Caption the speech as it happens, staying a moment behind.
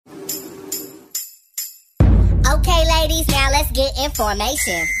ladies, now let's get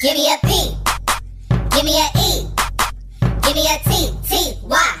information. Give me a P, give me a E, give me a T, T,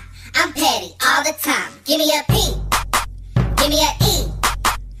 Y. I'm petty all the time. Give me a P, give me a E,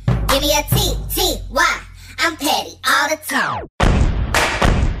 give me a T, T, Y. I'm petty all the time.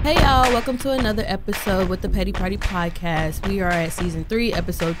 Hey y'all, welcome to another episode with the Petty Party Podcast. We are at season 3,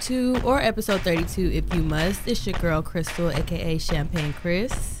 episode 2, or episode 32 if you must. It's your girl Crystal, aka Champagne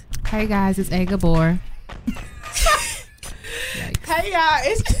Chris. Hey guys, it's A Gabor. Hey y'all,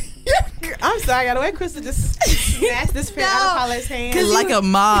 it's I'm sorry, the way Crystal just snatched this pen out of Paulette's hand. Like a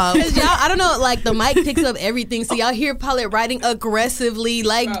mob. Cause y'all, I don't know, like the mic picks up everything, so y'all hear Paulette writing aggressively,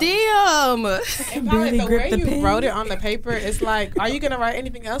 like damn. And Paulette, the way you wrote it on the paper, it's like, are you gonna write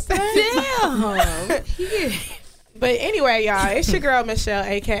anything else today? Damn. Yeah. But anyway, y'all, it's your girl Michelle,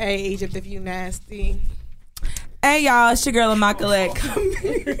 aka Egypt if you nasty. Hey y'all, it's your girl Immaculate.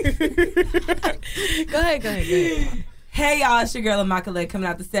 Go ahead. Hey y'all, it's your girl Immaculate coming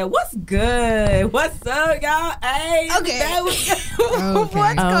out the set. What's good? What's up, y'all? Hey. Okay. Okay.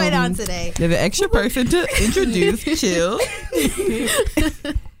 What's going on today? There's an extra person to introduce. Chill.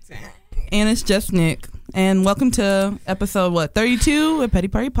 And it's just Nick. And welcome to episode 32 of Petty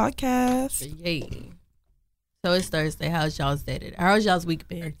Party Podcast. Yay. So it's Thursday. How's y'all's day today? How's y'all's week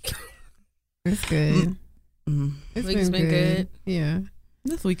been? It's good. It's Week's been good. Yeah.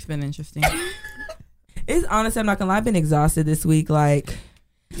 This week's been interesting. It's honestly, I'm not gonna lie, I've been exhausted this week. Like,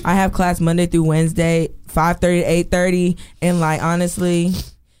 I have class Monday through Wednesday, 5:30 to 8:30, and like honestly,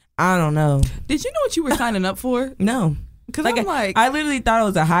 I don't know. Did you know what you were signing up for? No. Because Like, I'm like, I literally thought it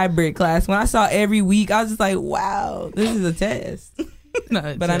was a hybrid class. When I saw every week, I was just like, wow, this is a test.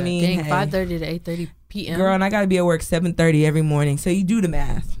 no, But I mean, Dang, hey, 5:30 to 8:30 p.m. girl, and I gotta be at work 7:30 every morning. So you do the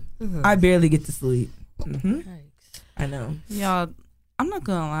math. I barely get to sleep. Yikes. I know. y'all, I'm not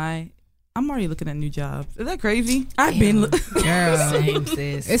going to lie. I'm already looking at new jobs. Is that crazy? I've been. Girl. Same,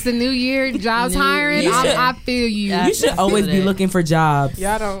 sis. It's the new year, jobs hiring. You should- I feel you. Yeah. You should always be looking for jobs.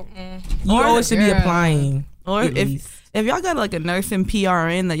 Y'all don't. You always should be Girl. applying. Or at if least. y'all got like a nursing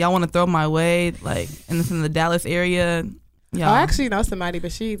PRN that y'all want to throw my way, like, and it's in the Dallas area, y'all, I actually know somebody,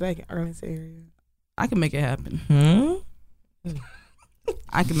 but she's like in Arlington area. I can make it happen.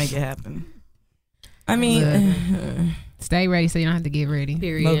 I can make it happen. I mean, Stay ready so you don't have to get ready.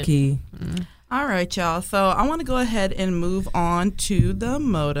 Period. low key. All right, y'all. So I want to go ahead and move on to the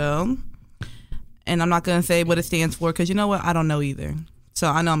motto. And I'm not going to say what it stands for because you know what? I don't know either. So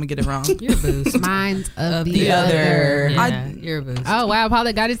I know I'm going to get it wrong. You're a boost. Mind of the the other. other. Yeah, you're a boost. Oh wow,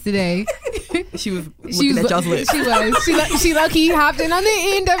 Paula got it today. She was looking at y'all's lips. She low-key hopped in on the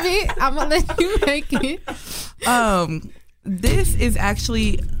end of it. I'm gonna let you make it. This is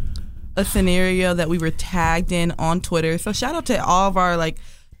actually a scenario that we were tagged in on Twitter. So shout out to all of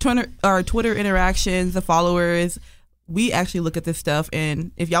our Twitter interactions, the followers. We actually look at this stuff,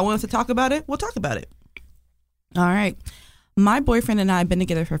 and if y'all want us to talk about it, we'll talk about it. All right. My boyfriend and I have been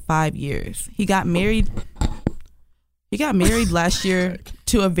together for 5 years. He got married last year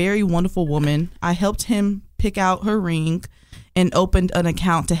to a very wonderful woman. I helped him pick out her ring and opened an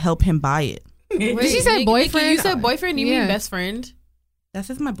account to help him buy it. Did she say boyfriend? You said boyfriend? You Yeah. mean best friend? That's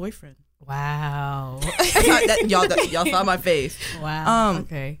just my boyfriend. Wow. Y'all saw my face. Wow.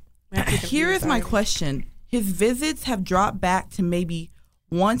 Okay. Here is my question. His visits have dropped back to maybe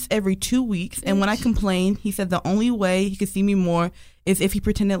once every 2 weeks, and when I complained, he said the only way he could see me more is if he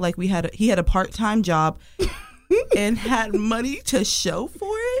pretended like he had a part-time job and had money to show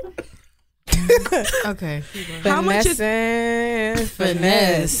for it. Okay. How much is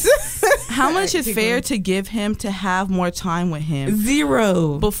Finesse. how much is fair to give him to have more time with him?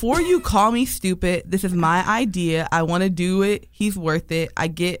 0. Before you call me stupid, this is my idea. I want to do it. He's worth it. I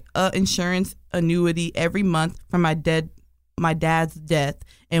get a insurance annuity every month from my dad's death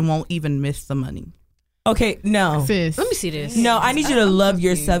and won't even miss the money. Okay, no. Sis. Let me see this. No, I need you to love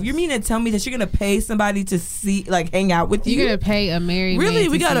yourself. You mean to tell me that you're going to pay somebody to see, like, hang out with you? You're gonna pay a married Really,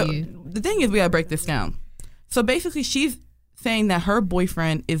 man we to gotta. see you. The thing is, we gotta break this down. So basically, she's saying that her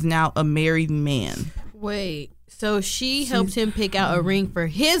boyfriend is now a married man. Wait. So she helped him pick out a ring for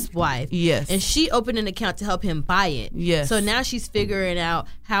his wife. Yes. And she opened an account to help him buy it. Yes. So now she's figuring out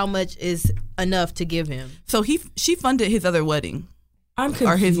how much is enough to give him. So she funded his other wedding, I'm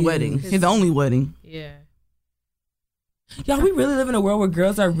confused. or his wedding, his only wedding. Yeah. Y'all, we really live in a world where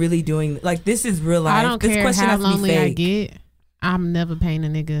girls are really doing, like, this is real life. I don't this care question how has to be lonely I fake. get. I'm never paying a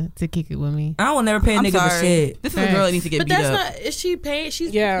nigga to kick it with me. I will never pay a I'm nigga for sorry. shit. This is a girl that needs to get But beat that's up. not. Is she paying?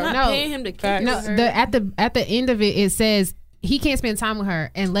 She's Yeah. not No. paying him to kick Facts. No, her. at the end of it, it says he can't spend time with her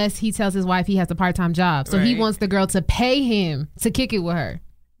unless he tells his wife he has a part-time job. So he Right. wants the girl to pay him to kick it with her.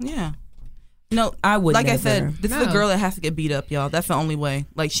 Yeah. No, I would like I never. said, this is a No. girl that has to get beat up, y'all. That's the only way.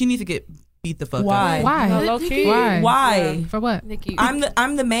 Like, she needs to get beat the fuck Why? up. Why? No, low key. Why? Why? For what? Nikki.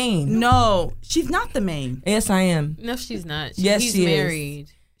 I'm the main. No, she's not the main. Yes, I am. No, she's not. Yes, He's she is. married.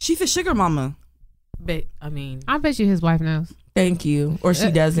 She's a sugar mama. But I mean, I bet you his wife knows. Thank you. Or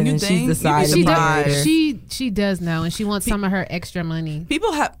she doesn't, you and think? she's decided. You'd She be to surprised. hire. she does know, and she wants some of her extra money.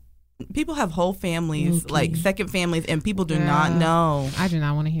 People have whole families, Okay. like second families, and people do Yeah. not know. I do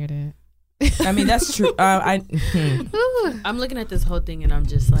not want to hear that. I mean, that's true. I'm looking at this whole thing and I'm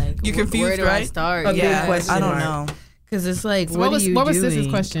just like, You where confused, do I right? start? A big Yeah, question I don't mark. know. Because it's like, So what was are you what was doing? Sis's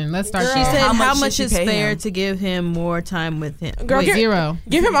question? Let's start. Girl, there. How How much much should is she pay fair him? to give him more time with him? Girl, Wait, get- Zero.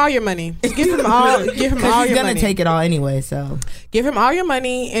 Give him all your money. Give him all. Give him all He's your gonna money. take it all anyway. So Give him all your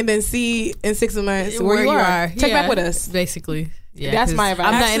money, and then see in 6 months where you are. Take Yeah, back with us. basically. Yeah, That's 'cause my advice.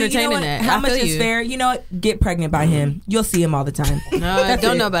 I'm not Actually, you know entertaining what? that. How I much feel is you. fair? You know what? Get pregnant by him. You'll see him all the time. No, I That's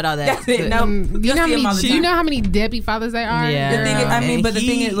don't it. know about all that. That's it. but- No, You you'll know how see him all many? the Do time. you know how many deadbeat fathers there are? Yeah. The thing is, I mean, And but the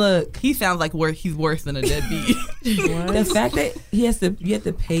thing is, look, he sounds like he's worse than a deadbeat. the fact that you have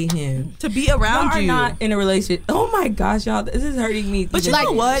to pay him To be y'all around are you. not in a relationship. Oh my gosh, y'all, this is hurting me. But you Like,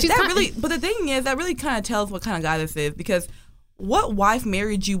 know what? she's That kind- really. But the thing is, that really kind of tells what kind of guy this is. Because what wife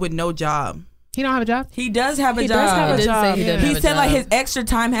married you with no job? He don't have a job. he does have a He job. does have a He didn't job. say he doesn't He have a said like job. his extra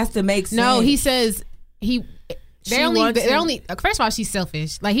time has to make sense. No, he says he. She They're wants only. him- First of all, she's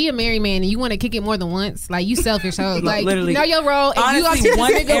selfish. Like he a married man, and you want to kick it more than once. Like you selfish. So like literally. know your role. And you Honestly, also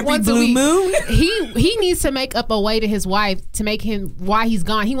once nigga every once a blue week. moon. He needs to make up a way to his wife to make him why he's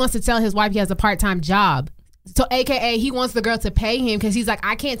gone. He wants to tell his wife he has a part-time job. So, AKA, he wants the girl to pay him because he's like,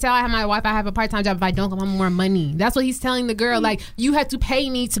 I can't tell my wife I have a part-time job if I don't come home more money. That's what he's telling the girl. Like, you have to pay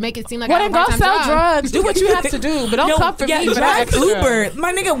me to make it seem like Well, I then have a go part-time sell job. drugs. Do what you have to do, but don't No, come for me for that drive extra. Uber.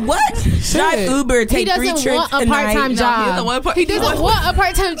 My nigga, what? Drive Uber, take He 3 doesn't trips want a a night. part-time No, job. he doesn't want a part- He he doesn't wants- want a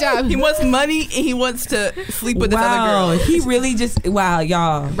part-time job. He wants money and he wants to sleep with this other Wow, girl. he really just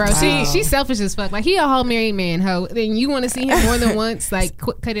y'all. Bro, Wow. she's selfish as fuck. Like, he a whole married man, ho. Then you want to see him more than once, like,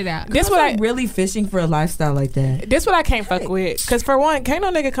 cut it out. This Girls what are I really fishing for a lifestyle like that. this what I can't fuck with. Because for one, can't no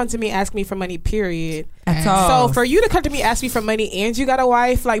nigga come to me ask me for money. Period. At all. So for you to come to me ask me for money and you got a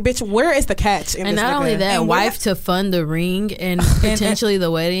wife, like bitch, where is the catch? In And this not nigga? only that, And wife to fund the ring and potentially the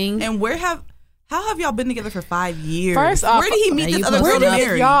wedding. And how have y'all been together for 5 years? First off, where did he meet Now this you other supposed girl to to know.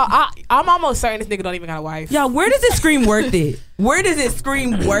 marry? y'all, I'm almost certain this nigga don't even got a wife. Y'all, where does it scream worth it? Where does it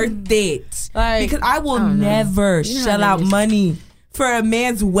scream worth it? Like, Because I will don't know. never You know shell how out niggas- money for a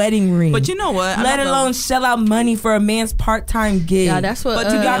man's wedding ring. But you know what? I'm Let not alone gonna- shell out money for a man's part-time gig. Yeah, that's what. But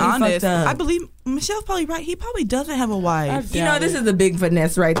to be got me honest, fucked up. I believe Michelle's probably right. He probably doesn't have a wife. You know, this is a big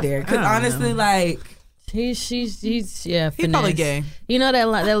finesse right there. Because I don't honestly, know. like, he's yeah. He's probably finesse. gay. You know that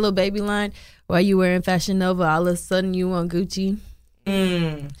that little baby line? Why you wearing Fashion Nova? All of a sudden you want Gucci.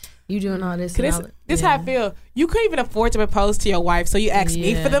 You doing all this? And all This how I feel. You couldn't even afford to propose to your wife, so you asked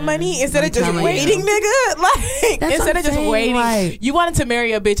me for the Yeah. money instead of just I'm telling waiting, you. nigga. Like That's instead what of I'm just saying, waiting, like- you wanted to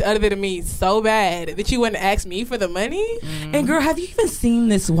marry a bitch other than me so bad that you wouldn't ask me for the money. and girl, have you even seen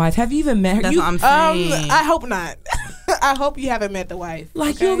this wife? Have you even met her? That's You, what I'm saying. I hope not. I hope you haven't met the wife.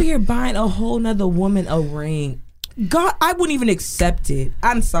 like, okay? you over here buying a whole nother woman a ring. God, I wouldn't even accept it.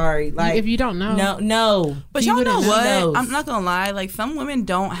 I'm sorry. Like, if you don't know. no. But You y'all know wouldn't what? know. I'm not gonna lie. Like, some women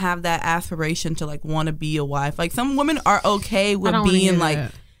don't have that aspiration to like want to be a wife. Like, some women are okay with don't wanna hear being like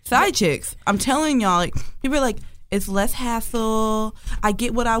that. side chicks. I'm telling y'all, like, people are like, it's less hassle. I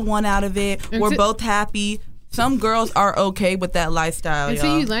get what I want out of it. We're Until- both happy. Some girls are okay with that lifestyle. Until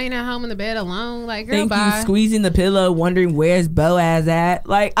y'all. you laying at home in the bed alone, like, girl, Thank bye. you, squeezing the pillow, wondering where's Boaz at.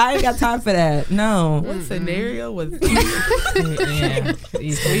 Like, I ain't got time for that. No. What scenario was? Yeah.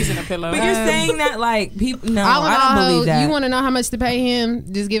 Squeezing a pillow. But you're saying that, like, people, no, All in I don't all, believe that. You want to know how much to pay him?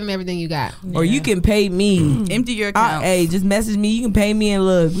 Just give him everything you got. Or you can pay me. Empty your account. Hey, just message me. You can pay me and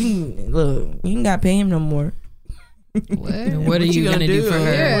look. You ain't got to pay him no more. What? What are you gonna do for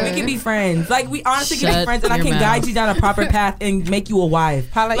her? Yeah. We can be friends. Like, we honestly can be Shut friends, and I your can mouth. guide you down a proper path and make you a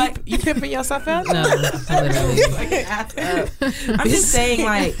wife. Paula, Like, you pimping yourself out? No, literally. I'm just saying,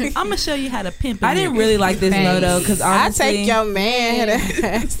 like, I'm gonna show you how to pimp. I didn't really like this Thanks. moto because I honestly, take your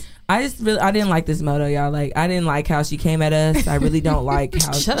man. I didn't like this moto, y'all. Like, I didn't like how she came at us. I really don't like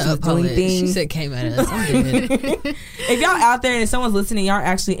how Shut she was up, doing Paulette. things. She said came at us. I'm dead. If y'all out there and if someone's listening, y'all are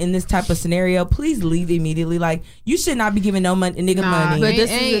actually in this type of scenario, please leave immediately. Like, you should not be giving no nigga Nah, money. But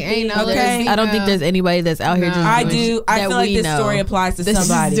this is the Ain't thing. no Okay. lesbian, I don't think there's anybody that's out here No. just I doing do. I that feel like we this know. story applies to This is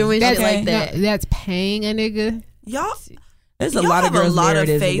somebody. doing shit Okay? like that. That's paying a nigga. Y'all. There's a Y'all lot of have a girls lot there of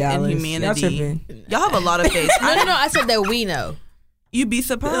it is in faith in Dallas. Y'all humanity. tripping. Y'all have a lot of faith. No, I said that we know. You'd be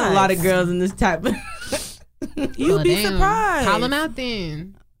surprised. There's a lot of girls in this type of. You'd Oh, be damn. surprised. Call him out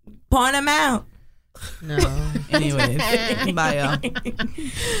then. Point them out. No. Anyways, bye y'all.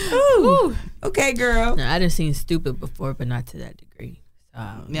 Ooh. Okay, girl. No, I done seen stupid before, but not to that degree. So,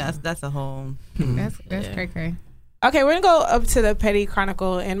 Yeah, that's a whole. That's cray. Okay, we're gonna go up to the petty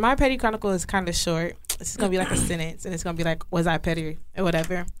chronicle, and my petty chronicle is kind of short. It's just gonna be like a sentence, and it's gonna be like, "Was I petty or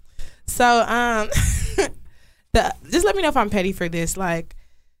whatever?" So, just let me know if I'm petty for this. Like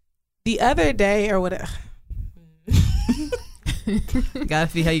the other day or whatever. Gotta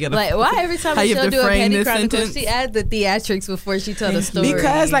see how you gotta. like, why every time How you Michelle have to do a frame petty this chronicle, sentence? she adds the theatrics before she tell the story?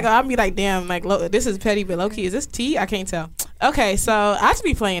 Because like I'll be like, damn, like this is petty, but low key, is this tea? I can't tell. Okay, so I just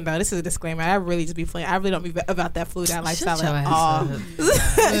be playing though. This is a disclaimer. I really just be playing. I really don't be about that fluid out lifestyle Shut your at ass all. up.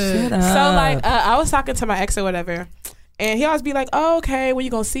 Shut up. So like I was talking to my ex or whatever, and he always be like, "Oh, okay, when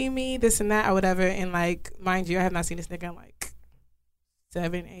you gonna see me? This and that or whatever." And like, mind you, I have not seen this nigga in like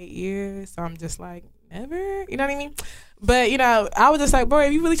 7-8 years. So I'm just like, never. You know what I mean? But you know, I was just like, bro,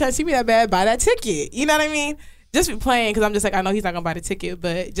 if you really trying to see me that bad, buy that ticket. You know what I mean? Just be playing because I'm just like, I know he's not gonna buy the ticket,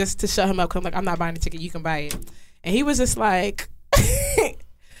 but just to shut him up, because I'm like, I'm not buying the ticket. You can buy it. And he was just like.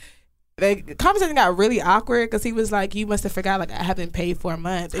 The conversation got really awkward because he was like, "You must have forgot. Like I haven't paid for a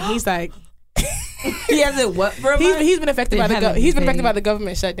month," and he's like, He hasn't what for a month? he's been affected They by the haven't he's been paid. affected by the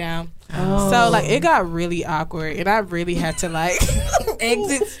government shutdown. Oh. So like it got really awkward, and I really had to like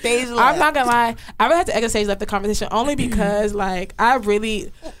exit stage left. I'm not gonna lie, I really had to exit stage left the conversation only because like I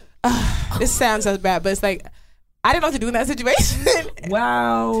really this sounds so bad, but it's like I didn't know what to do in that situation.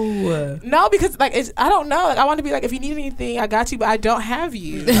 Wow. No, because like I don't know. Like I want to be like, if you need anything, I got you, but I don't have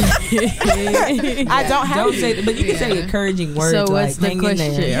you. I don't have Don't you. say, but you can say encouraging words. So like, what's the hang in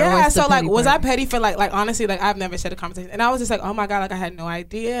question? there. Or Yeah, what's the so like, petty was part? I petty for like honestly, like I've never said a conversation, and I was just like, oh my god, like I had no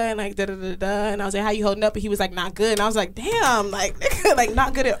idea, and like da da da da, and I was like, how you holding up? And he was like, not good, and I was like, damn, like like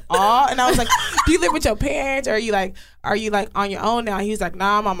not good at all, and I was like, do you live with your parents, or are you like on your own now? He was like,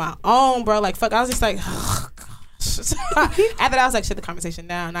 nah, I'm on my own, bro. Like fuck, I was just like, oh, gosh. After that, I was like, shut the conversation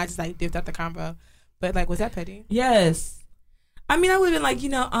down, and I just like dipped out the convo. But like, was that petty? Yes. I mean, I would have been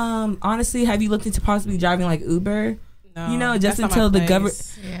like, honestly, have you looked into possibly driving like Uber? No, Just that's not until my the place.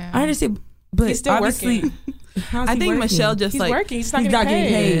 government. Yeah. I understand, but He's still obviously, working. how's I he think working? Michelle just He's like. working. He's he's not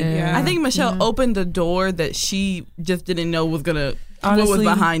getting paid. Yeah. I think Michelle opened the door that she just didn't know was gonna. Honestly, what was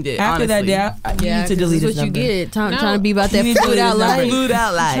behind it? After that honestly. day, you need to delete this his what number. you get. Trying No. to be about that You need to fluid delete out his number. life. Flued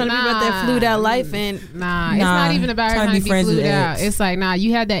out Trying like. to be about that fluid out life, and It's Nah, not even about her trying to trying be to be friends with flued out. ex. It's like, nah,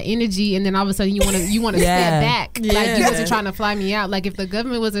 you had that energy, and then all of a sudden you want to Yeah. step back. Like you Yeah. wasn't trying to fly me out. Like if the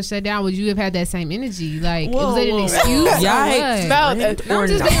government wasn't shut down, would you have had that same energy? Like Whoa, was it an whoa. excuse? or Yikes. what? No, I'm just being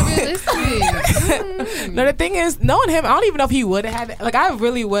realistic. No, the thing is, knowing him, I don't even know if he would have had it. Like, I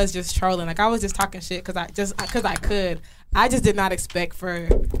really was just trolling. Like, I was just talking shit because I could. I just did not expect for,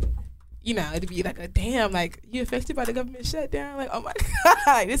 it to be like a damn, like, you affected by the government shutdown. Like, oh my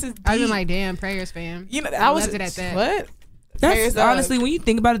god, this is. I've been deep. like, damn, prayers, fam. I was left it at that. What? That's Prayers up. honestly, when you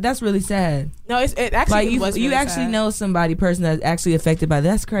think about it, that's really sad. No, it actually Like was. you really actually sad. know somebody, person that's actually affected by that.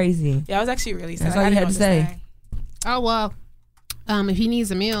 That's crazy. Yeah, I was actually really sad. That's Like, all I you didn't had know to what say. Oh well, if he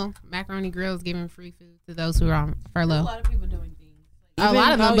needs a meal, Macaroni Grill is giving free food to those who are on furlough. of people doing things. A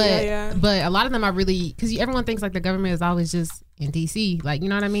lot of them, yeah. but a lot of them are really because everyone thinks like the government is always just in DC, like you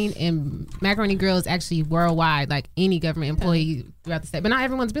know what I mean. And Macaroni Grill is actually worldwide, like any government employee throughout the state. But not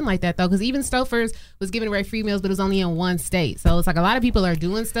everyone's been like that though, because even Stouffer's was giving away free meals, but it was only in one state. So it's like a lot of people are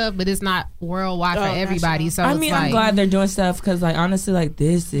doing stuff, but it's not worldwide for everybody. So I it's mean, like, I'm glad they're doing stuff because, like, honestly, like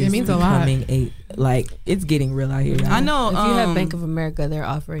this is means a lot. becoming it's getting real out here. Y'all. I know. If you have Bank of America, they're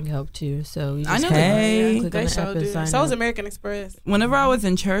offering help too. So you just I know. Hey. click on They the sure app and do. sign So was up. American Express. Whenever I was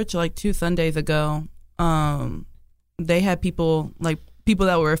in church, like 2 Sundays ago, they had people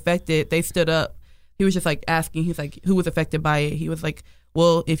that were affected. They stood up. He was just like asking. He's like, who was affected by it? He was like,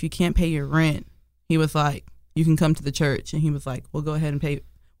 well, if you can't pay your rent, he was like, you can come to the church. And he was like, well, go ahead and pay.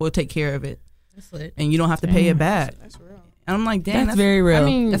 We'll take care of it, That's lit. and you don't have to pay it back. That's real. And I'm like, damn, that's very real. I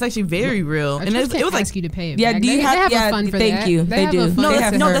mean, that's actually very real. a And church it was like, ask you to pay it Yeah, back. do you they have- have yeah, a fund for thank that. you. They They have do. a fund They no, for have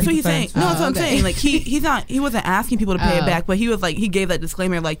that's, no, that. that's what he's saying. No, that's what I'm okay. saying. Like he was not asking people to pay it back, but he was like, he gave that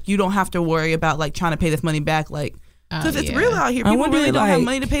disclaimer, like, you don't have to worry about like trying to pay this money back, like, because it's yeah. real out here. I People wonder, really don't have like-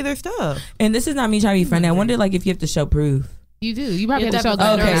 money to pay their stuff. and this is not me trying to be funny. I wonder, like, if you have to show proof. You do. You probably You have to have show to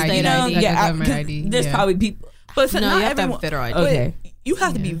have a government federal ID. state ID. like a yeah, government ID. there's Yeah. probably people. But so No, not you have to have everyone. a federal ID. but Okay. You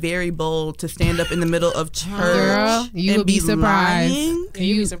have to be very bold to stand up in the middle of church. Girl, you and would be surprised. lying.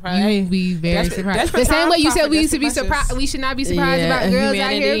 You be surprised. You would be very Desperate- surprised. desperate The same time way you call said for we used to be desperate surprised. messages. We should not be surprised Yeah, about girls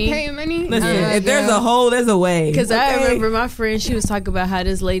out humanity. here paying money. Listen, Oh, if there's girl. a hole, there's a way. Because I Okay? remember my friend, she was talking about how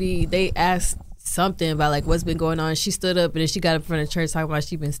this lady, they asked something about like what's been going on. She stood up and then she got in front of church talking about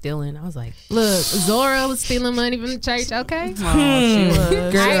she been stealing. I was like, Look, Zora was stealing money from the church. Okay, She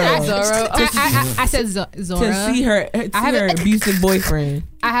was. I said Zora. To see her abusive boyfriend.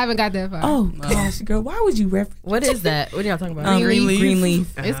 I haven't got that far. Oh gosh, girl, why would you reference? what is that? What are y'all talking about?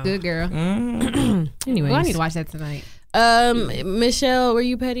 Greenleaf. It's good, girl. Anyways, Well, I need to watch that tonight. Michelle, were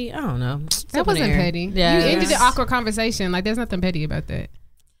you petty? I don't know. That wasn't petty. Yeah, You ended the awkward conversation. Like, there's nothing petty about that.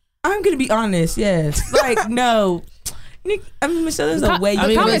 I'm gonna be honest. Yes, like no. I mean, Michelle, there's a way.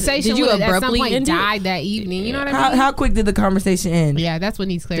 The conversation did you would at some abruptly point end it? died that evening. You know what I mean? How quick did the conversation end? Yeah, that's what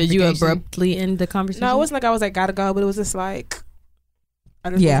needs Did clarification. you abruptly end the conversation? No, it wasn't like I was like gotta go, but it was just like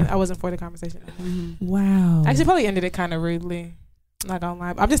I wasn't for the conversation. Wow. Actually, probably ended it kind of rudely. I'm not gonna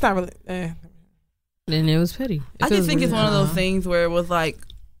lie. I'm just not really. And it was petty. I just think it's one of those things where it was like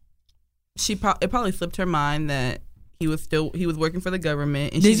it probably slipped her mind that he was working for the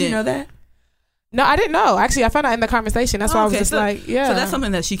government. And Did you know that? No, I didn't know. Actually, I found out in the conversation. That's why I was just like, yeah. So that's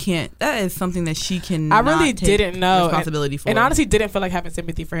something that she can't. That is something that she can. I really didn't know responsibility for, and honestly didn't feel like having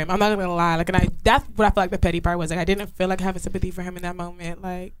sympathy for him. I'm not gonna lie. Like, that's what I feel like the petty part was. Like, I didn't feel like having sympathy for him in that moment.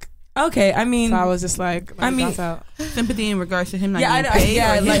 Like, okay, I mean, so I was just like, sympathy in regards to him not yeah, getting paid.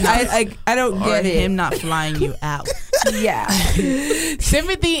 yeah, or like him I don't get it. Him not flying you out. Yeah,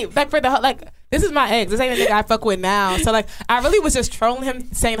 sympathy, like for the whole, like. This is my ex. This ain't a nigga I fuck with now. So like, I really was just trolling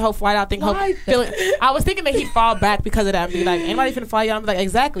him, saying the whole flight out thing. I was thinking that he'd fall back because of that and be like, anybody finna fly you out? I'm like,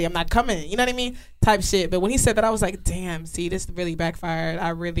 exactly, I'm not coming. You know what I mean? Type shit. But when he said that, I was like, damn, see, this really backfired. I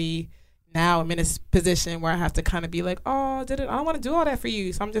really now I'm in this position where I have to kind of be like, oh, I don't want to do all that for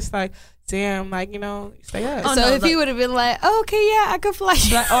you. So I'm just like, damn, like, you know, stay up. So if he would have been like, oh, okay, yeah, I could fly.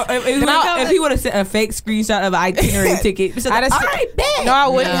 If he would have sent a fake screenshot of an itinerary ticket, all right, bet. No, I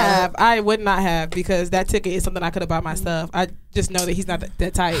wouldn't have. I would not have, because that ticket is something I could have bought myself. I just know that he's not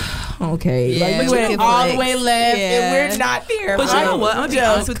that type. Okay, Yeah, like we went all the way left, and we're not there. But you know what? I'm gonna be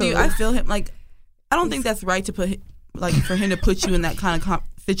honest with you. I feel him like I don't think that's right to put like for him to put you in that kind of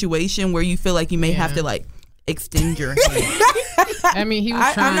situation where you feel like you may have to like extend your hand. I mean, he was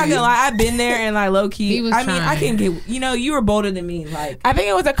trying. I'm not gonna lie, I've been there and like low key. He was I mean, I trying. can get. You know, you were bolder than me. Like, I think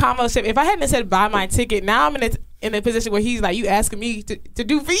it was a combo ship. If I hadn't said buy my ticket, now I'm in a position where he's like, you asking me to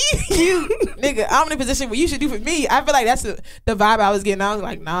do for you, nigga. I'm in a position where you should do for me. I feel like that's the vibe I was getting. I was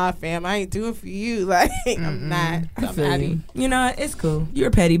like, nah, fam, I ain't doing for you. Like, I'm not. I I'm feel happy. you know, it's cool. You're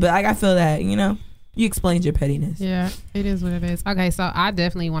petty, but like I feel that, you know, you explained your pettiness. Yeah, it is what it is. Okay, so I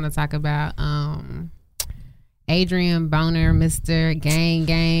definitely want to talk about Adrian Boner, Mr.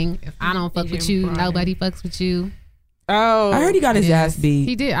 Gang. If I don't fuck with you, nobody fucks with you. Oh, I heard he got his ass beat.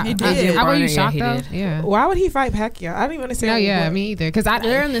 He did. He did. Were you Yeah, shocked he though? did. Yeah. Why would he fight Pacquiao? I didn't even understand. No, yeah, what- me either. Because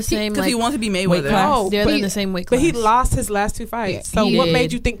They're in the same Because like he wants to be Weight Mayweather. class. Oh, they're but in he- the same weight But class. he lost his last two fights. So he what did.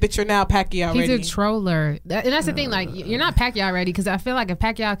 made you think that you're now Pacquiao he's ready? a troller. And that's the thing. Like, you're not Pacquiao ready, because I feel like if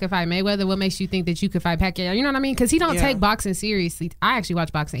Pacquiao could fight Mayweather, what makes you think that you could fight Pacquiao? You know what I mean? Because he don't Yeah. take boxing seriously. I actually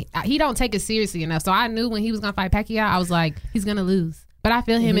watch boxing. He don't take it seriously enough. So I knew when he was going to fight Pacquiao, I was like, he's going to lose. But I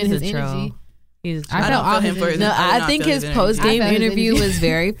feel him in He's his a troll. energy. He's a I troll. I felt don't all feel his him for energy. his. No, I think his post game I felt his interview energy. was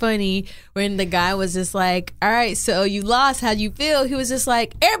very funny when the guy was just like, all right, so you lost. How'd you feel? He was just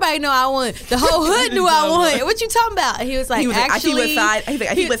like, everybody know I won. The whole hood knew I won. What you talking about? And he was like, He was actually. like,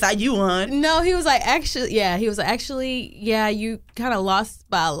 I see what side you on. No, he was like, actually, yeah. He was like, actually, yeah, you kind of lost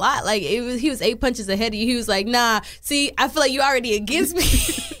by a lot. Like, he was 8 punches ahead of you. He was like, nah, see, I feel like you already against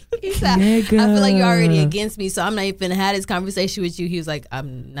me. He said, I feel like you're already against me, so I'm not even have this conversation with you. He was like,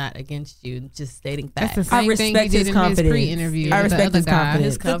 I'm not against you, just stating facts. That's the same thing he respect did his in confidence. his pre-interview. I with the respect other his guy.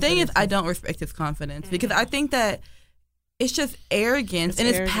 confidence. The thing is, I don't respect his confidence because I think that it's just arrogance, and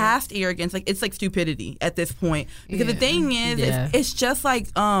arrogance. it's past arrogance. Like, it's like stupidity at this point. Because the Yeah. thing is, Yeah. it's just like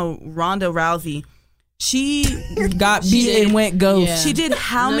Ronda Rousey. She Got beat and went ghost. Yeah. She did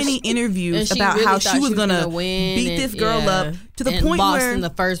how No, many and interviews she about really how thought she was gonna win beat this girl up to the and point lost where in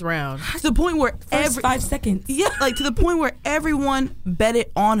the first round. to the point where First 5 seconds. yeah, like to the point where everyone betted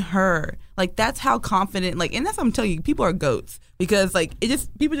on her. Like, that's how confident. Like, and that's what I'm telling you. People are goats because like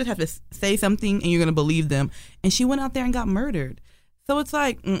people just have to say something and you're gonna believe them. And she went out there and got murdered. So it's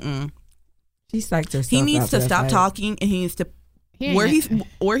like, She psyched herself. he needs out for to that stop fight. talking, and he needs to He ain't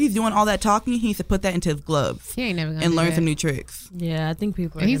where he's doing all that talking. He needs to put that into his gloves He ain't never gonna and do learn that. some new tricks. Yeah, I think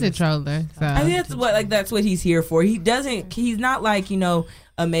people. He's a troller. So. I think that's what he's here for. He's not like, you know,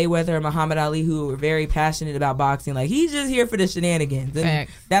 a Mayweather or Muhammad Ali who are very passionate about boxing. Like, he's just here for the shenanigans. And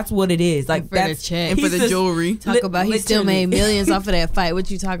Facts. that's what it is. Like, for the that's check. And for he's the just- jewelry. Talk about he still literally. made millions off of that fight.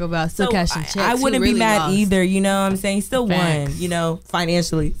 What you talk about? Still So cashing checks. I Who wouldn't really be mad lost? either, you know what I'm saying? He still Facts. won, you know,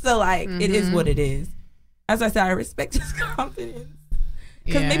 financially. So like it is Mhm. what it is. As I said, I respect his confidence.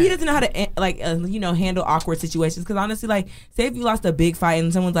 Because maybe he doesn't know how to handle awkward situations. Because honestly, like, say if you lost a big fight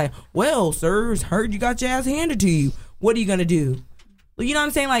and someone's like, well, sir, heard you got your ass handed to you. What are you gonna do? Well, you know what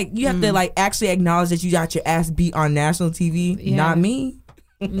I'm saying? Like, you have to like actually acknowledge that you got your ass beat on national TV. Yeah. Not me.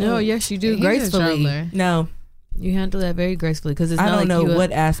 No, yes, you do He's a gracefully. troubler. No, You handle that very gracefully because it's I not don't like know you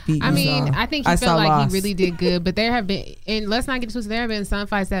what ass beat. I you mean, saw. I think he saw felt like loss. he really did good, but there have been, and let's not get twisted, there have been some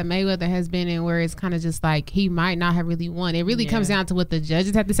fights that Mayweather has been in where it's kind of just like he might not have really won. It really comes down to what the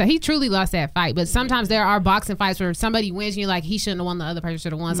judges have to say. He truly lost that fight, but sometimes there are boxing fights where somebody wins and you're like, he shouldn't have won, the other person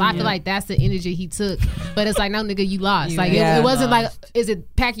should have won. So I feel like that's the energy he took, but it's like, no, nigga, you lost. Like it wasn't like, is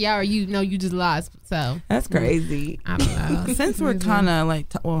it Pacquiao or you? No, you just lost. So That's crazy. I don't know. Since we're kind of like,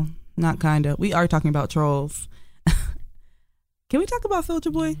 not kind of, we are talking about trolls. Can we talk about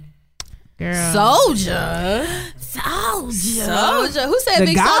Soulja Boy? Girl. Soldier. Who said The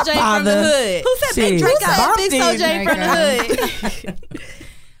Big Soldier ain't from the Godfather. hood? Who said Shit. Big Who Draco? said Big Bumped Soldier ain't from the Draco. hood?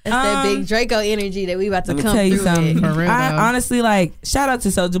 That's that big Draco energy that we about to Let me come tell you through something. with. For real, I though. honestly, like, shout out to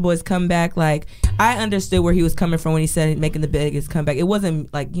Soulja Boy's comeback. Like, I understood where he was coming from when he said making the biggest comeback. It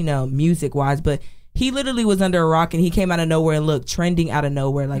wasn't like, music wise, but he literally was under a rock and he came out of nowhere and looked trending out of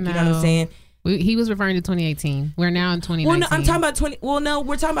nowhere. Like, you know what I'm No. saying? He was referring to 2018. We're now in 2019. Well, no, I'm talking about 20. Well, no,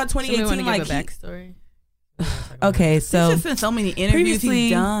 we're talking about Somebody want 2018. to Like, give a backstory? okay, There's so just been so many interviews previously,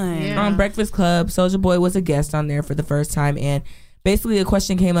 he's done. Yeah. on Breakfast Club, Soulja Boy was a guest on there for the first time, and basically a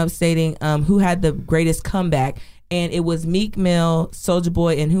question came up stating who had the greatest comeback, and it was Meek Mill, Soulja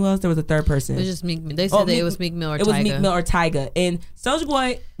Boy, and who else? There was a third person. It was just Meek Mill. They said that it was Meek Mill or It was Tyga. Meek Mill or Tyga, and Soulja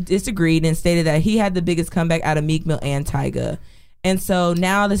Boy disagreed and stated that he had the biggest comeback out of Meek Mill and Tyga. And so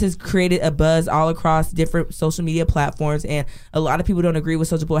now this has created a buzz all across different social media platforms, and a lot of people don't agree with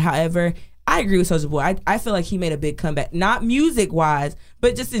Soulja Boy. However, I agree with Soulja Boy. I feel like he made a big comeback, not music wise,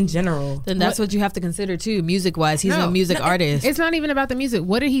 but just in general. Then that's what you have to consider too, music wise. He's a music artist. It's not even about the music.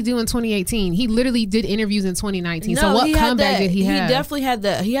 What did he do in 2018? He literally did interviews in 2019. so No, what he had comeback that- did he have? He definitely had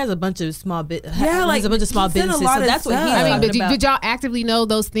that. He has a bunch of small Yeah, like, a bunch of small he's done a businesses. lot So of that's what stuff. he's I mean, talking but about. did y'all actively know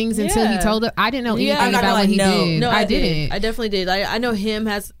those things until he Yeah. told it? I didn't know Yeah. anything I'm not about gonna what he know. did. No, I did. didn't. I definitely did. I know him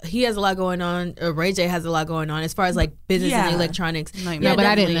he has a lot going on. Ray J has a lot going on as far as like business Yeah. and electronics. Nightmare. No, but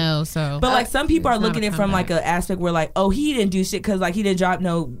I didn't definitely. know. So, But like some people are it's not looking a at it from like comeback. an aspect where like, oh, he didn't do shit because like he didn't drop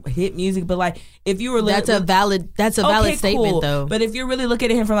no hit music. But like if you were That's a valid statement cool. though. But if you're really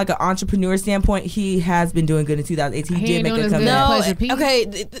looking at him from like an entrepreneur standpoint, he has been doing good in 2018. He He did ain't make doing a as good. comeback. No, Pleasure P. okay. Or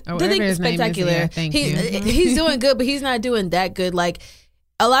The whatever thing is his name is, spectacular. yeah, thank you. He's doing good, but he's not doing that good. Like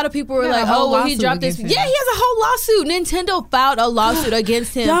a lot of people were He had like, a whole "Oh, well, he lawsuit dropped this." against Yeah, him. he has a whole lawsuit. Nintendo filed a lawsuit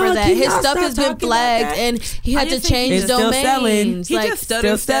against him Y'all, for that. can His y'all stuff stop has been talking about flagged, that? and he I had to just think change It's still domains. selling. He Like, just studied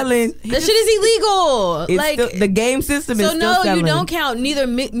still steps. selling. He that just- shit is illegal. It's Like still, the game system is so still no, selling. you don't count neither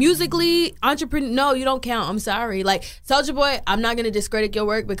musically, entrepreneur. No, you don't count. I'm sorry. Like Soulja Boy, I'm not gonna discredit your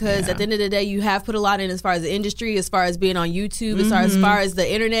work because at the end of the day, you have put a lot in as far as the industry, as far as being on YouTube, as far as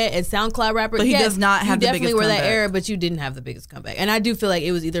the internet and SoundCloud rapper. But he Yes, does not have you the definitely biggest were that comeback. era, but you didn't have the biggest comeback. And I do feel like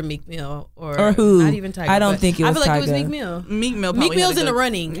it was either Meek Mill Or who? Not even Tyga. I don't but think it was I feel like it was Tyga. Meek Mill. Meek Mill. Meek probably Mill's had a in the good-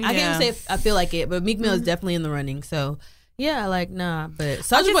 running. I Yeah. can't even say I feel like it, but Meek Mill is definitely in the running. So yeah, like nah. But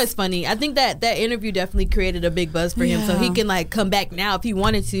Soulja Boy's funny. I think that interview definitely created a big buzz for him, so he can like come back now if he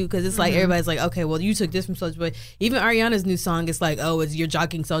wanted to, because it's like everybody's like, okay, well you took this from Soulja Boy. Even Ariana's new song, it's like, oh, you're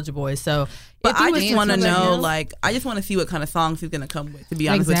jogging Soulja Boy. So, But if he I was just want to somebody know, else- like, I just want to see what kind of songs he's gonna come with. To be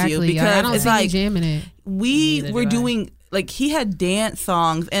honest exactly. with you, because I don't it's see you like jamming it. we Neither were do I. doing like he had dance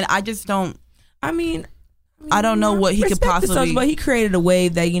songs, and I just don't. I mean, I don't know what he could respect to possibly. Soulja Boy. He created a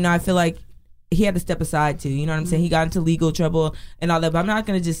wave that I feel like he had to step aside to. You know what I'm saying? He got into legal trouble and all that. But I'm not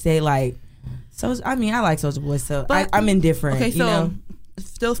gonna just say like. So I mean, I like Soulja Boy, so But- I'm indifferent. Okay, you so know?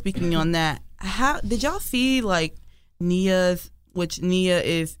 still speaking on that, how did y'all see like Nia's? Which Nia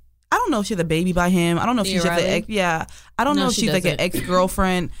is. I don't know if she's a baby by him. I don't know if Nia she's just Riley? an ex. Yeah, I don't No, know if she she's like an doesn't.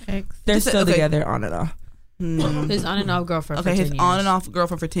 ex-girlfriend. They're Just- still okay. together on and off. his on and off girlfriend. Okay, for his 10 on years. and off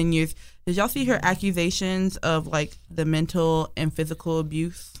girlfriend for 10 years. Did y'all see her accusations of like the mental and physical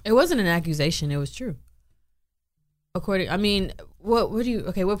abuse? It wasn't an accusation. It was true. I mean, what do you?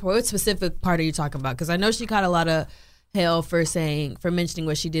 Okay, what specific part are you talking about? Because I know she caught a lot of hell for mentioning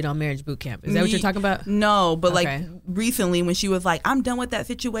what she did on Marriage Boot Camp. Is that what you're talking about? No, but Okay. like recently when she was like, I'm done with that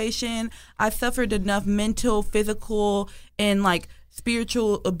situation. I suffered enough mental, physical, and like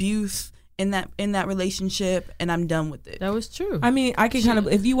spiritual abuse in that relationship, and I'm done with it. That was true. I mean, I can kind of,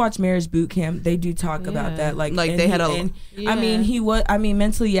 if you watch Marriage Boot Camp, they do talk about that. Like Like, and they had a- and, Yeah. I mean,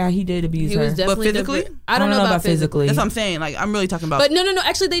 mentally, yeah, he did abuse he her. was definitely physically? I don't know about physically. That's what I'm saying. Like I'm really talking about. But no.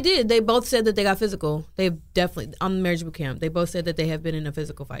 Actually, they did. They both said that they got physical. They definitely on the Marriage Boot Camp. They both said that they have been in a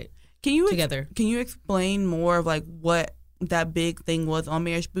physical fight. can you together. Can you explain more of like what that big thing was on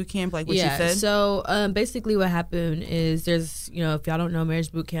Marriage Boot Camp, like what she said? So basically what happened is there's, if y'all don't know,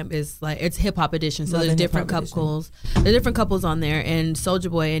 Marriage Boot Camp is like, it's hip hop edition. So there's different couples. There's different couples on there, and Soulja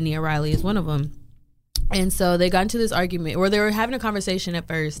Boy and Nia Riley is one of them. And so they got into this argument where they were having a conversation at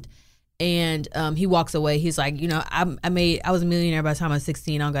first, and he walks away. He's like, I was a millionaire by the time I was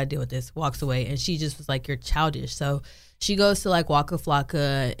 16. I don't got to deal with this. Walks away. And she just was like, you're childish. So she goes to like Waka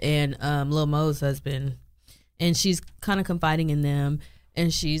Flocka and Lil Mo's husband, and she's kind of confiding in them.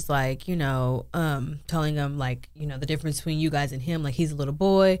 And she's like, telling him like, the difference between you guys and him. Like, he's a little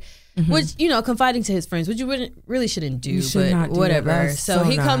boy, which, confiding to his friends, which you really shouldn't do, but whatever. So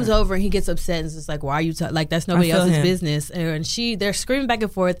he comes over and he gets upset and is just like, why are you like, that's nobody else's business. And they're screaming back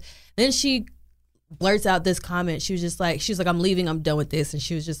and forth. Then she blurts out this comment. She was like, I'm leaving. I'm done with this. And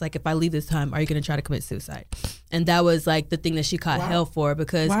she was just like, if I leave this time, are you going to try to commit suicide? And that was like the thing that she caught hell for,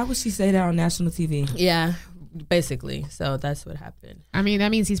 because why would she say that on national TV? Yeah. Basically, so that's what happened. I mean, that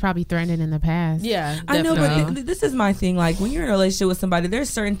means he's probably threatened in the past. Yeah, I know, but this is my thing. Like, when you're in a relationship with somebody, there's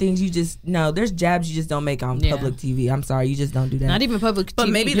certain things you just know. There's jabs you just don't make on public TV. I'm sorry, you just don't do that. Not even public but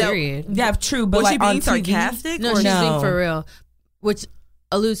TV. Maybe period. Yeah, true. But was like she being on sarcastic? No, or she's no? being for real. Which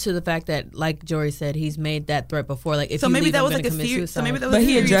alludes to the fact that, like Jory said, he's made that threat before. Like, if so you maybe leave, that I'm was like a commit serious. suicide. So maybe that was but a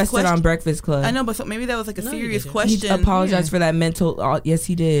he serious addressed question. it on Breakfast Club. I know, but so maybe that was like a No, he serious didn't. question. He apologized for that mental. Yes,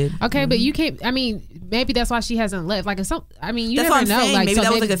 he did. Okay, but you can't. I mean, maybe that's why she hasn't left. Like, you That's never what I'm know. saying. Like, Maybe so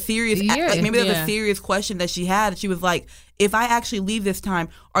that was like a serious. Yeah. Like, maybe that was Yeah. a serious question that she had. She was like, "If I actually leave this time,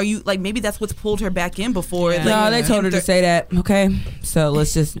 are you like?" Maybe that's what's pulled her back in before. Yeah. Like, No, they told her to say that. Okay, so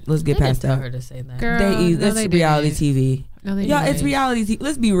let's get They past didn't tell that. her to say that. Girl, It's reality TV. No, they Y'all, didn't. it's reality TV.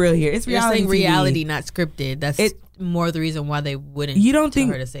 Let's be real here. It's You're reality saying TV. reality, not scripted. That's It- more the reason why they wouldn't. You don't tell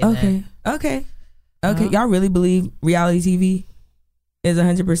think? her to say Okay, that. okay. Uh-huh. Y'all really believe reality TV is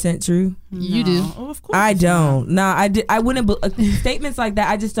 100% true? You do. Oh, of course. I it's don't. No, I wouldn't. Statements like that,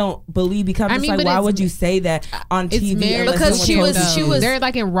 I just don't believe. Because I'm I just mean, like, but why it's- would you say that on It's TV? marriage unless Because someone she told was- you? They're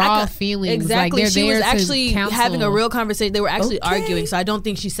like in raw feelings. Exactly. Like, She was there to actually counsel. having a real conversation. They were actually Okay. arguing. So I don't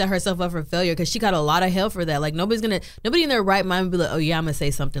think she set herself up for failure, because she got a lot of hell for that. Like, nobody in their right mind would be like, oh yeah, I'm gonna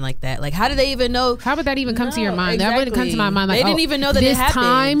say something like that. Like, how did they even know? How would that even come to your No, mind? That wouldn't come to my exactly. mind. Like, They didn't even know that it this happened.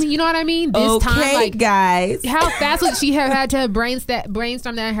 time. You know what I mean? This time, Okay, like, guys. how fast would she have had to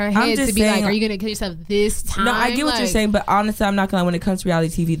brainstorm that in her head just to be saying, like, are you going to kill yourself this time? No, I get what you're Like, saying, but honestly, I'm not gonna lie. When it comes to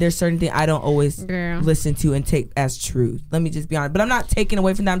reality TV, there's certain things I don't always Girl. listen to and take as truth. Let me just be honest. But I'm not taking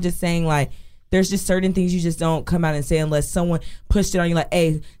away from that. I'm just saying, like, there's just certain things you just don't come out and say unless someone pushed it on you, like,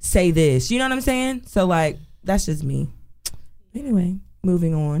 hey, say this. You know what I'm saying? So, like, that's just me. Anyway,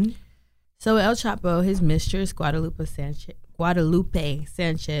 moving on. So El Chapo, his mistress Guadalupe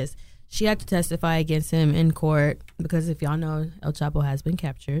Sanchez, she had to testify against him in court because, if y'all know, El Chapo has been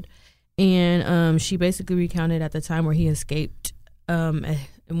captured, and she basically recounted at the time where he escaped in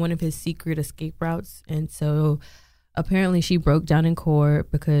one of his secret escape routes, and so apparently she broke down in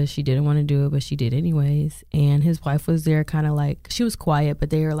court because she didn't want to do it, but she did anyways. And his wife was there, kind of like, she was quiet, but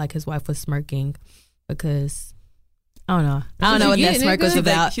they were like, his wife was smirking because I don't know what that smirk was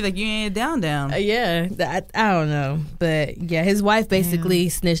about. She's like, you ain't down. Yeah, I don't know. But yeah, his wife basically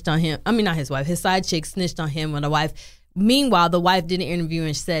snitched on him. I mean, not his wife. His side chick snitched on him when the wife. Meanwhile, the wife did an interview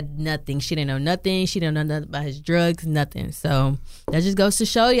and said nothing. She didn't know nothing. She didn't know nothing about his drugs, nothing. So that just goes to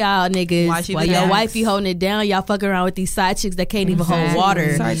show y'all niggas Why your ass. wifey holding it down. Y'all fucking around with these side chicks that can't even hold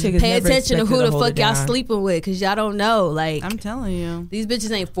water. Side chick is Pay never attention to expected who to the hold fuck it y'all down. sleeping with, because y'all don't know. Like, I'm telling you. these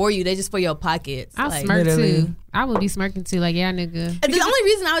bitches ain't for you. They just for your pockets. I'll like, smirk Literally. too. I would be smirking too. Like, yeah, nigga. The only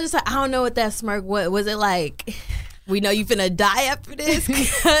reason I was just like, I don't know what that smirk was it like, we know you finna die after this?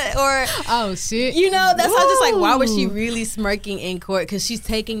 Or, Oh, shit. you know, that's how I was just like, why was she Ooh. really smirking in court? Because she's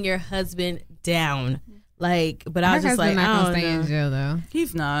taking your husband down. Like, but I Her was just like, husband not I gonna don't stay in know. jail, though.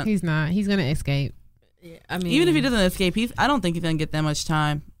 He's not. He's not. He's going to escape. Yeah, I mean, Even if he doesn't escape, I don't think he's gonna get that much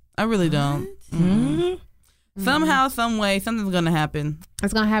time. I really don't. Mm-mm. Somehow, some way, something's gonna happen.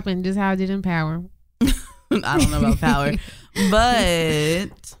 It's going to happen just how it did in Power. I don't know about Power,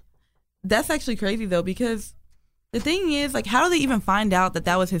 but that's actually crazy though, because the thing is, like, how do they even find out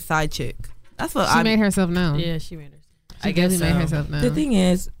that was his side chick? That's what She made herself known. yeah, she made her. She I guess definitely so. made herself known. The thing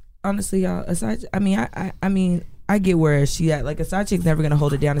is, honestly, y'all, aside, I mean, I get where she at. Like, a side chick's never gonna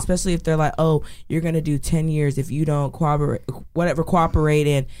hold it down, especially if they're like, oh, you're gonna do 10 years if you don't cooperate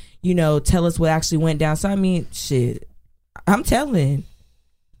and, you know, tell us what actually went down. So I mean, shit, I'm telling.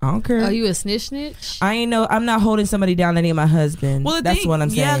 I don't care. Oh, you a snitch? I'm not holding somebody down that ain't my husband. Well, That's what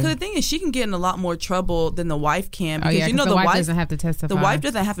I'm saying. Yeah, because the thing is, she can get in a lot more trouble than the wife can, Oh, because yeah, you know the wife doesn't have to testify. the wife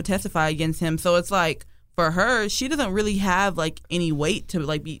doesn't have to testify against him. So it's like, for her, she doesn't really have like any weight to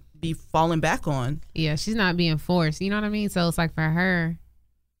like be be falling back on. Yeah, she's not being forced. You know what I mean? So it's like for her,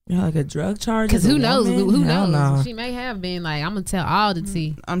 like a drug charge. because who knows? Who Hell knows? no. She may have been like, I'm gonna tell all the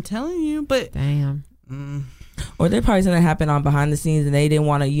tea. I'm telling you, but Damn. Or there probably something happened on behind the scenes and they didn't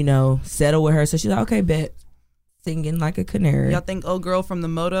want to, settle with her. So she's like, okay, bet. Singing like a canary. y'all think old girl from the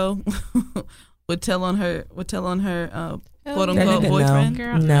moto would tell on her quote That unquote nigga, boyfriend?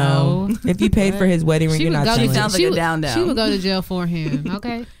 Girl, No. If you paid for his wedding ring, She you're would not go to telling. sounds like a down. She would go to jail for him.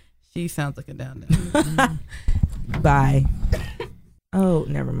 Okay. She sounds like a down. Bye. Oh,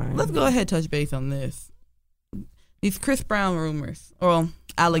 never mind. Let's go ahead and touch base on this. These Chris Brown rumors or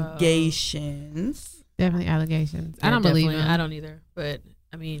allegations. Definitely allegations. I Yeah, don't believe definitely. him. I don't either. But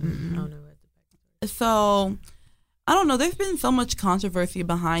I mean, I don't know. So I don't know. There's been so much controversy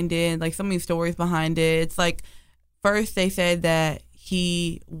behind it, like so many stories behind it. It's like first they said that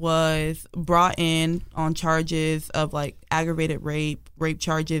he was brought in on charges of like aggravated rape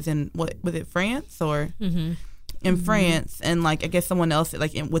charges in what was it, France or in France, and like I guess someone else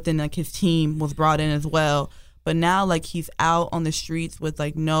like within like his team was brought in as well. But now like he's out on the streets with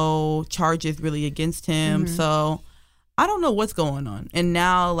like no charges really against him. So I don't know what's going on. And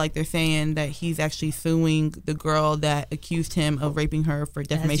now like they're saying that he's actually suing the girl that accused him of raping her for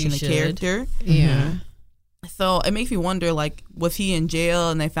defamation of character. Yeah. So it makes me wonder, like, was he in jail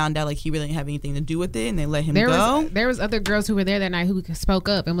and they found out like he really didn't have anything to do with it and they let him go? There was other girls who were there that night who spoke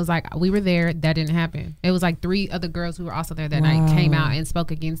up and was like, we were there, that didn't happen. It was like 3 other girls who were also there that night came out and spoke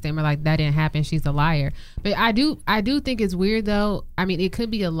against them, or like, that didn't happen, she's a liar. But I do think it's weird though. I mean, it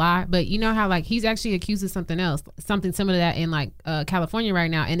could be a lie, but you know how like he's actually accused of something else, something similar to that in like California right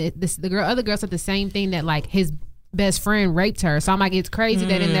now, and other girl said the same thing, that like his best friend raped her. So I'm like, it's crazy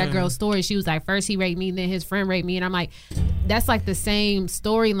that in that girl's story she was like, first he raped me, then his friend raped me, and I'm like, that's like the same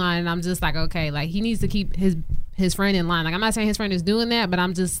storyline. And I'm just like, okay, like he needs to keep his friend in line. Like I'm not saying his friend is doing that, but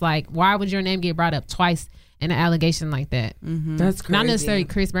I'm just like, why would your name get brought up twice in an allegation like that? That's crazy. Not necessarily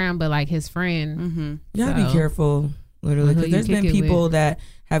Chris Brown, but like his friend. You gotta be careful, literally, Who because you there's been kick it people with. that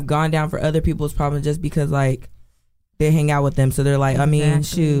have gone down for other people's problems just because like they hang out with them. So they're like, I mean,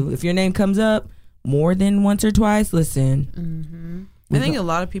 Exactly. shoot, if your name comes up more than once or twice, listen. I think a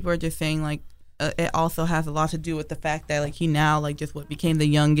lot of people are just saying like it also has a lot to do with the fact that like he now like just became the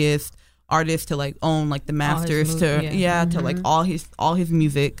youngest artist to like own like the masters to like all his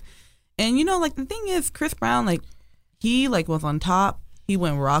music. And you know, like the thing is, Chris Brown, like he like was on top, he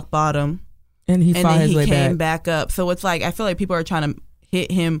went rock bottom, And he and fought then his he way came back. back up. So it's like I feel like people are trying to hit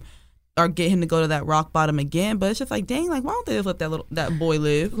him or get him to go to that rock bottom again, but it's just like, dang, like why don't they just let that boy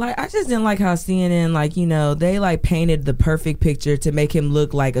live? Like, I just didn't like how CNN, like, they like painted the perfect picture to make him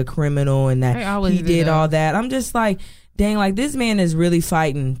look like a criminal and They that always he do did that. all that. I'm just like, dang, like this man is really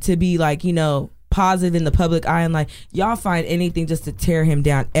fighting to be like, positive in the public eye, and like y'all find anything just to tear him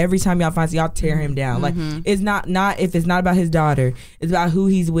down. Every time y'all find, y'all tear him down. Like it's not if it's not about his daughter, it's about who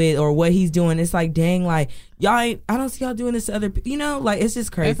he's with or what he's doing. It's like, dang, like y'all ain't, I don't see y'all doing this to other like it's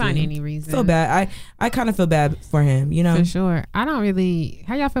just crazy. They find any reason. Feel bad. I kind of feel bad for him, For sure. I don't really.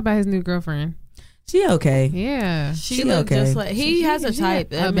 How y'all feel about his new girlfriend? She okay. Yeah. She look looked just like he has a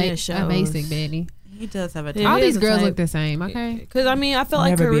type. I mean, it a shows. basic Betty. He does have a Yeah. All he these has a girls type. look the same. Okay. Because I mean, I feel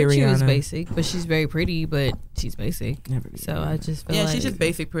like Never be a Richie was Rihanna. basic, but she's very pretty, but she's basic. Never be So I just feel Yeah, like she's just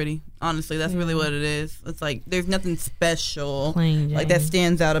basic pretty. Honestly, that's really what it is. It's like there's nothing special plain like Jane. that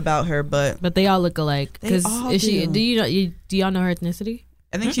stands out about her, but But they all look alike. They Because all is she? do. Do y'all know her ethnicity?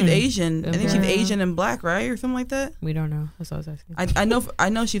 I think she's Asian. I think she's Okay. Asian and black, right, or something like that. We don't know. That's what I was asking. I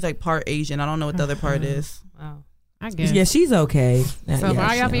know she's like part Asian. I don't know what the other part is. Wow. I guess. Yeah, she's okay. So Yeah, for all she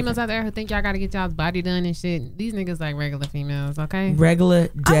y'all okay. females out there who think y'all got to get y'all's body done and shit, these niggas like regular females, okay? Regular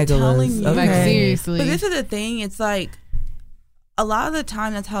I'm telling degulas. you. Okay. Like seriously. But this is the thing. It's like a lot of the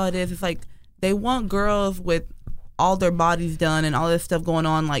time that's how it is. It's like they want girls with all their bodies done and all this stuff going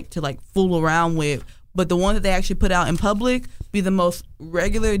on, like to like fool around with. But the ones that they actually put out in public be the most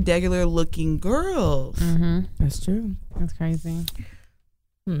regular, degular looking girls. That's true. That's crazy.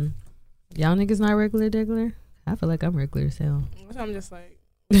 Y'all niggas not regular, degular? I feel like I'm regular as hell. Which I'm just like,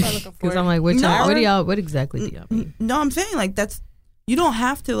 what y'all looking for? Because I'm like, what No. do y'all? What exactly do y'all mean? No, I'm saying like that's you don't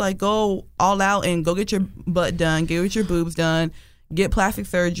have to like go all out and go get your butt done, get your boobs done, get plastic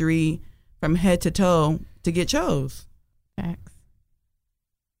surgery from head to toe to get chose. Facts.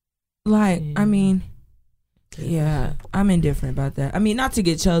 Like, I mean, yeah, I'm indifferent about that. I mean, not to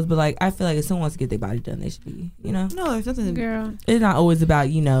get chose, but like, I feel like if someone wants to get their body done, they should be, No, there's nothing. Girl. It's not always about,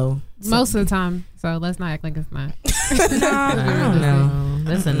 Most of the time. So let's not act like it's not. I don't know.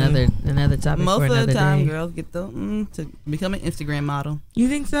 That's another topic Most for of another the time, day. girls get the to become an Instagram model. You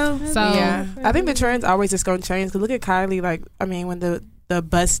think so? So Yeah, I think the trend's always just gonna change. Cause look at Kylie. Like, I mean, when the the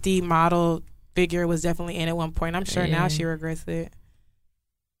busty model figure was definitely in at one point. I'm sure now she regrets it.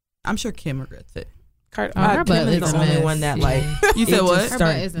 I'm sure Kim regrets it. her Kim butt is is the a only mess. one that like. You said what? Her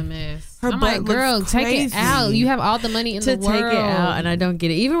butt is a mess. Her I'm butt like, girl, looks take it crazy. out. You have all the money in to the world. take it out, and I don't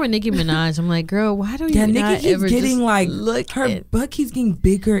get it. Even with Nicki Minaj, I'm like, girl, why do you Yeah, not Nicki keeps ever getting just like look her at- butt keeps getting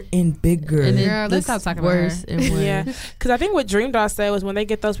bigger and bigger. and it Girl, let's looks stop talking about worse her. and worse. Yeah, because I think what Dream Doll said was when they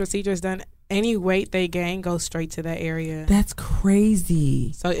get those procedures done, any weight they gain goes straight to that area. That's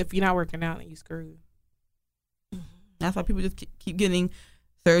crazy. So if you're not working out, then you screwed. That's why people just keep getting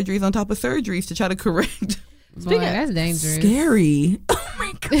surgeries on top of surgeries to try to correct. Boy, that's dangerous. Scary. Oh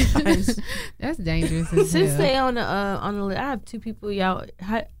my gosh. That's dangerous. As Since hell. they on the list, I have two people y'all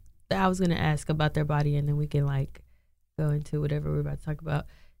that I was gonna ask about their body, and then we can like go into whatever we're about to talk about.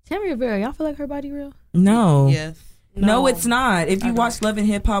 Tammy Rivera, y'all feel like her body real? No. Yes. No, it's not. If you don't. watch Love and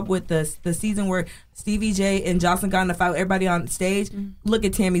Hip Hop with the season where Stevie J and Jocelyn got in a fight with everybody on stage, look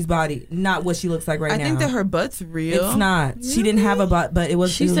at Tammy's body, not what she looks like right I now. think that her butt's real. It's not. She didn't have a butt, but it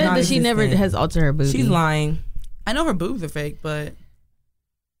was. She it was said that she never non-existent. has altered her booty. She's lying. I know her boobs are fake, but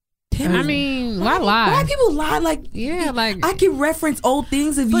I mean, why lie? Why people lie? Like, Yeah, like I can reference old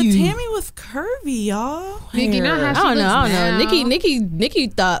things of but you. Tammy was curvy, y'all. Nikki, not how I she don't know. looks I don't know. now. Nikki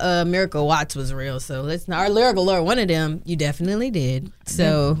thought Miracle Watts was real, so let's not. Or Lyrical Lord, one of them, you definitely did.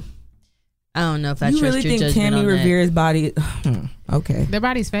 So I don't know if I you trust really your think judgment Tammy on that. Rivera's body? Okay. Their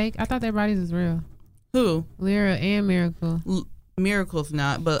body's fake. I thought their bodies was real. Who? Lyra and Miracle. Miracle's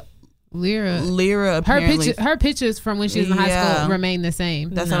not, but Lyra. Lyra Her apparently. her pictures from when she was in high Yeah. school remain the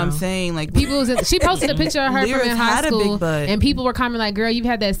same. That's what I'm saying. Like People was she posted a picture of her Lyra's from in high had a big school, butt. and people were commenting like, "Girl, you've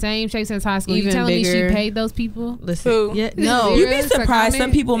had that same shape since high school. Even you telling me bigger. she paid those people?" Listen, Who? yeah, no, Lyra? You'd be It's a surprised. Some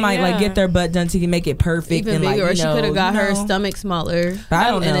comment. people might like Yeah. get their butt done to make it perfect even and bigger, like, or she could have got her know. stomach smaller. I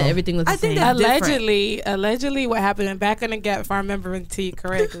don't and know. then everything was the I think same. that's Allegedly, what happened back in the Gap, if I remember T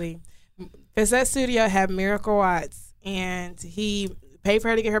correctly, Fizette Studio had Miracle Watts, and he paid for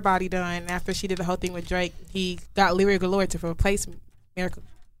her to get her body done. After she did the whole thing with Drake, he got Lyra Galore to replace Miracle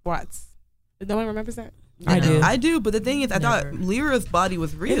Watts. No one remembers that? I do. I do, but the thing is, I thought Lyra's body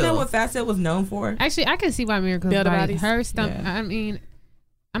was real. Isn't that what Facet was known for? Actually, I can see why Miracle's Build a body. body. Her stomach. Yeah. I mean,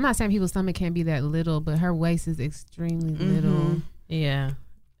 I'm not saying people's stomach can't be that little, but her waist is extremely little. Yeah.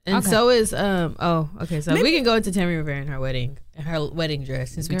 And Okay. so is so we can go into Tammy Rivera and her wedding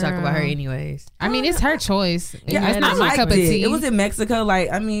dress since we talk about her Girl. anyways. I mean, it's her choice. Yeah, It's not my liked cup of it. tea. It was in Mexico.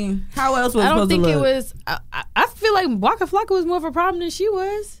 Like, I mean, how else was it I don't supposed think to it look? was. I feel like Waka Flocka was more of a problem than she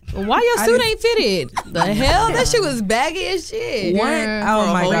was. Why your I suit didn't- ain't fitted? The hell, that shit was baggy as shit. One, Girl, oh for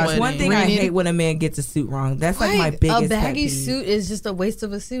a my whole gosh! wedding. One thing I Rented. hate when a man gets a suit wrong. That's like my Right. biggest A baggy pet peeve. suit is just a waste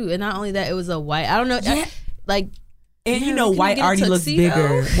of a suit, and not only that, it was a white. I don't know, Yeah. like. And Yeah, you know, can you white get a already looks tuxedo?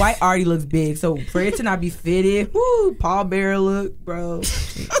 bigger. White already looks big, so for it to not be fitted, woo, Paul Bear look, bro.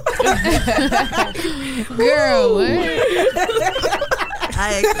 Girl, what?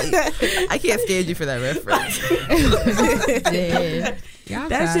 I can't stand you for that reference. Yeah. Y'all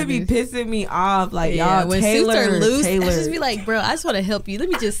That should be childish. pissing me off. Like, Yeah, y'all, when Taylor, suits are loose, I Taylor. just be like, bro, I just want to help you. Let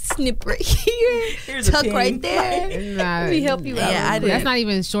me just snip right here, Here's a tuck pin. right there. Nah, Let me help you out. Yeah, a I little That's bit. not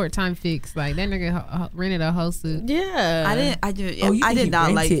even short time fix. Like that nigga rented a whole suit. Yeah, I did. Oh, you I think did he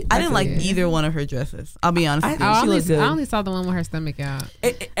not like. rented? I didn't like That's- either one of her dresses. I'll be honest. I with think you. she looked good. I only saw the one with her stomach out.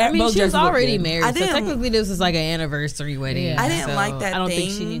 I mean, both she was dresses look already good. married, I so didn't- technically this was like an anniversary wedding. Yeah. I didn't so like that. I don't thing,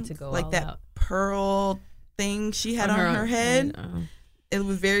 think she needs to go like all that out. pearl thing she had on her head. It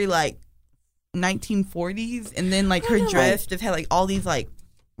was very like 1940s, and then like her dress just had like all these like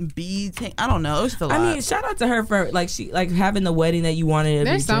beads. I don't know. It was just a lot. I mean, shout out to her for like she like having the wedding that you wanted. To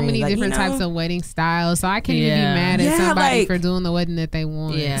There's be so dream. many Like, different you know, types of wedding styles, so I can't even be Yeah. mad at Yeah, somebody like- for doing the wedding that they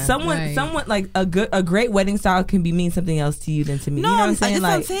want. Yeah. Someone like a great wedding style can mean something else to you than to me. no, you know what I'm that's saying? what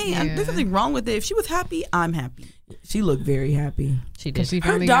Like, I'm saying. Yeah. There's nothing wrong with it. If she was happy, I'm happy. she looked very happy. She 'Cause did. she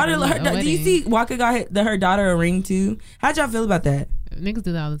Her finally got daughter, a do you wedding. see Waka got her daughter a ring too? How'd y'all feel about that? Niggas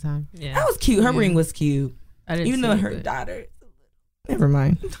do that all the time. Yeah, That was cute. Her Yeah. ring was cute. I didn't Even see though it, her but- daughter. Never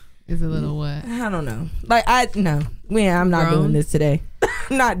mind. It's a little what? I don't know. Like I'm not Grown? doing this today.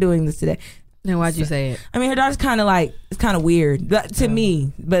 I'm not doing this today. Then why'd you say it? I mean, her daughter's kind of like it's kind of weird to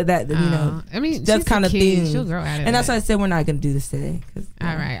me, but that you know, I mean, that's she's kind a of kid. thing. She'll grow out of and that's that. why I said we're not gonna do this today.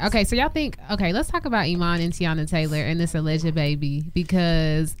 All right. Okay. So y'all think? Okay. Let's talk about Iman and Tiana Taylor and this alleged baby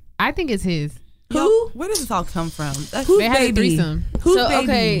because I think it's his. Who? Where does this all come from? That's, Who's They had a baby? threesome. Who's So baby?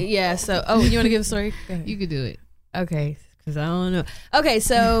 okay, yeah. So you want to give a story? Go ahead. You could do it. Okay, because I don't know. Okay,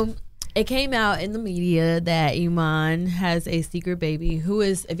 so it came out in the media that Iman has a secret baby who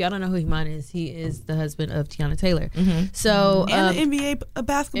is, if y'all don't know who Iman is, he is the husband of Tiana Taylor. So And an NBA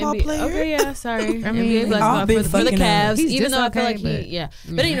basketball player. Okay, yeah, sorry. I mean, NBA all basketball big for the fucking Cavs, He's even just though I okay, feel like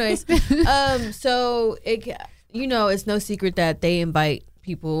but- But anyways, so it, it's no secret that they invite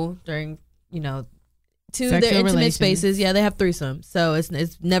people during, to Sexual their intimate relations. spaces. Yeah, they have threesomes, so it's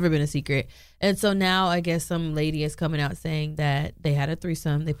never been a secret. And so now I guess some lady is coming out saying that they had a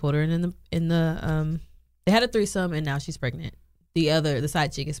threesome. They pulled her in the they had a threesome, and now she's pregnant. The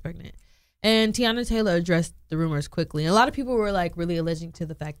side chick is pregnant. And Tiana Taylor addressed the rumors quickly. And a lot of people were like really alleging to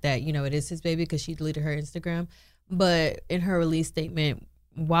the fact that it is his baby because she deleted her Instagram. But in her release statement,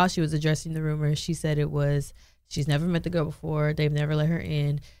 while she was addressing the rumors, she said she's never met the girl before. They've never let her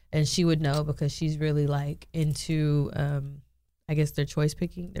in. And she would know because she's really like into, I guess their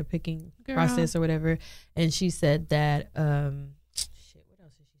their picking process or whatever. And she said that, what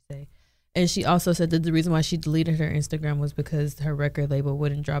else did she say? And she also said that the reason why she deleted her Instagram was because her record label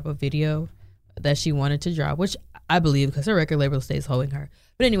wouldn't drop a video that she wanted to drop, which I believe because her record label stays holding her.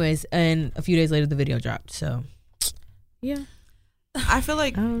 But anyways, and a few days later the video dropped. So, yeah. I feel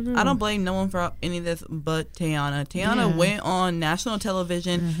like I don't blame no one for any of this but Tiana. Tiana went on national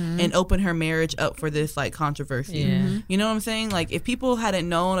television and opened her marriage up for this like controversy. Yeah. You know what I'm saying? Like if people hadn't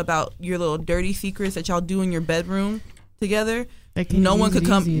known about your little dirty secrets that y'all do in your bedroom together, no one could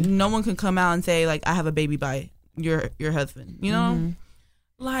come out and say like I have a baby by your husband. You know?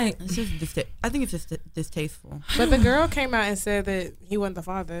 Like it's just I think it's just distasteful. But the girl came out and said that he wasn't the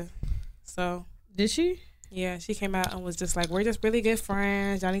father. So Did she? yeah, she came out and was just like, we're just really good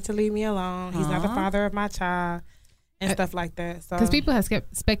friends. Y'all need to leave me alone. He's not the father of my child and stuff like that. So Because people have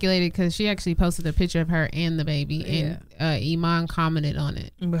speculated because she actually posted a picture of her and the baby, and Iman commented on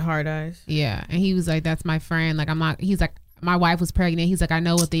it. With hard eyes. Yeah, and he was like, "That's my friend." Like I'm not. He's like, my wife was pregnant. He's like, I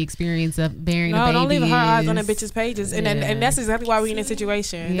know what the experience of bearing a baby don't leave is. her eyes on the bitches' pages, and and that's exactly why we in this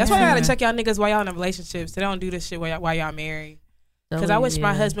situation. That's why y'all gotta check y'all niggas while y'all in a relationships. They don't do this shit while y'all married. Because I wish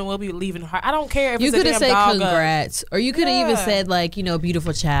my husband will be leaving her. I don't care if you it's a could have damn said dog congrats, or you could have even said like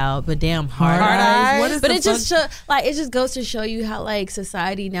beautiful child, but damn hard Hard eyes. eyes. What is But the it just it just goes to show you how like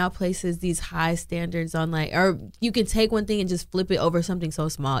society now places these high standards on like, or you can take one thing and just flip it over something so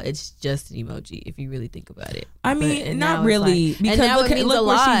small. It's just an emoji if you really think about it. I mean, and not now it's really, like- because and now look it means where a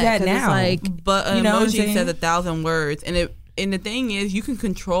lot, she's at 'cause it's now. like, But an You know what I'm emoji saying? says 1,000 words, and the thing is, you can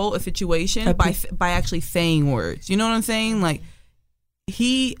control a situation by actually saying words. You know what I'm saying? Like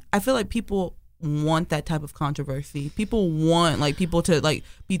I feel like people want that type of controversy. People want like people to like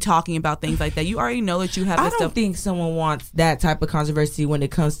be talking about things like that. You already know that you have I this don't stuff. think someone wants that type of controversy when it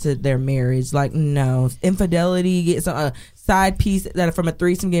comes to their marriage. Like, no, infidelity, get some side piece that from a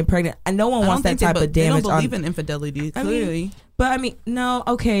threesome getting pregnant. No one wants that type of damage. They don't believe on, in infidelity. I mean, Clearly, but I mean, no,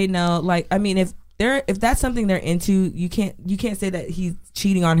 okay, no. Like, I mean, if that's something they're into, you can't say that he's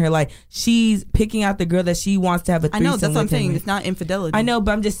cheating on her. Like, she's picking out the girl that she wants to have a I threesome know that's what I'm with him saying. with. It's not infidelity. I know,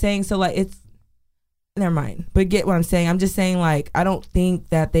 but I'm just saying. So like, it's never mind. But get what I'm saying. I'm just saying like, I don't think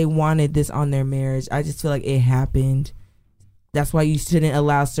that they wanted this on their marriage. I just feel like it happened. That's why you shouldn't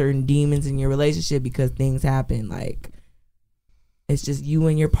allow certain demons in your relationship, because things happen. Like, it's just you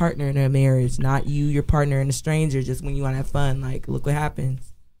and your partner in a marriage, not you, your partner, and a stranger. Just when you want to have fun, like, look what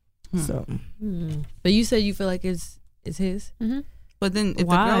happens. So, but you said you feel like it's his. But then if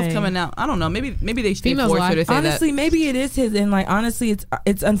Why? the girl's coming out, I don't know. Maybe they should Females force lie. her to say honestly, that. maybe it is his, and like, honestly,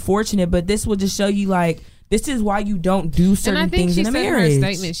 it's unfortunate, but this will just show you like, this is why you don't do And certain I think things she in a said in her marriage.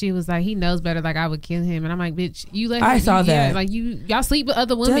 statement, she was like, he knows better. Like I would kill him, and I'm like, bitch, you let. I saw that. Yeah, like y'all sleep with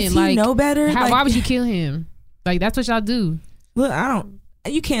other women. Does he like know better? Like, why would you kill him? Like that's what y'all do. Look,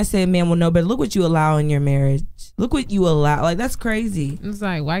 you can't say a man will know better. Look what you allow in your marriage. Look what you allow. Like, that's crazy. It's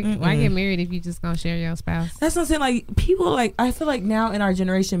like why get married if you just gonna share your spouse? That's what I'm saying. Like, people, like, I feel like now in our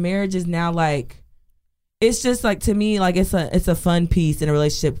generation, marriage is now like, it's just like, to me, like, it's a fun piece in a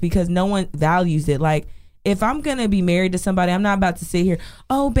relationship because no one values it. Like, if I'm gonna be married to somebody, I'm not about to sit here,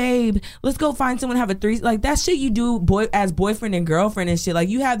 oh babe, let's go find someone, have a threesome. Like, that shit you do as boyfriend and girlfriend and shit. Like,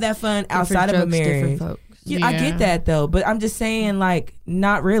 you have that fun outside of a marriage. Yeah, I get that though, but I'm just saying, like,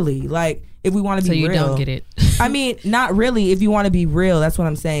 not really. Like, if we want to So be you real, don't get it. I mean, not really. If you want to be real, that's what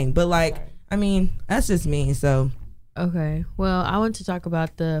I'm saying. But like, I mean, that's just me. So Okay. Well, I want to talk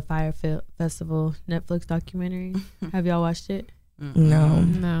about the Fire Festival Netflix documentary. Have y'all watched it? no,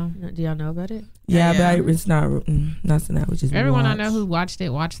 No. Do y'all know about it? yeah, Yeah. but it's not that which is Everyone I watch. know who watched the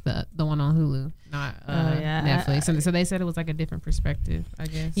one on Hulu, not Netflix. So they said it was like a different perspective, I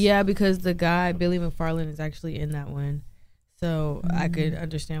guess. Yeah, because the guy Billy McFarland is actually in that one, so I could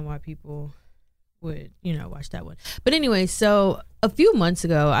understand why people would watch that one. But anyway, so a few months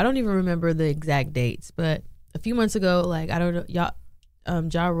ago, I don't even remember the exact dates, but a few months ago, like I don't know, y'all,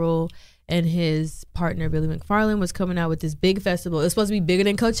 Ja Rule and his partner Billy McFarland was coming out with this big festival. It was supposed to be bigger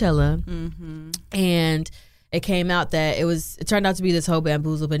than Coachella, and it came out that it turned out to be this whole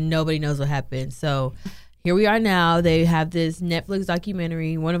bamboozle, but nobody knows what happened. So here we are now. They have this Netflix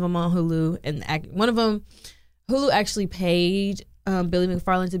documentary, one of them on Hulu, and one of them, Hulu actually paid Billy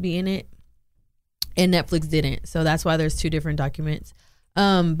McFarland to be in it, and Netflix didn't. So that's why there's two different documents.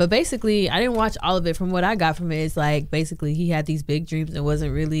 But basically, I didn't watch all of it. From what I got from it, it's like basically he had these big dreams and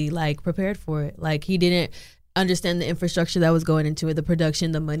wasn't really like prepared for it. Like he didn't understand the infrastructure that was going into it, the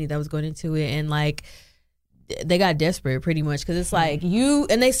production, the money that was going into it, and like they got desperate pretty much because it's like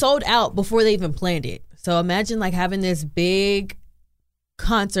and they sold out before they even planned it. So imagine like having this big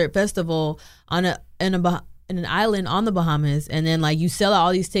concert festival on an island on the Bahamas, and then like you sell out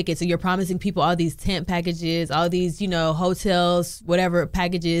all these tickets, and you're promising people all these tent packages, all these hotels, whatever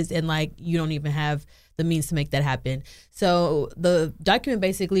packages, and like you don't even have the means to make that happen. So the document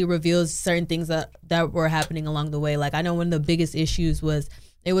basically reveals certain things that were happening along the way. Like I know one of the biggest issues was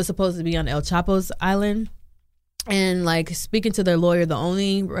it was supposed to be on El Chapo's island, and like speaking to their lawyer, the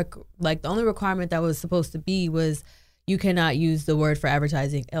only requirement that was supposed to be was you cannot use the word for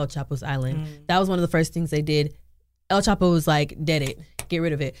advertising El Chapo's island. That was one of the first things they did. El Chapo was like, dead it, get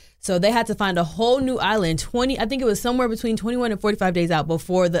rid of it. So they had to find a whole new island, I think it was somewhere between 21 and 45 days out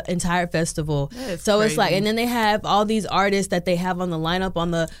before the entire festival. So crazy. It's like, and then they have all these artists that they have on the lineup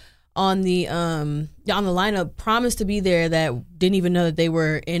on the lineup promised to be there that didn't even know that they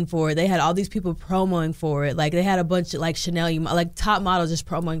were in for it. They had all these people promoing for it. Like they had a bunch of like Chanel, like top models just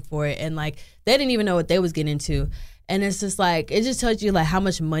promoting for it, and like they didn't even know what they was getting into. And it's just like, it just tells you like how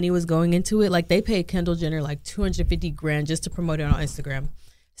much money was going into it. Like they paid Kendall Jenner like $250,000 just to promote it on Instagram.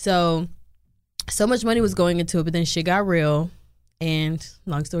 So much money was going into it, but then shit got real. And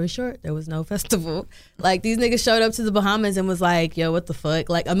long story short, there was no festival. Like these niggas showed up to the Bahamas and was like, yo, what the fuck?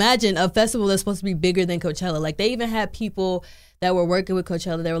 Like imagine a festival that's supposed to be bigger than Coachella. Like they even had people that were working with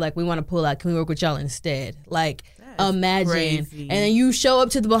Coachella. They were like, we want to pull out. Can we work with y'all instead? Like imagine. Crazy. And then you show up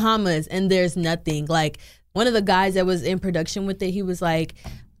to the Bahamas and there's nothing. Like one of the guys that was in production with it, he was like,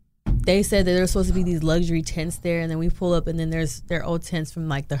 they said that there were supposed to be these luxury tents there, and then we pull up and then there's their old tents from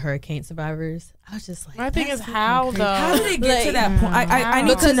like the hurricane survivors. I was just like, my thing is how though? How did it get to that point? I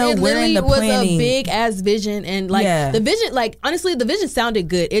need to know where in the planning. It was a big ass vision, and like the vision, like honestly, the vision sounded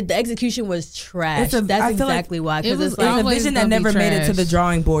good. The execution was trash. That's exactly why. Because it's a vision that never made it to the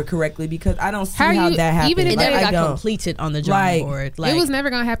drawing board correctly. Because I don't see how that happened. Even if it never got completed on the drawing board, like, it was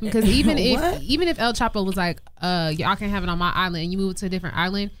never gonna happen. Because even if El Chapo was like, y'all can have it on my island, and you move to a different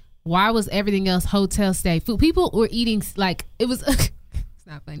island. Why was everything else hotel stay? Food. People were eating like it was. It's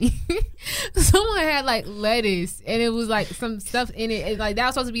not funny. Someone had like lettuce and it was like some stuff in it. And, like that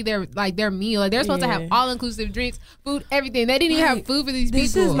was supposed to be their meal. Like they're supposed to have all inclusive drinks, food, everything. They didn't even have food for these people.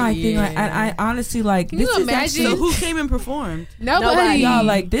 This is my thing. Like, I honestly like. Can you imagine? So who came and performed? Nobody. Y'all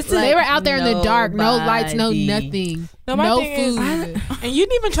like this. They were out there in the dark. No lights. No nothing. No food. And you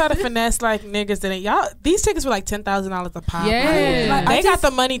didn't even try to finesse like niggas that y'all. These tickets were like $10,000 a pop. Yeah, they got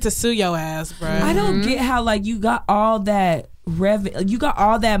the money to sue your ass, bro. I don't get how like you got all that you got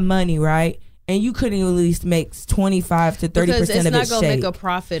all that money, right? And you couldn't at least make 25 to 30% of it. Because it's not gonna make a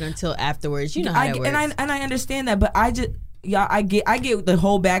profit until afterwards. You know how that works. And I understand that, but I just. Y'all, I get the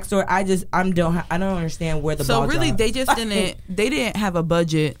whole backstory. I don't understand where the ball really dropped. they just didn't have a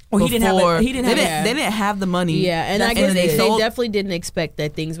budget. Or he didn't have the money. Yeah, and I guess they definitely didn't expect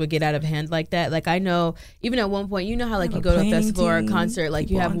that things would get out of hand like that. Like I know, even at one point, you know how like you go to a festival or a concert,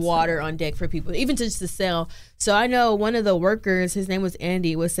 like you have water on deck for people, even just to sell. So I know one of the workers, his name was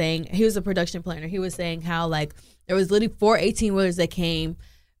Andy, was saying he was a production planner. He was saying how like there was literally 4 18-wheelers that came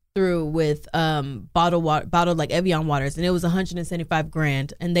through with bottled like Evian waters, and it was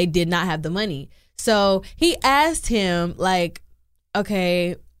 $175,000, and they did not have the money. So he asked him like,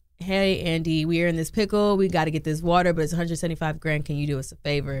 okay, hey Andy, we are in this pickle, we got to get this water, but it's $175,000, can you do us a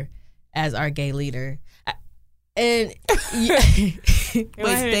favor as our gay leader? And they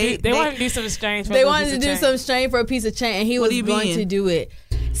wanted to do some exchange for a piece of change, and he was going to do it.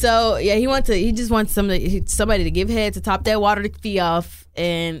 So yeah, he just wants somebody to give head to top that water fee off,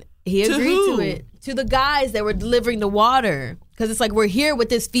 and he agreed to it. To the guys that were delivering the water, because it's like, we're here with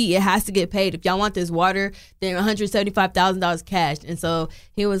this fee, it has to get paid. If y'all want this water, then $175,000 cash. And so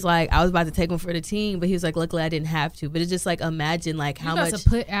he was like, I was about to take one for the team, but he was like, luckily I didn't have to. But it's just like, imagine like how much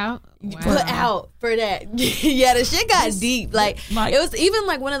put out for that. Yeah, the shit got deep. Like it was even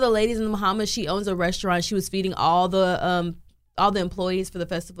like one of the ladies in the Bahamas, she owns a restaurant. She was feeding all the all the employees for the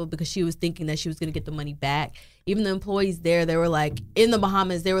festival because she was thinking that she was going to get the money back. Even the employees there, they were like, in the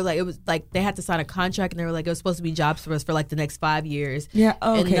Bahamas, they were like, it was like they had to sign a contract and they were like, it was supposed to be jobs for us for like the next 5 years. Yeah,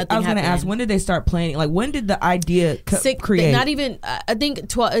 And okay. I was going to ask, when did they start planning? Like, when did the idea create? Not even, I think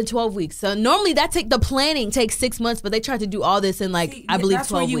 12 weeks. So normally the planning takes 6 months, but they tried to do all this in like, I believe 12 weeks.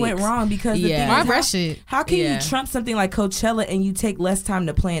 That's where you went wrong because the thing Why is, rush it? how can you trump something like Coachella and you take less time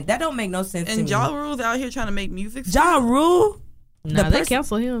to plan? That don't make no sense to And me. Ja Rule's out here trying to make music. Ja Rule? No, they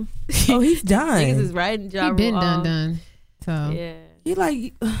cancel him. Oh, he's done. Niggas is riding Ja He Rule been off. done. So Yeah. He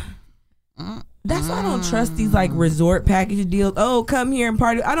like, that's why I don't trust these like resort package deals. Oh, come here and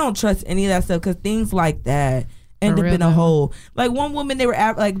party. I don't trust any of that stuff because things like that end up real in a though. hole. Like one woman, they were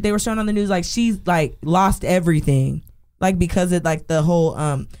showing on the news like she's like lost everything, like because of like the whole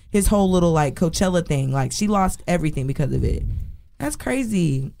his whole little like Coachella thing. Like she lost everything because of it. That's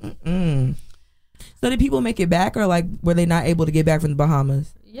crazy. So did people make it back, or like were they not able to get back from the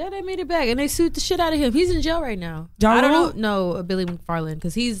Bahamas? Yeah, they made it back, and they sued the shit out of him. He's in jail right now. Ja I Rule? don't know. No, Billy McFarland,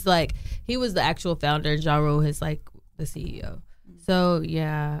 because he's like he was the actual founder, and Ja Rule is like the CEO. So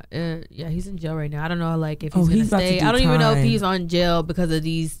yeah, he's in jail right now. I don't know, like if he's gonna about to stay. do I don't even know if time. he's on jail because of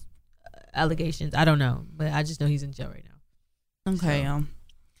these allegations. I don't know, but I just know he's in jail right now. Okay,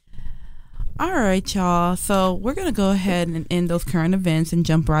 all right, y'all. So we're gonna go ahead and end those current events and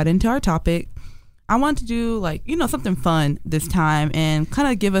jump right into our topic. I want to do like something fun this time and kind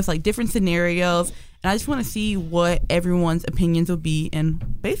of give us like different scenarios, and I just want to see what everyone's opinions will be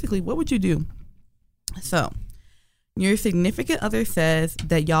and basically what would you do. So your significant other says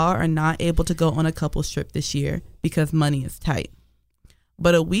that y'all are not able to go on a couples trip this year because money is tight,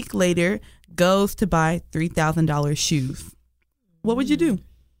 but a week later goes to buy $3,000 shoes. What would you do?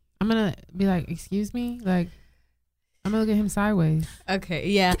 I'm gonna be like, excuse me, like I'm gonna look at him sideways. Okay,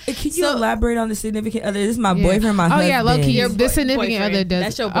 yeah. Can you elaborate on the significant other? This is my Yeah. boyfriend, my husband. Yeah, low key. Your The significant boyfriend. other does.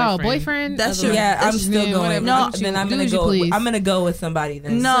 That's your Oh, boyfriend. boyfriend. That's your- Yeah, I'm That's- still yeah, going. whatever. No, Do then I'm what gonna you go. please. I'm gonna go with somebody.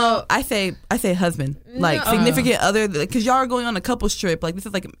 Then. No, I say husband. Like No. significant other, because y'all are going on a couples trip. Like this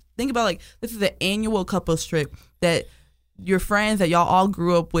is like, think about like this is an annual couples trip that your friends that y'all all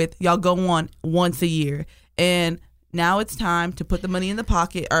grew up with, y'all go on once a year, and now it's time to put the money in the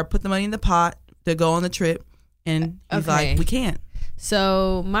pocket or put the money in the pot to go on the trip, and he's Okay. like, we can't.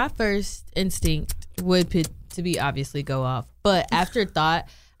 So my first instinct would be to be obviously go off, but after thought,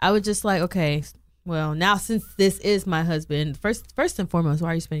 I would just like, okay, well now since this is my husband, first and foremost,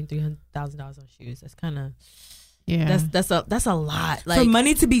 why are you spending $300,000 on shoes? That's kind of that's a lot. Like For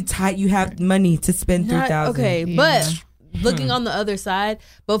money to be tight, you have money to spend $3,000. okay, Yeah. but looking on the other side,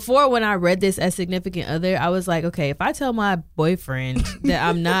 before when I read this as significant other, I was like, okay, if I tell my boyfriend that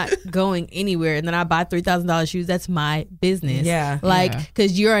I'm not going anywhere and then I buy $3,000 shoes, that's my business. Yeah. Like, Yeah.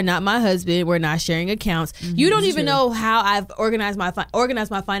 because you are not my husband, we're not sharing accounts. You don't even know how I've organized my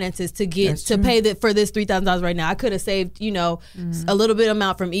finances to get That's to true. pay for this $3,000 right now. I could have saved, a little bit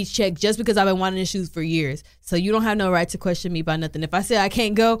amount from each check just because I've been wanting the shoes for years. So you don't have no right to question me about nothing. If I say I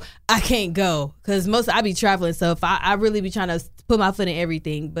can't go, I can't go, because I be traveling. So if I really be trying to put my foot in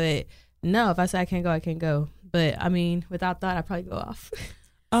everything, but no, if I say I can't go, I can't go. But I mean, without thought, I'd probably go off.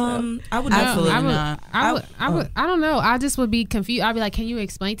 I would Absolutely definitely. not. I don't know. I just would be confused. I'd be like, can you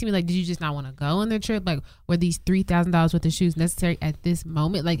explain to me, like, did you just not want to go on the trip? Like, were these $3,000 worth of shoes necessary at this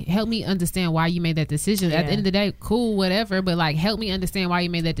moment? Like, help me understand why you made that decision. At the end of the day, cool, whatever. But like, help me understand why you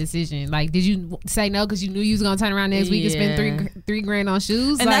made that decision. Like, did you say no because you knew you was gonna turn around next week and spend three grand on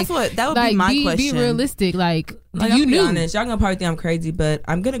shoes? And like, that would be my question. Be realistic. Like Like, you I'll be knew. honest, y'all gonna probably think I'm crazy, but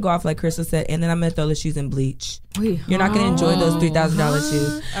I'm gonna go off like Crystal said, and then I'm gonna throw the shoes in bleach. You're not gonna enjoy those $3,000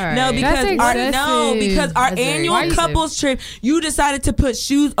 shoes. All right. No, because That's our excessive. That's very annual excessive. couples trip, you decided to put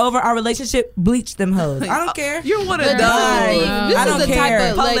shoes over our relationship. Bleach them hoes. I don't care. You're one of But those. this I is don't the type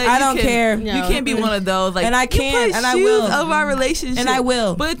care. of, like, I don't you care. You can't be one of those. Like, And I you can't, put and I shoes will. over our relationship, And I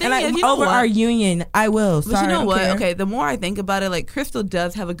will. But the thing and is, you know over what? our union, I will. But Sorry, you know I don't what? care. Okay, the more I think about it, like Crystal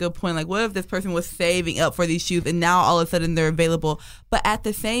does have a good point. Like, what if this person was saving up for these shoes and now all of a sudden they're available? But at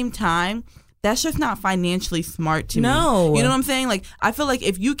the same time, that's just not financially smart to me. No. You know what I'm saying? Like, I feel like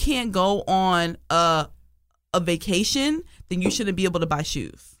if you can't go on a vacation, then you shouldn't be able to buy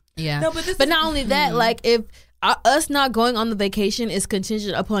shoes. Yeah. No, but this but is- not only that, like if us not going on the vacation is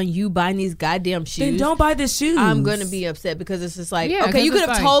contingent upon you buying these goddamn shoes, Then don't buy the shoes. I'm gonna be upset because it's just like, Yeah, okay, you 'cause could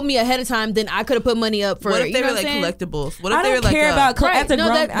have it's told me ahead of time, then I could have put money up for. What if you they know were what like I'm saying? collectibles? What if I they were don't like care about Right. as a No,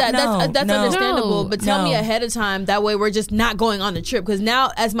 grown- that's no. understandable. But tell me No. ahead of time. That way, we're just not going on the trip. Because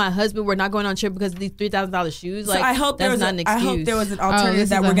now, as my husband, we're not going on trip because of these $3,000 shoes. So Like, I hope that's there was not an I excuse. hope there was an this alternative is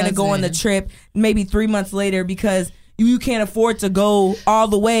that a we're gonna go on the husband. trip maybe 3 months later because you can't afford to go all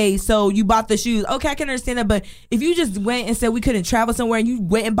the way, so you bought the shoes. Okay, I can understand that, but if you just went and said we couldn't travel somewhere and you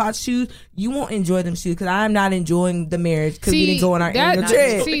went and bought shoes, you won't enjoy them shoes because I'm not enjoying the marriage because we didn't go on our annual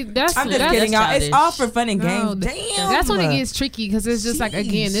trip. I'm just kidding, y'all. It's all for fun and games. Damn. That's when it gets tricky because it's just like,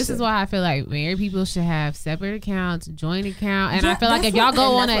 again, this is why I feel like married people should have separate accounts, joint account, and I feel like if y'all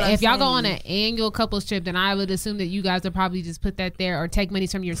go on an annual couples trip, then I would assume that you guys would probably just put that there or take money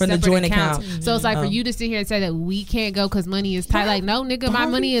from your separate joint accounts. account. So it's like for you to sit here and say that we can't go because money is tight. Like, no, nigga, my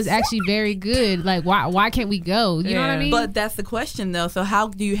money is actually very good. Like, why can't we go? You know what I mean? But that's the question, though. So how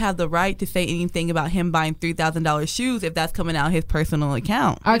do you have the right to say anything about him buying $3,000 shoes if that's coming out of his personal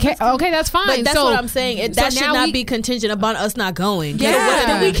account? Okay, that's fine. But that's what I'm saying. That should not we be contingent upon us not going. Yeah,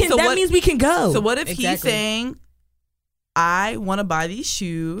 that means we can go. So what if he's saying, I want to buy these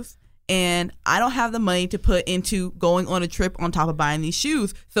shoes and I don't have the money to put into going on a trip on top of buying these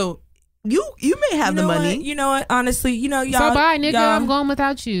shoes. So you may have the money. You know what? Honestly, y'all. So bye, nigga. I'm going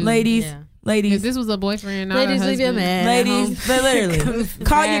without you, ladies. Yeah. Ladies, if this was a boyfriend, not ladies, a leave your husband. man. Ladies, but literally,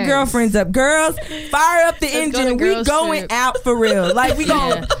 call your girlfriends up. Girls, fire up the engine. We going out for real. Like we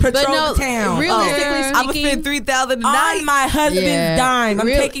gonna patrol the town. Realistically I'm gonna spend $3,000 a night on my husband's dime. I'm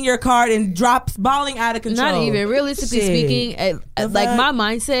taking your card and balling out of control. Not even realistically speaking. Like my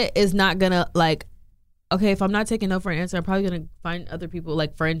mindset is not gonna like. Okay, if I'm not taking no for an answer, I'm probably gonna find other people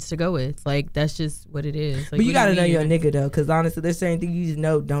like friends to go with. Like that's just what it is. Like, but you gotta know you're a nigga though, because honestly, there's certain things you just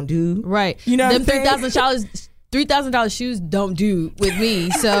know don't do. Right. You know, them $3,000 shoes don't do with me.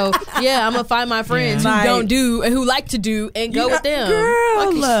 So yeah, I'm gonna find my friends who don't do and who like to do and go with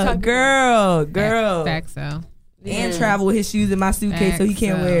them. Girl. Facts so. And travel with his shoes in my suitcase so he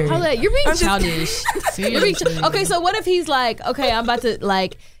can't wear it. Hold on, you're being childish. Seriously. Okay, so what if he's like, okay, I'm about to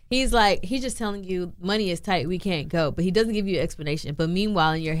like. He's just telling you money is tight, we can't go, but he doesn't give you an explanation. But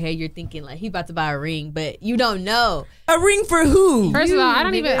meanwhile, in your head, you're thinking like he about to buy a ring, but you don't know. A ring for who? First of all, I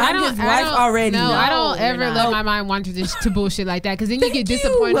don't his wife already. No, I don't ever let my mind wander to bullshit like that because then you get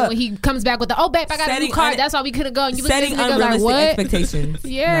disappointed when he comes back with the babe, I got a new car. That's why we couldn't go. And you look at this nigga like what? Expectations.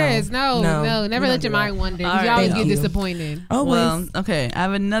 Yes, no, never let your mind wander. You always get disappointed. Always. Well, okay, I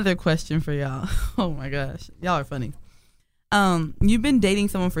have another question for y'all. Oh my gosh, y'all are funny. You've been dating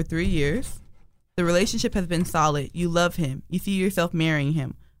someone for 3 years. The relationship has been solid. You love him. You see yourself marrying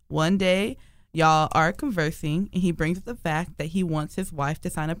him. One day, y'all are conversing, and he brings up the fact that he wants his wife to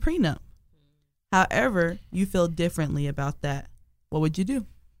sign a prenup. However, you feel differently about that. What would you do?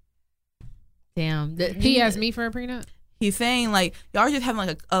 Damn. He asked me for a prenup? He's saying, like, y'all are just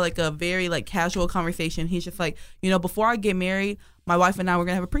having, like a very, like, casual conversation. He's just like, before I get married, my wife and I were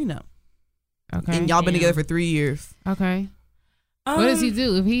going to have a prenup. Okay. And y'all been together for 3 years. Okay. What does he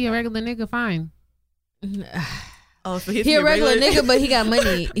do? If he a regular nigga, fine. So he a regular nigga, but he got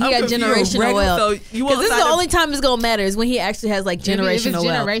money. He got generational wealth. Because this is the only time it's gonna matter is when he actually has like generational if it's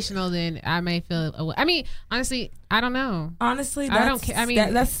wealth. generational, then I may feel. I mean, honestly, I don't know. Honestly, I don't care. I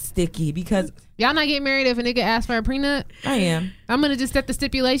mean, that's sticky because y'all not getting married if a nigga asks for a prenup. I am. I'm gonna just set the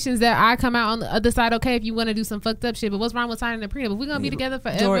stipulations that I come out on the other side. Okay, if you want to do some fucked up shit, but what's wrong with signing a prenup? If we're gonna be together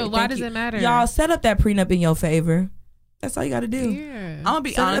forever, Dory, why does it matter? Y'all set up that prenup in your favor. That's all you got to do. Yeah. I'm gonna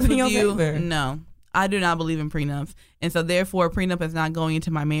be honest with you. No, I do not believe in prenups, and so therefore, a prenup is not going into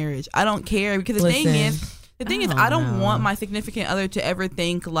my marriage. I don't care because the thing is, I don't want my significant other to ever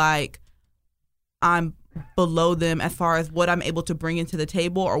think like I'm below them as far as what I'm able to bring into the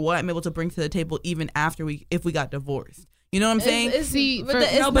table or what I'm able to bring to the table even after if we got divorced. You know what I'm saying? It's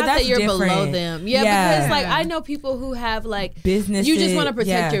not that you're below them. Yeah, because like I know people who have like business. You just want to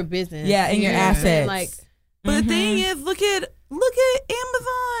protect your business. Yeah, and your assets. Like, but the thing is, look at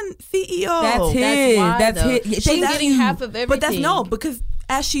Amazon CEO. That's his. That's his. She's getting half of everything. But that's because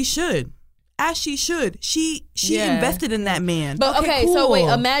as she should. She invested in that man. But okay, cool. So wait,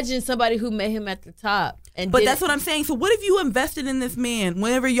 imagine somebody who met him at the top. But that's what I'm saying. So what if you invested in this man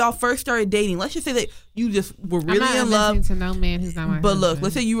whenever y'all first started dating? Let's just say that you just were really in love. I'm not to no man who's not my But husband. look,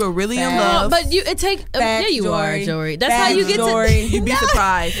 let's say you were really in love. But you are, Jory. That's how you get to. You'd be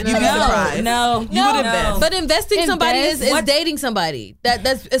surprised. You'd be surprised. No, you would invest. But investing somebody is dating somebody.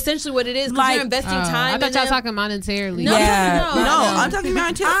 That's essentially what it is. Because you're investing time. I thought y'all talking monetarily. No, I'm talking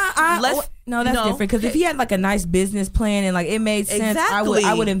monetarily. No, that's different. Because if he had like a nice business plan and like it made sense, I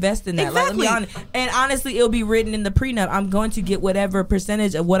would invest in that. Exactly. Like, let me be honest. And honestly, it'll be written in the prenup. I'm going to get whatever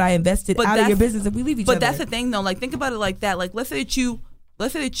percentage of what I invested out of your business if we leave each other. But that's the thing, though. Like, think about it like that. Like, let's say that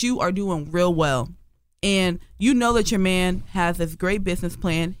you are doing real well, and you know that your man has this great business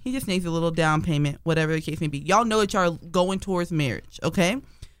plan. He just needs a little down payment, whatever the case may be. Y'all know that y'all are going towards marriage. Okay,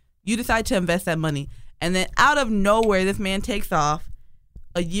 you decide to invest that money, and then out of nowhere, this man takes off.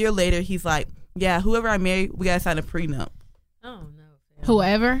 A year later, he's like, Yeah, whoever I marry, we gotta sign a prenup. Oh no.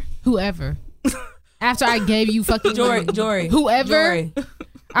 Whoever. After I gave you fucking money. Jory. Whoever. Jory.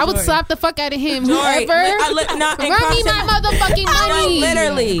 I would Jory. slap the fuck out of him. Jory. Whoever. Not in Run me my motherfucking money.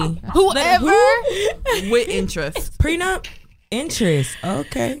 Literally. Whoever. With interest. Prenup? Interest.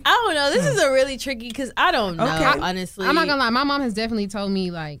 Okay. I don't know. This is a really tricky because I don't know. Okay. Honestly, I'm not gonna lie. My mom has definitely told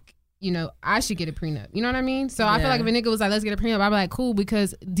me like, you know, I should get a prenup. You know what I mean? So I feel Yeah. like if a nigga was like, let's get a prenup, I'd be like, cool,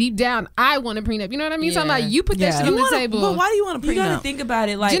 because deep down I want a prenup. You know what I mean? So I'm Yeah. like, you put that Yeah. shit You on the But table. why do you want a You gotta prenup? think about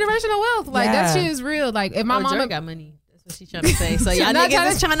it like Generational wealth, like that Yeah. shit is real. Like if my My mama mom got money. That's what she's trying to say. So y'all Not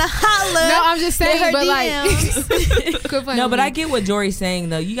niggas is trying to holler. No, I'm just saying, Hit her but DMs. like, quit playing No, with but me. I get what Jory's saying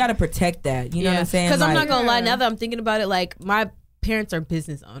though. You gotta protect that. You know what I'm saying? Because I'm Like, not gonna lie. Yeah. Now that I'm thinking about it, like my parents are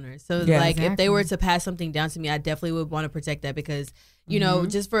business owners, so Yeah. like if they Exactly. were to pass something down to me, I definitely would want to protect that because you know,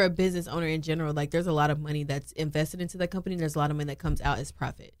 just for a business owner in general, like there's a lot of money that's invested into that company. There's a lot of money that comes out as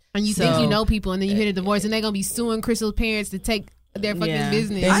profit. And you So- think you know people, and then you hit a divorce, and they're gonna be suing Crystal's parents to take their fucking Yeah.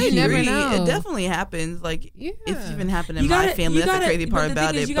 business. I You never agree. know. It definitely happens. Like Yeah. it's even happened in you my gotta, family. you That's gotta, the crazy but part the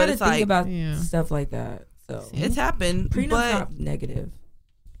about thing is, it. you But gotta it's think like about Yeah. stuff like that. So it's happened. prenup's But not negative.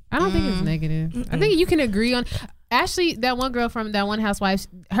 I don't think it's negative. I think you can agree on. Ashley, that one girl from that one housewife,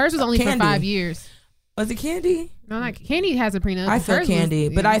 hers was only Candy. for 5 years. Was it Candy? No, like Candy has a prenup. I feel Hers Candy,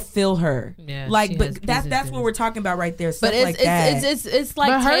 was- but I feel her. Yeah, like, she but has that's businesses. what we're talking about right there. Stuff But it's like that. it's like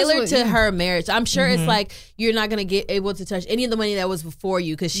But hers tailored was- to yeah. her marriage. I'm sure it's like you're not gonna get able to touch any of the money that was before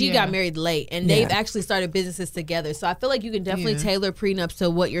you because she Yeah. got married late and they've Yeah. actually started businesses together. So I feel like you can definitely Yeah. tailor prenups to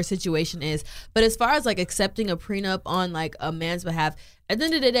what your situation is. But as far as like accepting a prenup on like a man's behalf, at the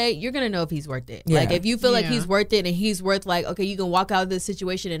end of the day, you're gonna know if he's worth it. Yeah. Like if you feel like Yeah. he's worth it and he's worth like okay, you can walk out of this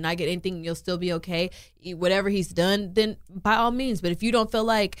situation and not get anything, and you'll still be okay. Whatever he's done, then by all means. But if you don't feel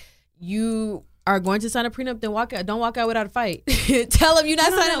like you are going to sign a prenup, then walk out. Don't walk out without a fight. Tell him you're not I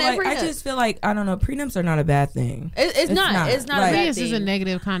don't signing know, that like, prenup. I just feel like I don't know. Prenups are not a bad thing. It's not. It's not Like- a bad This is a thing.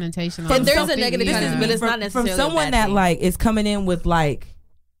 negative connotation. But on there's a something negative you connotation, gotta- but it's not necessarily from a someone bad that thing. like is coming in with like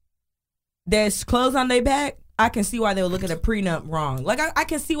there's clothes on their back. I can see why they'll look at a prenup wrong. Like I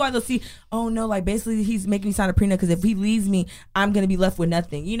can see why they'll see, oh no, like basically he's making me sign a prenup because if he leaves me, I'm gonna be left with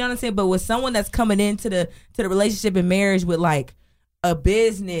nothing. You know what I'm saying? But with someone that's coming into the relationship and marriage with like a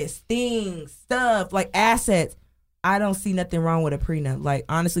business, things, stuff, like assets, I don't see nothing wrong with a prenup. Like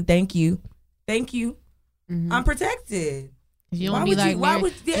honestly, thank you. I'm protected. You Why don't be would like you- why Mary,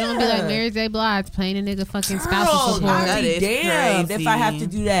 would- you don't be like yeah. Mary J. Blige playing a nigga fucking spousal Girl, support. I'd That be is damned crazy. if I have to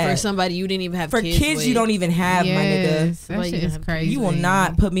do that for somebody you didn't even have for kids with. you don't even have, my nigga. Yes, Why that you shit is have- crazy. You will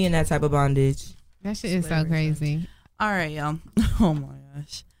not put me in that type of bondage. That shit is so crazy. all right, y'all. Oh my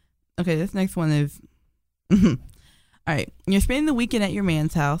gosh. Okay, this next one is. All right, you're spending the weekend at your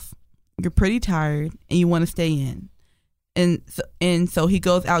man's house. You're pretty tired and you want to stay in, and so he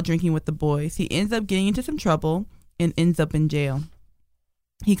goes out drinking with the boys. He ends up getting into some trouble and ends up in jail.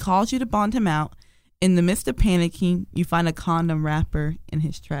 He calls you to bond him out. In the midst of panicking, you find a condom wrapper in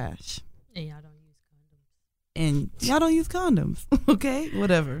his trash. And y'all don't use condoms. And y'all don't use condoms. Okay,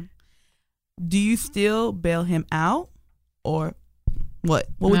 whatever. Do you still bail him out or what?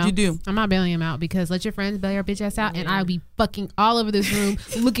 What would No, you do? I'm not bailing him out because let your friends bail your bitch ass out, and I'll be fucking all over this room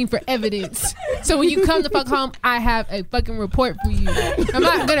looking for evidence. So when you come the fuck home, I have a fucking report for you. I'm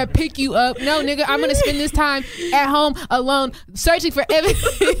not gonna pick you up. No, nigga, I'm gonna spend this time at home alone searching for evidence.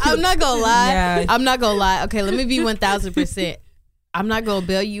 I'm not gonna lie. Yeah. I'm not gonna lie. Okay, let me be 1,000%. I'm not gonna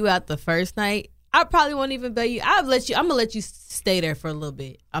bail you out the first night. I probably won't even bail you. I'm gonna let you stay there for a little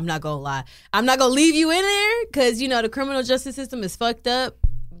bit. I'm not gonna lie. I'm not gonna leave you in there because you know the criminal justice system is fucked up.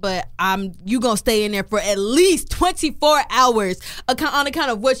 But you gonna stay in there for at least 24 hours on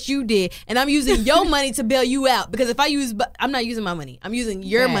account of what you did, and I'm using your money to bail you out because if I'm not using my money. I'm using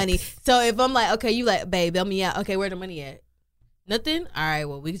your Facts. money. So if I'm like, okay, you like, babe, bail me out. Okay, where the money at? Nothing? All right,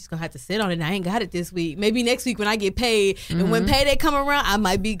 well, we just gonna have to sit on it. I ain't got it this week. Maybe next week when I get paid. And when payday come around, I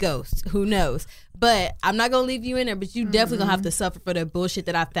might be ghost. Who knows? But I'm not gonna leave you in there, but you definitely gonna have to suffer for the bullshit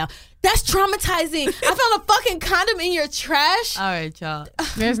that I found. That's traumatizing. I found a fucking condom in your trash. All right, y'all.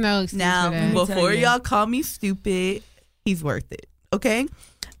 There's no excuse for Now, that. tell before you. y'all call me stupid, he's worth it. Okay?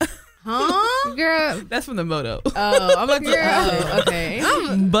 Huh? Girl, That's from the moto. Oh, I'm like, oh, okay.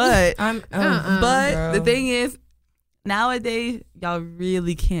 But Uh-uh. the thing is, nowadays, y'all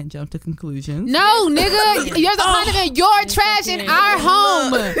really can't jump to conclusions. no, nigga, you're the condom in your trash in our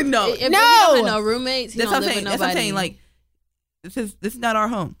home. No. If he No. don't have no roommates, he That's don't what I'm live saying. with That's what I'm nobody. saying. Like, this is not our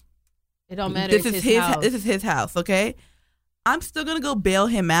home. it don't matter. This it's is his his house. this is his house, okay? I'm still gonna go bail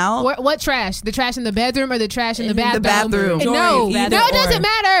him out. What trash? The trash in the bedroom or the trash in the bathroom? The bathroom. No, Either no, it doesn't or.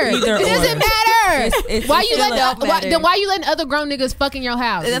 matter. Either It doesn't or. matter. It's Why you still letting why you letting other grown niggas fuck in your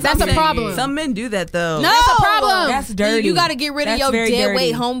house? That's what a I'm saying. problem. Some men do that though. No, That's a problem. That's dirty. You got to get rid of That's your very dead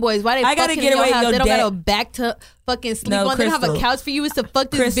weight dirty. homeboys. Why they I gotta fucking get in your away house? your They don't dead- got a back to fucking sleep No, on. They don't have a Crystal. couch for you. It's to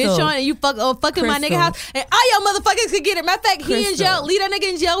fuck this Crystal. bitch on, and you fucking my nigga Crystal. house, and all y'all motherfuckers could get it. Matter of fact, he in Crystal. jail. Leave that nigga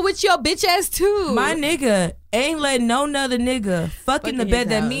in jail with your bitch ass too. My nigga ain't letting no nother nigga fuck in the Fucking bed his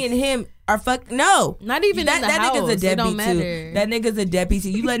that house. me and him are fuck. No, Not even that in the that house. nigga's a It deadbeat don't too. matter. That nigga's a deadbeat too.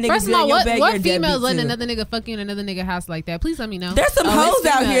 You let niggas First of in all, your what bed, what you're a females deadbeat letting too. another nigga fuck you in another nigga house like that? Please let me know. There's some Oh, hoes it's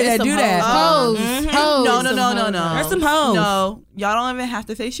out female. here It's that some do that. Hoes, Mhm. hoes. No. There's some hoes. No, y'all don't even have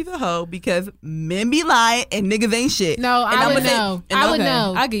to say she's a hoe because men be lying and niggas ain't shit. No, And I I'ma would say- know. and I I'm- would Okay,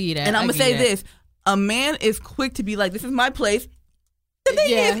 know. I'll give you that. And I'm I'll gonna give say you that. this: a man is quick to be like, "This is my place." The thing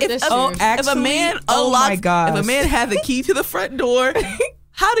Yeah, is, that's if, true. Oh, if a actually? man Oh my unlocks, gosh. if a man has a key to the front door,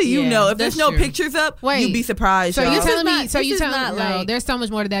 how do you Yeah, know? If there's that's no true. pictures up, Wait. you'd be surprised. So y'all. you're telling me? not- So this you is telling not no? like- There's so much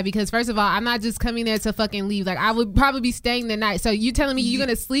more to that because first of all, I'm not just coming there to fucking leave. Like I would probably be staying the night. So you telling me you're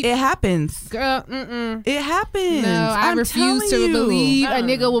gonna sleep, it happens. girl? Mm-mm. It happens. No, I I'm refuse to telling you. believe a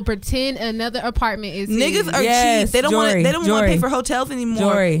nigga will pretend another apartment is his. Niggas are Yes, cheap. They don't want. Jory, They don't want to Jory. pay for hotels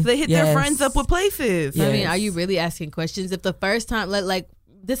anymore. Jory, So they hit yes. their friends up with places. Yeah. I mean, Yes. are you really asking questions? If the first time, like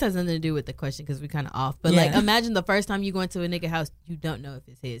this has nothing to do with the question because we kind of off. But Yeah. like, imagine the first time you go into a nigga house, you don't know if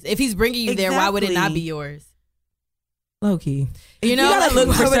it's his. If he's bringing you there, why would it not Exactly. be yours? Low key. You know, you gotta like, look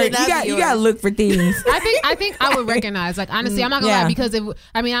why for would it certain. not You be got you yours? gotta look for things. I think I would recognize. Like honestly, I'm not gonna Yeah. lie because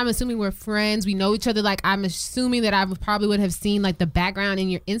I'm assuming we're friends. We know each other. Like I'm assuming that I probably would have seen like the background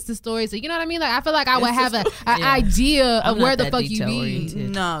in your Insta stories. So you know what I mean? Like I feel like I would have an Yeah. idea of I'm where not the that fuck you detail be. oriented.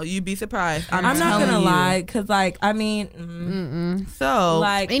 No, you'd be surprised. I'm not telling gonna you. lie, cause like I mean, So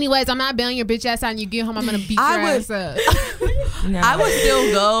like Anyways, I'm not bailing your bitch ass out and you get home. I'm gonna beat I your would- ass up. no. I would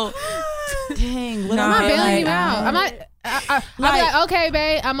still go. Dang, what No, I'm not Yeah, bailing like, you out. I'm not. I'll be like, okay,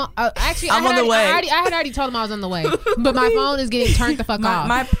 babe. I'm actually. I'm on the way. I had already told him I was on the way, but my phone is getting turned the fuck off.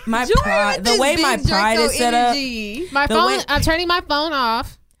 my pride, the way my pride is set up. My the phone. way- I'm turning my phone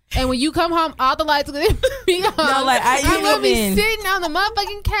off. And when you come home, all the lights are gonna be on. No, like, I'm gonna be even- sitting on the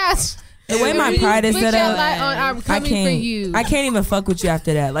motherfucking couch. The way my When you pride is switch set your up, light on, I'm I coming can't. for you. I can't even fuck with you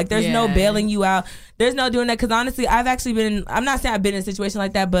after that. Like, there's no Yeah. bailing you out. There's no doing that. Because honestly, I've actually been. I'm not saying I've been in a situation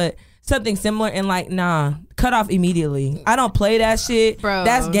like that, but something similar. And like, nah, cut off immediately. I don't play that shit. Bro.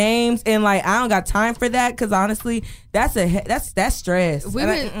 That's games, and like, I don't got time for that. Because honestly, that's stress. We've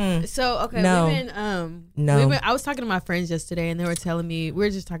And been so okay. No. We've been No. I was talking to my friends yesterday, and they were telling me we were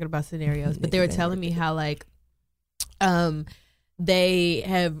just talking about scenarios, but they were telling me how like, they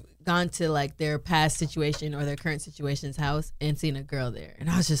have gone to like their past situation or their current situation's house and seen a girl there, and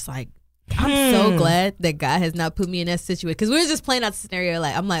I was just like, I'm so glad that God has not put me in that situation because we were just playing out the scenario.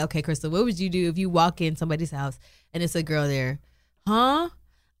 Like I'm like, okay, Crystal, what would you do if you walk in somebody's house and it's a girl there? Huh?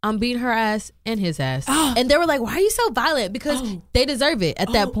 I'm beating her ass and his ass. And they were like, why are you so violent? Because they deserve it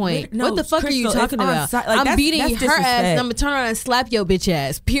at that point. no, what the fuck are you Crystal, talking it's on about? site. Like, I'm that's beating her ass disrespect. and I'm going to turn around and slap your bitch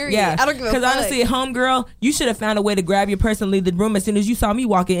ass. Period. Yeah, I don't give a fuck. Because honestly, homegirl, you should have found a way to grab your purse and leave the room as soon as you saw me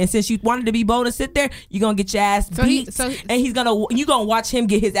walk in. And since you wanted to be bold and sit there, you're gonna get your ass beat, and you gonna watch him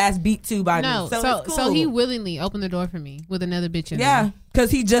get his ass beat too by No, me. so it's cool. so he willingly opened the door for me with another bitch in yeah, there.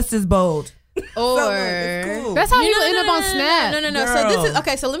 because he just as bold. Or it's cool. That's how You you know, end up on Snap. No. So Girl. this is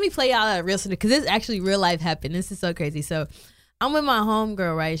okay. So let me play out a real scenario because this actually real life happened. This is so crazy. So I'm with my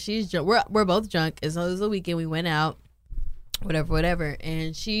homegirl, right? She's drunk. We're both drunk. It was a weekend. We went out, whatever.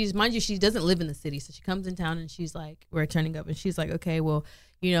 And mind you, she doesn't live in the city, so she comes in town and she's like, we're turning up, and she's like, okay, well,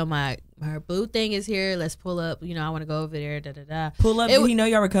 you know, her blue thing is here. Let's pull up. You know, I want to go over there. Da da da. Pull up. Did he know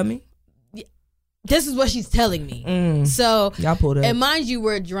y'all were coming? This is what she's telling me. So Y'all pulled up. and mind you,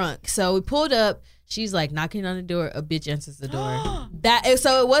 we're drunk. So we pulled up. She's like knocking on the door. A bitch answers the door.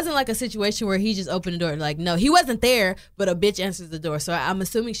 So it wasn't like a situation where he just opened the door. Like, no, he wasn't there, but a bitch answers the door. So I'm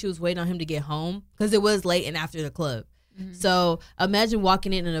assuming she was waiting on him to get home because it was late and after the club. So imagine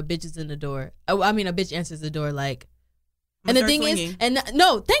walking in and a bitch is in the door. I mean, a bitch answers the door like. And the thing is,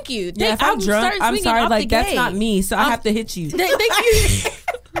 no, thank you. Yeah, if I'm drunk, I'm sorry. Like that's not me. me, so I have to hit you. Thank you.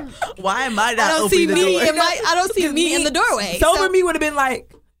 Why am I I not don't see opening the me. door? I don't see me in the doorway. Sober me would have been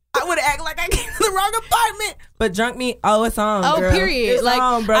like, I would have acted like I came to the wrong apartment. But drunk me, oh, it's on. Oh, girl. period. It's Like,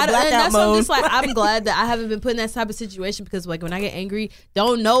 on, bro. and Blackout that's why I'm mode. just like, I'm glad that I haven't been put in that type of situation because, like, when I get angry,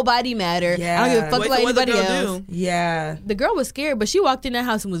 don't nobody matter. Yeah. I don't give a fuck Wait, about so what the anybody girl else. do? Yeah. The girl was scared, but she walked in that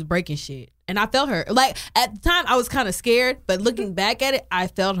house and was breaking shit. And I felt her. Like, at the time, I was kind of scared, but looking back at it, I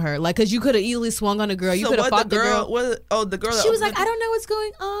felt her. Like, because you could have easily swung on a girl. You could have fought the girl. The girl. She was like, I don't know what's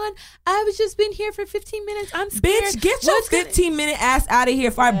going on. I was just been here for 15 minutes. I'm scared. Bitch, get your 15-minute ass out of here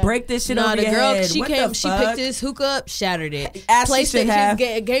before I break this shit over the your girl, head. she What came, the she fuck? picked his hookah up, shattered it. As she should have.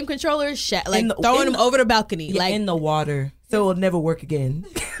 Game controller, In the- throwing in him over the balcony. Yeah, like in the water. So it'll never work again.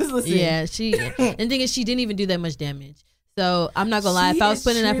 Listen. Yeah, she. And the thing is, she didn't even do that much damage. So I'm not gonna lie. She If I was is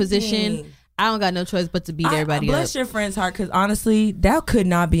put in that tripping. position, I don't got no choice but to beat everybody up. Bless your friend's heart, because honestly, that could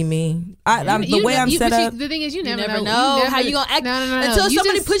not be me. The way I'm set up. The thing is, you never know know how you gonna act. No. Until You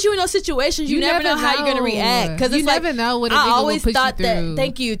somebody just- puts you in those situations, you never know how you're gonna react. Because you never know what a nigga I always will put thought you that. through.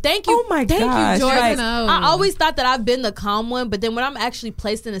 Thank you. Oh my thank gosh, you, Jordan. like- I always thought that I've been the calm one, but then when I'm actually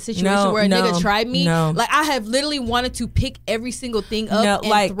placed in a situation where a no, nigga tried me, no. like I have literally wanted to pick every single thing up No, and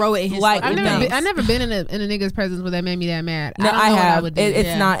like- throw it in his. like- fucking No. I've never been in a nigga's presence where that made me that mad. No, I don't I know what have. I would do. It's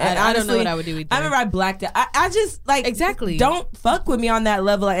Yeah, not. I don't know honestly, what I would do either. I remember I blacked out. I just like Exactly. Don't fuck with me on that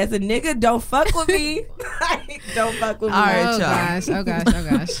level. Like, as a nigga, don't fuck with me. Like, don't fuck with me. All right, Oh y'all. gosh, oh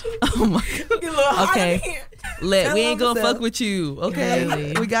gosh. Oh my God. Get a little hot Okay. in here. We ain't gonna Tell fuck with you, okay?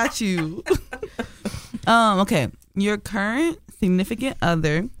 Really? We got you. Okay. Your current significant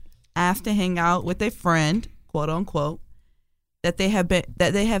other asked to hang out with a friend, quote unquote, that they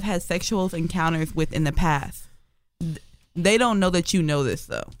have had sexual encounters with in the past. They don't know that you know this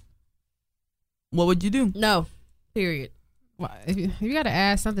though. What would you do? No. Period. Well, if you got to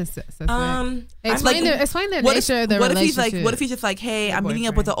ask something, suspect. I'm explain like- the What nature if, of the what if he's relationship. like? What if he's just like, hey, Your I'm meeting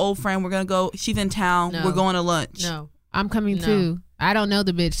up with an old friend. We're gonna go. She's in town. No. We're going to lunch. No. I'm coming No. too. I don't know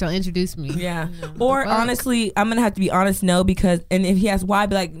the bitch, so introduce me. Yeah. No. Or Fuck. honestly, I'm gonna have to be honest. No, because and if he asks why, I'd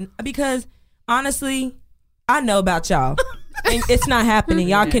be like, because honestly, I know about y'all. And it's not happening.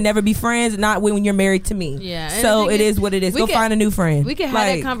 Y'all can never be friends. Not when you're married to me. Yeah, and So the thing it is, is what it is. we Go can- find a new friend. We can have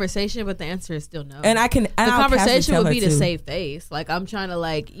Like, that conversation, but the answer is still no. And I can. And the I'll casually conversation tell would her be to too. save face. Like I'm trying to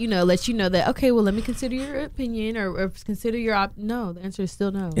let you know that okay, well let me consider your opinion or consider your no. The answer is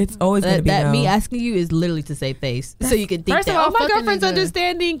still no. It's always gonna be that no. me asking you is literally to save face, so you can think First that of all, oh my fuck a girlfriend's nigga.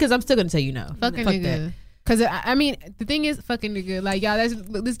 understanding because I'm still gonna tell you no. Fucking Fuck nigga. that. Because I mean, the thing is, fucking nigga. Like y'all,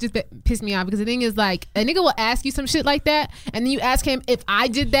 this just pissed me off. Because the thing is, like, a nigga will ask you some shit like that, and then you ask him, if I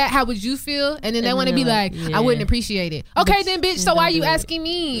did that, how would you feel? And then they And want to then be like, yeah. I wouldn't appreciate it. Okay, But then, bitch. you So why don't you do it. asking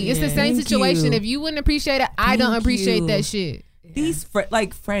me? It's the Yeah. same Thank situation. you. If you wouldn't appreciate it, I don't Thank appreciate you. that shit. These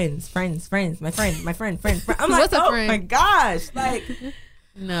like friends, my friend. I'm like, What's a oh friend? my gosh, like.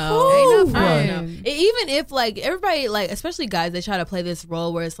 No, Ain't no I don't friend. know. Even if like everybody, like especially guys, they try to play this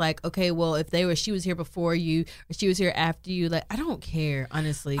role where it's like, okay, well, if she was here before you or she was here after you, like I don't care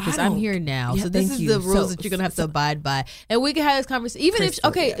honestly because I I'm don't- here now. Yeah, so this thank is you. the rules So- that you're gonna have to abide by, and we can have this conversation. Even if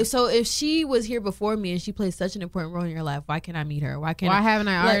Crystal, yeah. so if she was here before me and she plays such an important role in your life, why can't I meet her? Why can't? Why haven't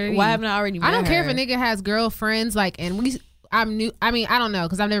I like, already? Why haven't I already? Met I don't care her? if a nigga has girlfriends, like, and I'm new. I mean, I don't know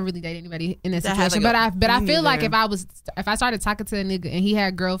because I've never really dated anybody in that That has, situation. like, but I me feel like neither. if I started talking to a nigga and he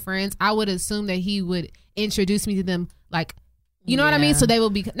had girlfriends, I would assume that he would introduce me to them, like, you know what I mean. Yeah. So they will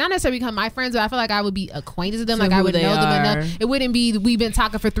be not necessarily become my friends, but I feel like I would be acquainted with them, To like I who would they know them are. enough. It wouldn't be we've been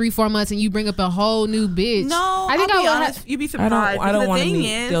talking for 3-4 months and you bring up a whole new bitch. No, I think I'll I be would honest. You'd be I surprised. don't The want to thing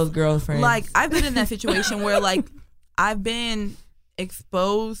meet is, those girlfriends. like I've been in that situation where like I've been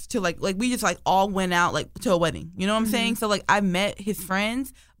exposed to like we just like all went out like to a wedding. You know what I'm saying? So like I met his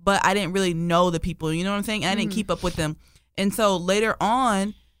friends, but I didn't really know the people. You know what I'm saying? And I didn't keep up with them. And so later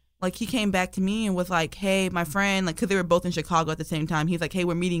on, like he came back to me and was like, "Hey, my friend," like because they were both in Chicago at the same time. He's like, "Hey,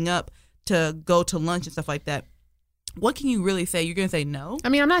 we're meeting up to go to lunch and stuff like that." What can you really say? You're gonna say no? I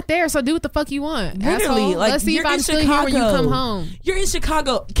mean, I'm not there, so do what the fuck you want. Literally, asshole. like, Let's see if you're I'm in still here when you Chicago. come home. You're in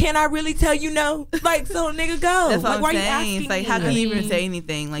Chicago. Can I really tell you no? Like, so nigga, go. That's like, what why I'm you saying. asking It's like, me? how can you even mean, say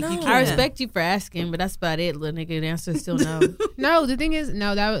anything? Like, you no. can't. I respect you for asking, but that's about it, little nigga. The answer is still no. No, the thing is,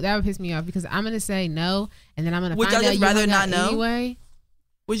 no, that would piss me off because I'm gonna say no, and then I'm gonna Would find y'all out just you rather hung not out know? anyway.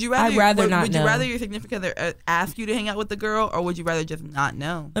 Would you rather? I'd rather would, not Would you know. rather your significant other ask you to hang out with the girl, or would you rather just not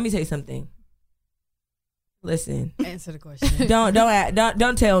know? Let me tell you something. Listen, Answer the question.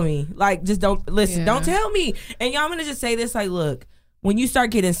 don't tell me. Like, just don't listen. Yeah. Don't tell me. And y'all, I'm gonna just say this. Like, look, when you start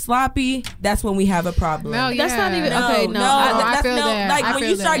getting sloppy, that's when we have a problem. No, That's not even No, okay. no, No, I feel no, that. like I when feel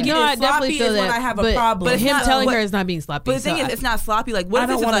you start that. getting No, I definitely sloppy feel is when that. I have a but, problem. But him not- telling but- her is not being sloppy. But the thing so is, it's not sloppy. Like, what I if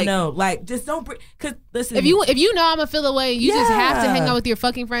don't it's want to like, know. Like, just don't. Because listen, If you know I'm gonna feel away, you just have to Yeah. hang out with your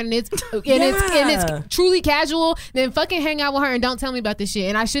fucking friend, and it's Yeah. truly casual. Then fucking hang out with her and don't tell me about this shit,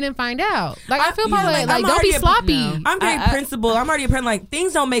 and I shouldn't find out. Like I feel you know, probably like, like I'm don't be already a- sloppy. No. I'm very I- principled. I'm already a parent. Like,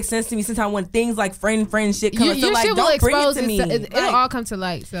 things don't make sense to me sometimes when things like friend shit come up. So Your like, shit will don't bring it expose to me. it'll it'll all come to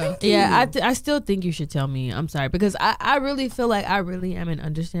light. So Yeah, I still think you should tell me. I'm sorry, because I really feel like I really am an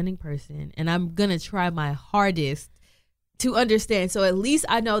understanding person, and I'm gonna try my hardest to understand. So at least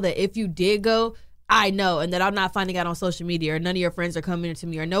I know that if you did go, I know, and that I'm not finding out on social media, or none of your friends are coming to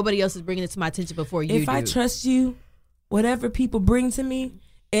me, or nobody else is bringing it to my attention before you. If I trust you, whatever people bring to me,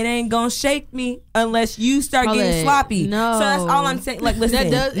 it ain't gonna shake me unless you start getting sloppy. No, so that's all I'm saying. Like, listen,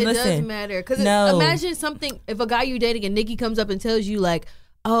 it does matter, because imagine something. If a guy you dating and Nikki comes up and tells you like,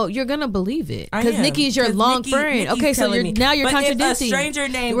 oh, you're gonna believe it because Nikki is your long friend. Okay, so now you're contradicting. If a stranger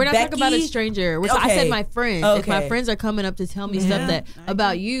named we're not Becky, talking about a stranger. I said my friends. If my friends are coming up to tell me stuff that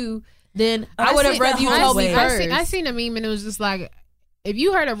about you, then I would have rather you told me first. I seen a meme and it was just like, if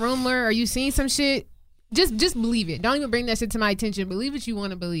you heard a rumor or you seen some shit, just believe it. Don't even bring that shit to my attention. Believe what you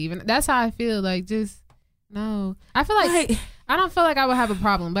want to believe, and that's how I feel. Like, just no. I feel like I don't feel like I would have a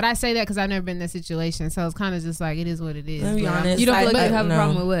problem, but I say that because I've never been in that situation, so it's kind of just like it is what it is. Let me be honest. You don't feel like you have a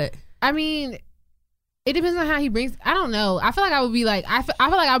problem with what? I mean, it depends on how he brings. I don't know. I feel like I would be like I feel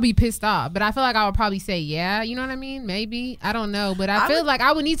like I would be pissed off, but I feel like I would probably say yeah. You know what I mean? Maybe I don't know, but I feel like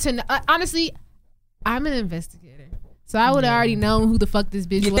I would need to know. Honestly, I'm an investigator. So I would have already known who the fuck this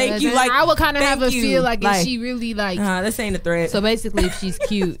bitch was. Thank you. Like, I would kind of have a feel like, is she really like? This ain't a threat. So basically, if she's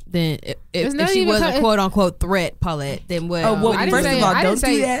cute, then if she was a quote unquote threat, Paulette, then what? Oh, well, first of all, don't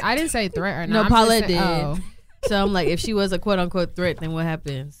do that. I didn't say threat or no. not. Paulette did. Oh. So I'm like, if she was a quote unquote threat, then what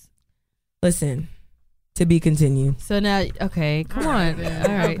happens? Listen, to be continued. So now, okay, come on. All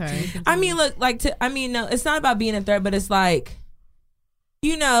right. Okay. I mean, look, no, it's not about being a threat, but it's like,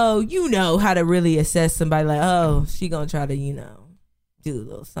 you know how to really assess somebody. Like, oh, she gonna try to, do a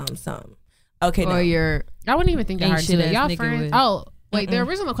little something. Okay, or you're. I wouldn't even think that hard to do. Y'all friends? With. Oh, wait. The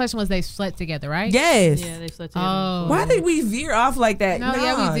original question was they slept together, right? Yes. Yeah, they slept together. Oh. Why did we veer off like that? No,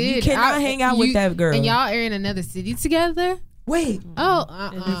 yeah, we did. You cannot hang out with that girl. And y'all are in another city together. Wait. Oh,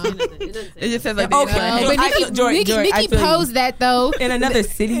 It just says like okay. But Nikki posed that though in another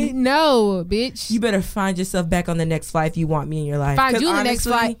city. No, bitch. You better find yourself back on the next flight if you want me in your life. Find you on the next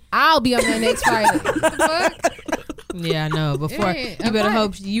flight. I'll be on the next flight. What the fuck? Yeah, I know. Before you better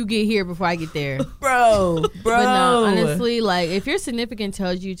hope you get here before I get there, bro. But no, honestly, like if your significant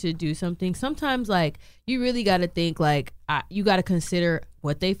tells you to do something, sometimes like you really got to think like you got to consider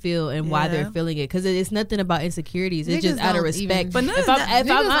what they feel and why they're feeling it, because it's nothing about insecurities. It's just out of respect. But if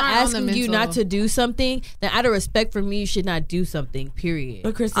I'm not asking you not to do something, then out of respect for me, you should not do something. Period.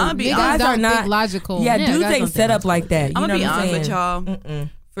 But Crystal, niggas don't think logical. Yeah, dudes ain't set up like that. I'm gonna be honest with y'all.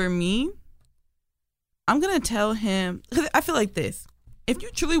 For me, I'm gonna tell him, because I feel like this: if you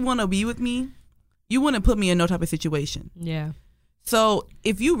truly want to be with me, you wouldn't put me in no type of situation. Yeah. So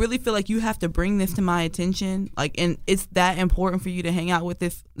if you really feel like you have to bring this to my attention, like, and it's that important for you to hang out with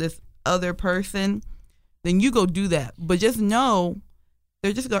this other person, then you go do that. But just know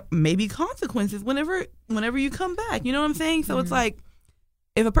there's just maybe consequences whenever you come back. You know what I'm saying? So it's like,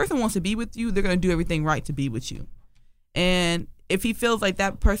 if a person wants to be with you, they're gonna do everything right to be with you. And if he feels like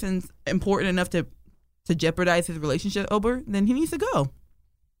that person's important enough to jeopardize his relationship over, then he needs to go.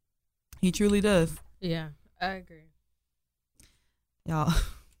 He truly does. Yeah, I agree. Y'all.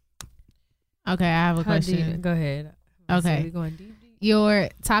 Okay, I have a question. Go ahead. Okay. We're going deep. You're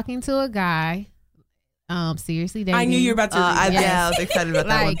talking to a guy, seriously dating. I knew you were about to I was excited about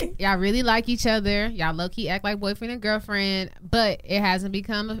that like, one. Y'all really like each other. Y'all low-key act like boyfriend and girlfriend, but it hasn't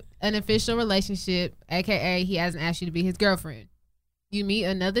become an official relationship, aka he hasn't asked you to be his girlfriend. You meet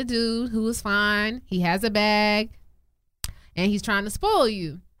another dude who is fine. He has a bag, and he's trying to spoil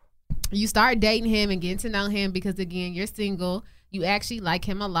you. You start dating him and getting to know him because, again, you're single. You actually like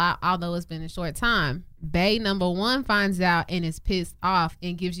him a lot, although it's been a short time. Bae number 1 finds out and is pissed off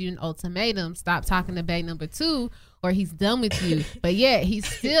and gives you an ultimatum. Stop talking to bae number 2 or he's done with you. But yet, he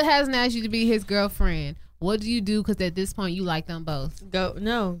still hasn't asked you to be his girlfriend. What do you do? Because at this point, you like them both. Go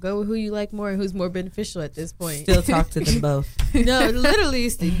with who you like more and who's more beneficial at this point. Still talk to them both. No, literally.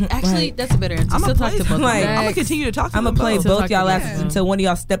 Actually, that's a better answer. I'm Still talk to both. I'm gonna continue to talk to them. I'm gonna play both y'all to asses until one of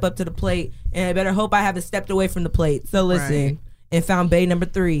y'all step up to the plate, and I better hope I haven't stepped away from the plate. So listen, and found bae number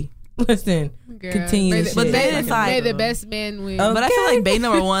 3. Listen, Girl, continue. But then it's like, may the best man win. Okay. But I feel like bae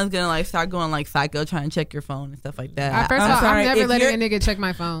number 1's gonna like start going like psycho, trying to check your phone and stuff like that. First of all, sorry, I'm never if letting a you're- nigga check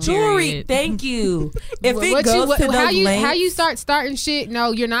my phone. Jewelry, thank you. If it goes to how those you lengths, how you start starting shit?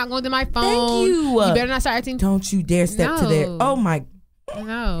 No, you're not going to my phone. Thank you. You better not start acting. Don't you dare step to there. No. Oh my.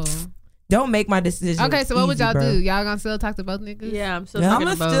 No. Don't make my decision. Okay, so what would easy, y'all bro. do? Y'all gonna still talk to both niggas? Yeah, I'm still Yeah. I'm talking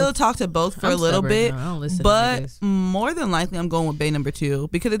gonna to both. still talk to both for I'm a little stubborn, bit, though. I don't listen to but niggas. more than likely I'm going with Bay number 2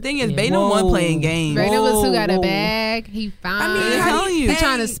 because the thing is, Yeah. Bay number 1 Whoa. playing games. Bay number 2 got a Whoa. bag. He fine. I mean, I'm telling you. he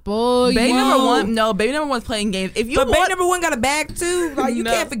trying to spoil Bay you. number 1, no, Bay number 1's playing games. If you But want, Bay number 1 got a bag too. Like you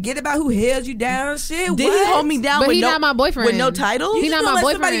No. can't forget about who held you down. Shit. did what? he hold me down But with he no, not my boyfriend. with no title? He You not just my gonna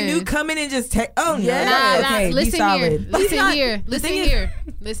let somebody boyfriend. new come in and just take. Oh no. Yeah. Nah, Okay, be listen solid. here. Listen not- here. the Listen thing is- here.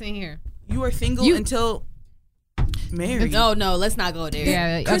 Listen here. You are single You- until married. Oh no, let's not go there.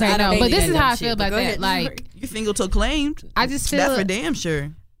 Yeah, Chris, okay, I don't no, but think this that is dumb how I shit, feel but about go that. ahead. Like, You're single till claimed. I just That's feel, for damn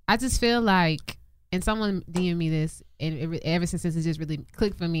sure. I just feel like, and someone DM me this, and ever since this, it just really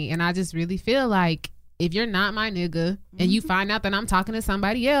clicked for me. And I just really feel like if you're not my nigga and you find out that I'm talking to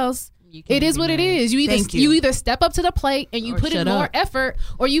somebody else, You can't it is be what it mad. is. You Thank you you. either step up to the plate and you Or put in shut more up. effort,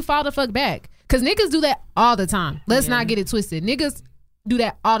 or you fall the fuck back. Cause niggas do that all the time. Let's Yeah. not get it twisted. Niggas do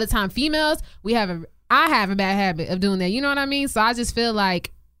that all the time. Females, I have a bad habit of doing that. You know what I mean? So I just feel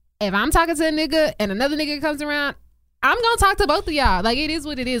like if I'm talking to a nigga and another nigga comes around, I'm gonna talk to both of y'all. Like, it is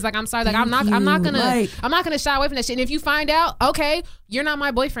what it is. Like, I'm sorry. Like, I'm not gonna shy away from that shit. And if you find out, okay, you're not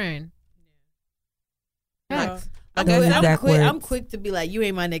my boyfriend. Facts. I'm Those quick, exact words. I'm quick to be like, you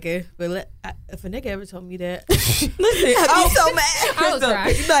ain't my nigga. But if a nigga ever told me that, Listen, I'm so mad. I was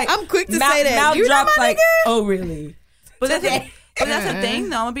right. Like, I'm quick to mouth, say that. Mouth You not drops my like, nigga? oh really? But that's the thing,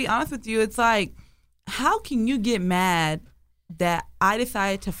 though. I'm gonna be honest with you. It's like, how can you get mad that I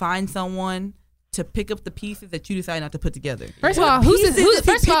decided to find someone to pick up the pieces that you decided not to put together? First of all, What who's pieces this? is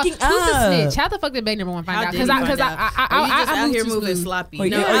he Who's the picking snitch? up? How the fuck did Bay number 1 find How out? did he find out? Or you just I out moved here too moving smooth. sloppy. Or,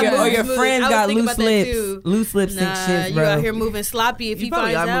 No, your, I or, your, moved or your smooth. friends I was got thinking loose about that lips. too. Loose lips and Nah, shit, you bro. out here moving sloppy. If You he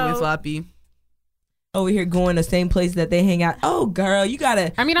probably finds are moving out, sloppy. Over here going the same places that they hang out. Oh, girl, you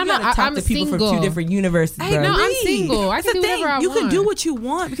gotta. I mean, I'm you gotta not- talk I'm to people single. from 2 different universes, Hey, bro. no, I'm Reed. single. I That's can the do whatever thing. I You can do want. what you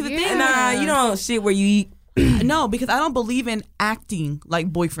want because the thing, Nah, you don't shit where you eat. no, because I don't believe in acting like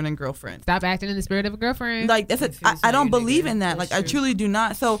boyfriend and girlfriend. Stop acting in the spirit of a girlfriend. Like that's If I it's don't not your believe nigga, in that. that's Like I true. truly do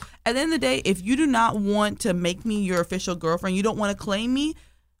not. So at the end of the day, if you do not want to make me your official girlfriend, you don't want to claim me,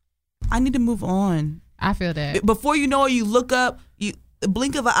 I need to move on. I feel that. Before you know it, you look up, you the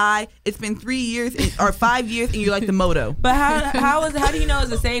blink of an eye, it's been 3 years or 5 years, and you're like the moto. But how do you know it's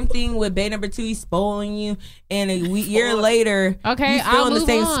the same thing with Bay number 2? He's spoiling you, and a year later, Okay, you still I'll in the move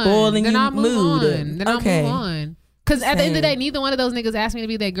same on. spoiling Then you I'll move mood. on. Then Okay. I'll move on. Because at the end of the day, Same. neither one of those niggas asked me to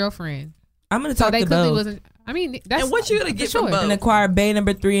be their girlfriend. I'm gonna So talk they to clearly both wasn't. I mean, that's And what you gonna for get from sure. both? and acquire Bay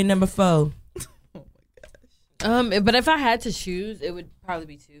number 3 and number 4. but if I had to choose, it would probably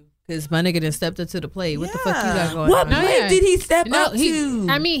be 2. Because my nigga done stepped up to the plate. What the fuck you got going What on? No, play yeah. did he step No, up to?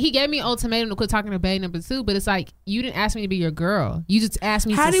 I mean, he gave me an ultimatum to quit talking to Bay number 2, but it's like, you didn't ask me to be your girl. You just asked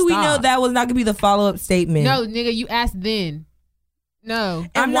me How to do we stop. know that was not gonna be the follow up statement? No, nigga, you asked then. No.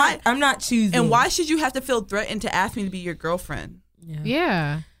 And I'm not choosing. And why should you have to feel threatened to ask me to be your girlfriend?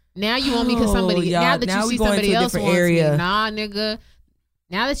 Yeah. Now you want me because somebody, y'all, now that now you we see going somebody to a else different wants area. me. Nah, nigga.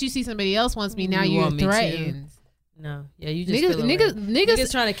 Now that you see somebody else wants me, now You you're want me to. threatened. No. Yeah, you just Niggas, feel niggas, away. niggas,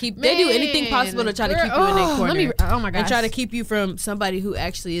 Niggas trying to keep. They do anything possible to try to girl, keep you in their corner. oh my god. And try to keep you from somebody who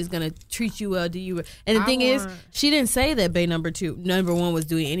actually is gonna treat you well, do you well. And the I thing is, want- she didn't say that Bay number 1 was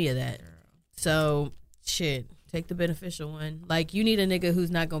doing any of that. So shit, take the beneficial one. Like, you need a nigga who's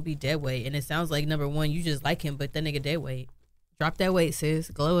not gonna be dead weight. And it sounds like number 1, you just like him, but that nigga dead weight. Drop that weight, sis.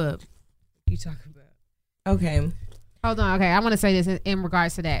 Glow up. You talking about? Okay. Hold on, okay. I want to say this in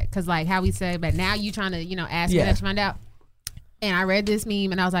regards to that, because like how we said, but now you trying to ask me Yeah. that to find out. And I read this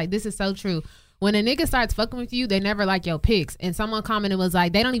meme and I was like, this is so true. When a nigga starts fucking with you, they never like your pics. And someone commented was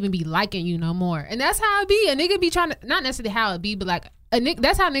like, they don't even be liking you no more. And that's how it be. A nigga be trying to, not necessarily how it be, but like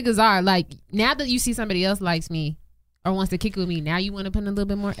that's how niggas are. Like, now that you see somebody else likes me or wants to kick with me, now you want to put in a little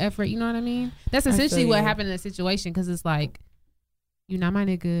bit more effort. You know what I mean? That's essentially what you. happened in that situation, because it's like, you're not my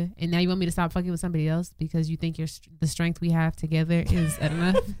nigga, and now you want me to stop fucking with somebody else because you think the strength we have together is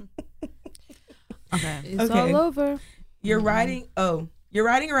enough. Okay. It's Okay. all over. You're riding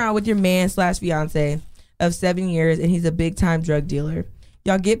around with your man / fiance of 7 years, and he's a big time drug dealer.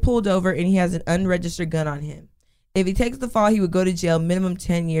 Y'all get pulled over and he has an unregistered gun on him. If he takes the fall, he would go to jail minimum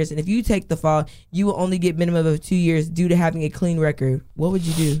 10 years. And if you take the fall, you will only get minimum of 2 years due to having a clean record. What would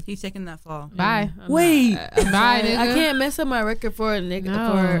you do? He's taking that fall. Bye. Wait. Bye, nigga. I can't mess up my record for a nigga.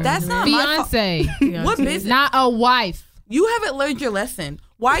 No. For That's not my fault. Fiance, What business? not a wife. You haven't learned your lesson.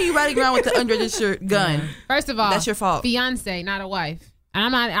 Why are you riding around with the unregistered gun? First of all, That's your fault. Fiance, not a wife.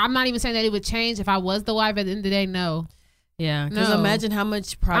 And I'm not even saying that it would change if I was the wife. At the end of the day, no. Yeah, because No. imagine how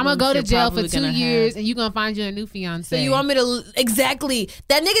much I'm problems gonna go to you're jail for probably 2 gonna years, have. and you gonna find you a new fiance. So you want me to exactly?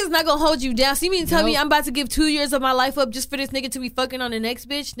 That nigga's not gonna hold you down. So you mean to tell me Nope. I'm about to give 2 years of my life up just for this nigga to be fucking on the next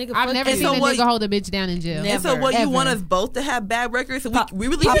bitch? Nigga, I've fuck never you. seen so a what- nigga hold a bitch down in jail. Never. And so what, you Ever. want us both to have bad records? So we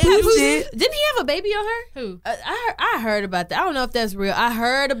really Papoose can't do did. Didn't he have a baby on her? Who? I heard about that. I don't know if that's real. I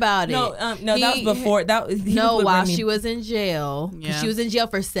heard about it. No, that was before. He No, was with while Remy. she was in jail. 'Cause Yeah. She was in jail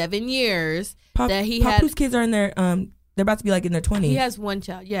for 7 years. That he had. Papoose kids are in their they're about to be like in their 20s. He has one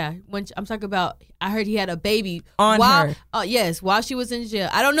child. Yeah, I'm talking about. I heard he had a baby On while, her. Yes, while she was in jail.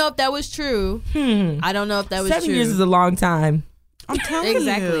 I don't know if that was true. I don't know if that was 7 true. years is a long time. I'm telling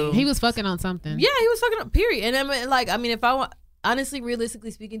Exactly. you. He was fucking on something. Yeah, he was fucking up. Period. And I mean, if I want, honestly,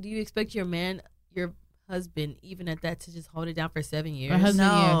 realistically speaking, do you expect your husband, even at that, to just hold it down for 7 years? Her husband,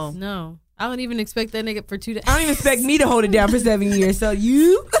 No. yes. No, I don't even expect that nigga for 2 days. I don't even expect me to hold it down for 7 years. So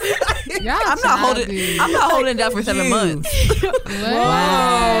you, Y'all I'm not holding it down for 7 Dude. months.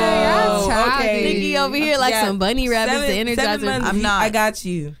 Y'all okay. Nigga over here like Yeah. some bunny rabbits, the 7 energizer. months, I'm not. I got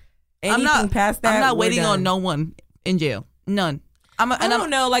you. I'm Anything not past that, I'm not we're waiting done. on no one in jail. None. I don't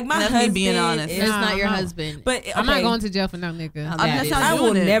know. Like my that's me husband, being honest. is- It's No, not your no. husband. but I'm not okay. going to jail for no nigga. I'm that's not I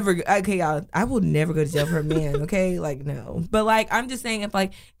will doing it. never. Okay, y'all. I will never go to jail for a man. Okay, like no. But like, I'm just saying,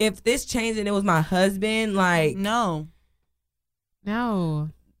 if this changed and it was my husband, like No. No.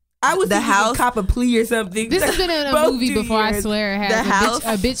 I was The the house- cop a plea or something. This has been in a Both movie 2 before, I years. swear. It The has house?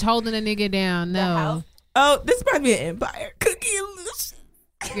 a bitch holding a nigga down. No. house? Oh, this might be an Empire Cookie and Lucius.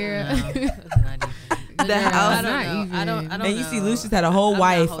 Girl. No, it's not even. The house- I don't Not know. even. I don't And you know. see, Lucius had a whole I'm not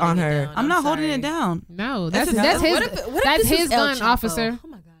wife holding on it her. down. I'm not holding sorry. it down. No, That's that's his- his What if that's this his was El gun, Chapo? officer. Oh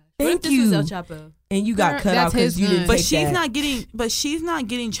my god. Thank What if this was El you. Chapo? And you got Girl, cut that's off because his you didn't gun. But take she's that. not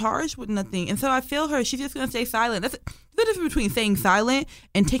getting charged with nothing. And so I feel her. She's just gonna stay silent. That's the difference between staying silent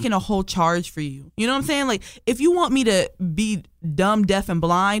and taking a whole charge for you. You know what I'm saying? Like, if you want me to be dumb, deaf, and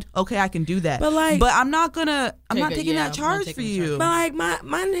blind, okay, I can do that. But, like- but I'm not taking that I'm not charge for taking the you. But like my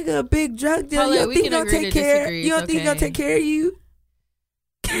nigga, a big drug dealer. Paulette, You don't we think he can gonna agree take to care? disagree. You don't It's think he gonna okay. take care of you?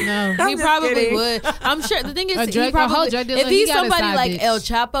 No. I'm He just probably kidding. would. I'm sure. The thing is, A he drug probably, dealer, if he he's got a somebody side like bitch. El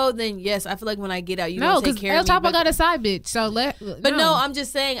Chapo, then yes, I feel like when I get out, you No, gonna take because care El of me. Chapo got a side bitch. So But no, I'm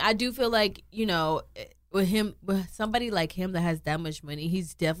just saying, I do feel like, with somebody like him that has that much money,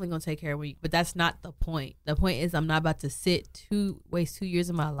 he's definitely gonna take care of me. But that's not the point. The point is, I'm not about to waste 2 years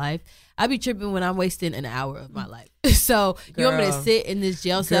of my life. I be tripping when I'm wasting an hour of my life. So you want me to Girl. sit in this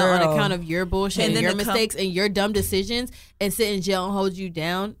jail cell on Girl. account of your bullshit And and, then your to come- mistakes and your dumb decisions, and sit in jail and hold you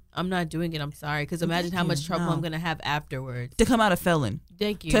down? I'm not doing it. I'm sorry. Because imagine how much trouble No. I'm gonna have afterwards. To come out a felon,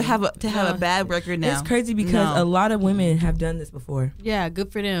 Thank you. to have a bad record now. It's crazy because No. a lot of women have done this before. Yeah,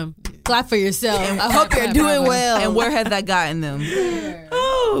 good for them. Clap for yourself. I hope you're doing well. And where has that gotten them?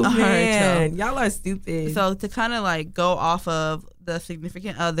 Oh All right, man, y'all are stupid. So to kind of like go off of the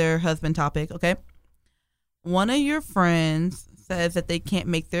significant other husband topic, okay? One of your friends says that they can't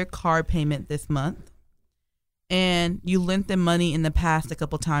make their car payment this month, and you lent them money in the past a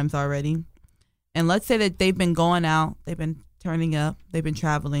couple times already. And let's say that they've been going out, they've been turning up, they've been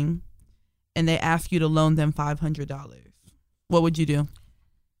traveling, and they ask you to loan them $500. What would you do?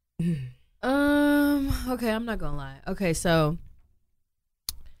 Okay, I'm not gonna lie. Okay, so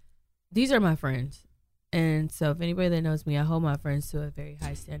these are my friends. And so if anybody that knows me, I hold my friends to a very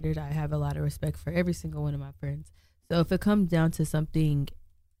high standard. I have a lot of respect for every single one of my friends. So if it comes down to something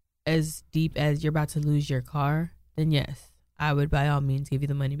as deep as you're about to lose your car, then yes, I would by all means give you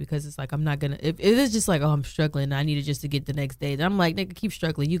the money, because it's like, I'm not gonna, if it is just like, oh, I'm struggling, I need it just to get the next day, then I'm like, nigga, keep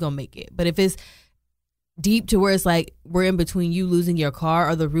struggling, you gonna make it. But if it's deep to where it's like we're in between you losing your car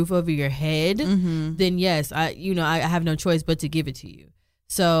or the roof over your head, then yes, I have no choice but to give it to you.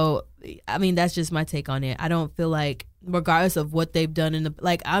 So, I mean, that's just my take on it. I don't feel like, regardless of what they've done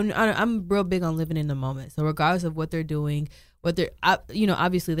I'm real big on living in the moment. So regardless of what they're doing,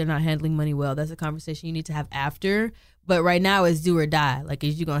 obviously they're not handling money well. That's a conversation you need to have after. But right now it's do or die. Like,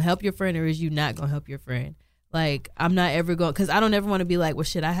 is you gonna help your friend or is you not gonna help your friend? Like, I'm not ever going, because I don't ever want to be like, well,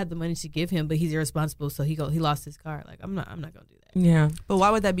 shit, I had the money to give him, but he's irresponsible, so he lost his car. Like, I'm not gonna do that. Yeah. But why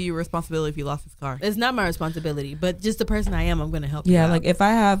would that be your responsibility if he lost his car? It's not my responsibility, but just the person I am, I'm gonna help you Yeah, out. like if I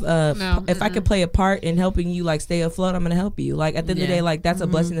have No. if I could play a part in helping you like stay afloat, I'm gonna help you. Like at the end of the Yeah. day, like that's a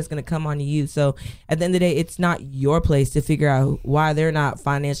blessing that's gonna come onto you. So at the end of the day, it's not your place to figure out why they're not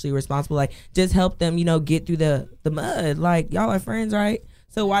financially responsible. Like just help them, get through the mud. Like y'all are friends, right?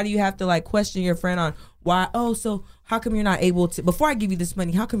 So why do you have to like question your friend on why? Oh, so how come you're not able to? Before I give you this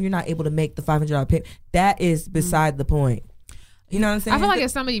money, how come you're not able to make the $500 payment? That is beside the point. You know what I'm saying? I feel like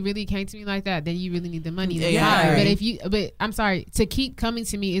if somebody really came to me like that, then you really need the money. Then Yeah. fine. But I'm sorry, to keep coming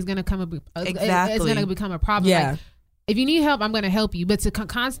to me is gonna come it's Exactly. gonna become a problem. Yeah. Like, If you need help, I'm going to help you. But to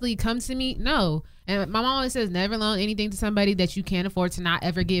constantly come to me, no. And my mom always says, never loan anything to somebody that you can't afford to not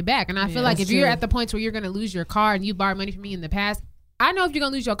ever get back. And I feel like if you're at the point where you're going to lose your car and you borrowed money from me in the past, I know if you're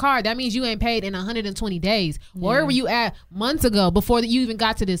going to lose your car, that means you ain't paid in 120 days. Where were you at months ago before you even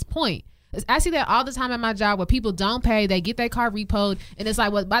got to this point? I see that all the time at my job where people don't pay. They get their car repoed. And it's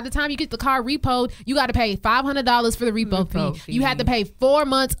like, well, by the time you get the car repoed, you got to pay $500 for the repo fee. You had to pay 4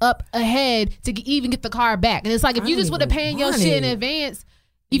 months up ahead to even get the car back. And it's like, if you just would have paid your shit in advance,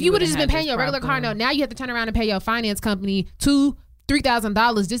 if you would have just been paying your regular car note, now you have to turn around and pay your finance company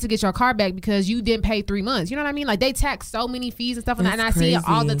 $3,000 just to get your car back because you didn't pay 3 months. You know what I mean? Like, they tax so many fees and stuff, and I see it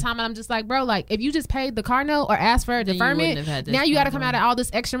all the time. And I'm just like, bro, like, if you just paid the car note or asked for a deferment, now you got to come out of all this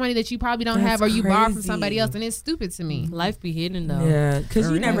extra money that you probably don't have, or you borrow from somebody else, and it's stupid to me. Life be hidden though. Yeah, because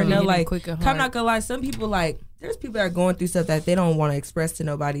you never know. Like, I'm not gonna lie, some people, like, there's people that are going through stuff that they don't want to express to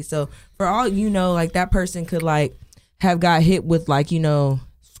nobody. So for all you know, like, that person could, like, have got hit with, like, you know,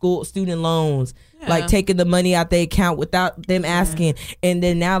 student loans. Like, taking the money out their account without them asking, and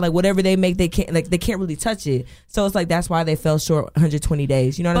then now, like, whatever they make, they can't really touch it. So it's like, that's why they fell short 120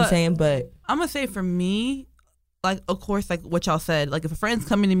 days. You know what I'm saying? But I'm gonna say, for me, like, of course, like what y'all said, like, if a friend's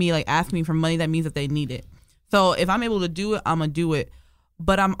coming to me, like, asking me for money, that means that they need it. So if I'm able to do it, I'm gonna do it.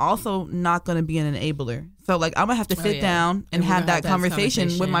 But I'm also not gonna be an enabler. So, like, I'm gonna have to sit down and have that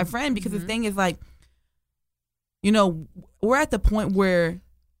conversation with my friend, because the thing is, like, you know, we're at the point where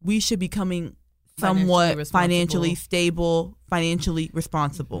we should be coming somewhat financially stable, financially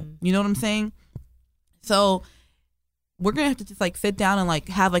responsible. You know what I'm saying? So we're gonna have to just, like, sit down and, like,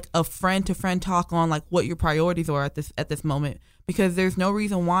 have, like, a friend to friend talk on, like, what your priorities are at this moment, because there's no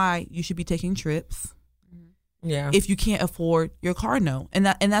reason why you should be taking trips if you can't afford your car note. And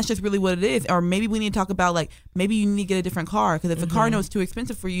that's just really what it is. Or maybe we need to talk about, like, maybe you need to get a different car, because if the car note's too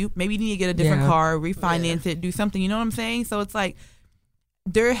expensive for you, maybe you need to get a different car, refinance it, do something. You know what I'm saying? So it's like,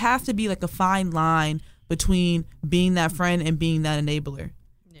 there has to be, like, a fine line between being that friend and being that enabler.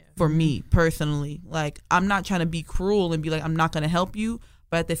 For me personally, like, I'm not trying to be cruel and be like, I'm not going to help you,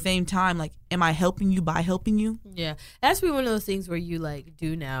 but at the same time, like, am I helping you by helping you? Yeah, that's one of those things where you, like,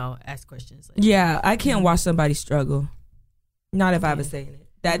 do now ask questions. Like, yeah, I can't watch somebody struggle. Not if I was saying it.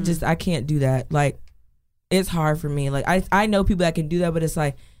 That just, I can't do that. Like, it's hard for me. Like, I know people that can do that, but it's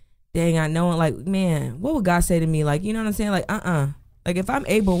like, dang, I know it. Like, man, what would God say to me? Like, you know what I'm saying? Like, Like, if I'm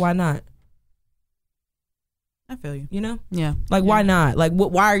able, why not? I feel you. You know? Yeah. Like, why not? Like,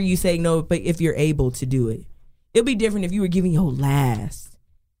 why are you saying no, but if you're able to do it? It'd be different if you were giving your last.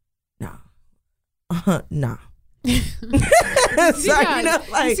 Nah. Nah. You see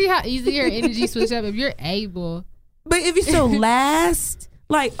how easy your energy switch up if you're able. But if you're so last,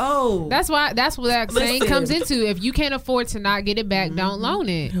 like, that's what that saying comes into. If you can't afford to not get it back, don't loan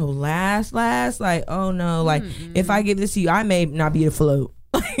it. No, last, like, oh no, like, if I give this to you, I may not be afloat.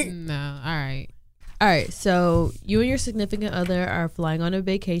 No, all right, so you and your significant other are flying on a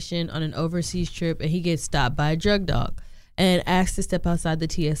vacation on an overseas trip, and he gets stopped by a drug dog and asked to step outside the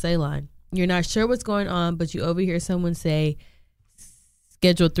TSA line. You're not sure what's going on, but you overhear someone say,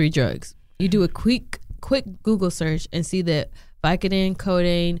 schedule 3 drugs. You do a quick Google search and see that Vicodin,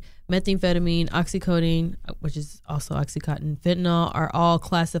 codeine, methamphetamine, oxycodone, which is also Oxycontin, fentanyl, are all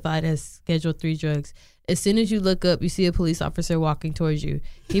classified as Schedule 3 drugs. As soon as you look up, you see a police officer walking towards you.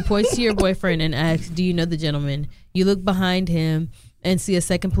 He points to your boyfriend and asks, do you know the gentleman? You look behind him and see a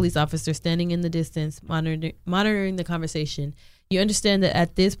second police officer standing in the distance, monitoring the conversation. You understand that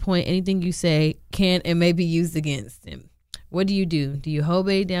at this point, anything you say can and may be used against him. What do? Do you hold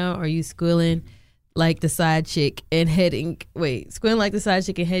baby down, or are you squealing like the side chick and squealing like the side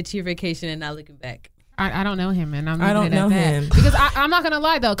chick and head to your vacation and not looking back? I don't know him, and I don't know him because I'm not gonna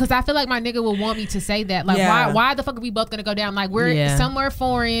lie though, because I feel like my nigga will want me to say that. Like, why the fuck are we both gonna go down? Like, we're somewhere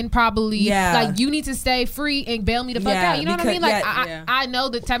foreign, probably. Yeah. Like, you need to stay free and bail me the fuck out. You know what I mean? Like, I know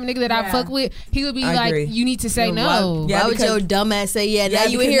the type of nigga that I fuck with. He would be like, you need to say no. Why would your dumb ass say now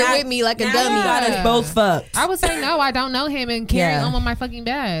you in here with me like a dummy? You got us both fucked. I would say no, I don't know him, and carry on with my fucking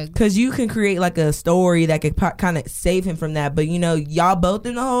bag. Because you can create like a story that could kind of save him from that, but you know, y'all both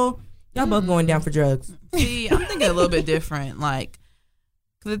in the hole. Y'all both going down for drugs. See, I'm thinking a little bit different. Like,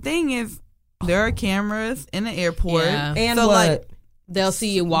 the thing is, there are cameras in the airport. Yeah. And so, like, they'll see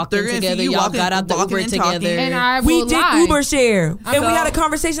you walking together. Y'all got out the Uber together. And I we did Uber share. And we had a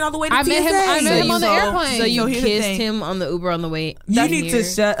conversation all the way to TSA. I met him on the airplane. So you kissed him on the Uber on the way. You need to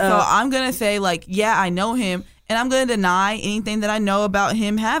shut up. So I'm going to say, like, yeah, I know him. and I'm gonna deny anything that I know about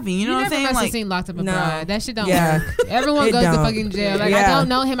him having. You know what I'm saying? Never Like, seen Locked Up No. Abroad. That shit don't Yeah. work. Everyone It goes to don't. fucking jail. Like, I Yeah. don't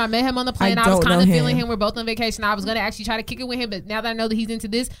know him. I met him on the plane. I was don't kind know of feeling him. him. We're both on vacation. I was gonna actually try to kick it with him, but now that I know that he's into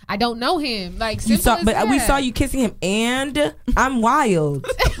this, I don't know him. Like, You simple saw, as but we that. saw you kissing him, and I'm wild.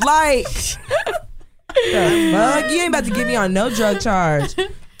 Like, the fuck? You ain't about to get me on no drug charge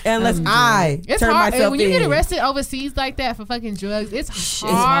unless I It's turn hard myself when you get in. arrested overseas like that for fucking drugs. It's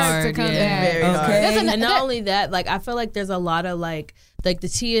hard, hard, to come yeah. back. Very hard. Okay. That's And not only that, like I feel like there's a lot of like the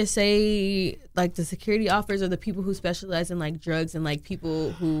TSA, like the security officers, or the people who specialize in like drugs, and like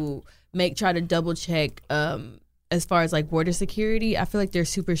people who try to double check as far as like border security. I feel like they're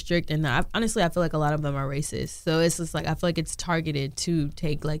super strict, and honestly I feel like a lot of them are racist. So it's just like I feel like it's targeted to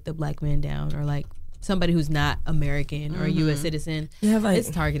take like the black man down, or like somebody who's not American or a U.S. citizen. Yeah, like,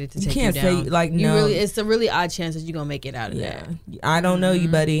 It's targeted to you take can't you down. say, like, You no. really, it's a really odd chance that you're gonna make it out of Yeah, that. I don't know you,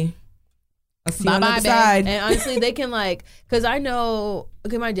 buddy. I'll see you on the Bye-bye, other babe. side. And honestly, they can like, because I know,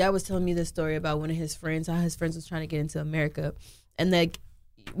 okay, my dad was telling me this story about one of his friends, how his friends was trying to get into America. And like,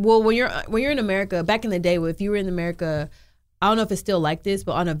 well, when you're in America, back in the day, if you were in America, I don't know if it's still like this,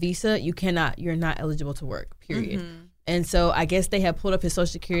 but on a visa, you're not eligible to work, period. And so I guess they had pulled up his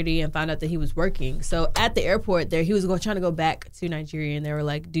social security and found out that he was working. So at the airport there, he was trying to go back to Nigeria, and they were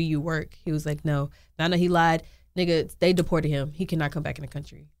like, do you work? He was like, no. Found out he lied. Nigga, they deported him. He cannot come back in the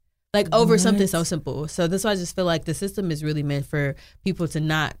country. Like over something so simple. So that's why I just feel like the system is really meant for people to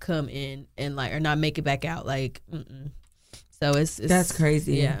not come in and like, or not make it back out. Like, so it's That's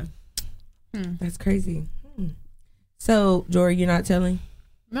crazy. Yeah. That's crazy. So, Jory, you're not telling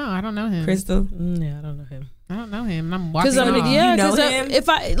No, I don't know him. Crystal? Yeah, I don't know him. I don't know him. I'm walking Because I mean, off. yeah, You know because him? if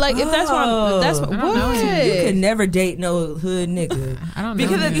that's what I don't know him. You could never date no hood nigga. I don't know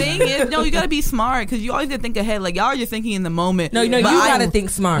because the him. thing is, no, you gotta be smart because you always gotta think ahead. Like y'all are just thinking in the moment. No, you But gotta think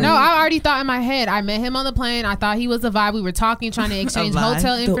smart. No, I already thought in my head. I met him on the plane. I thought he was a vibe. We were talking, trying to exchange vibe.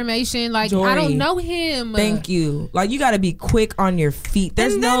 hotel information. Like, Jory, I don't know him. Thank you. Like, you gotta be quick on your feet.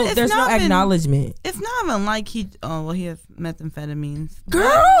 There's And then no it's there's no not even- acknowledgement. It's not even like he has methamphetamines.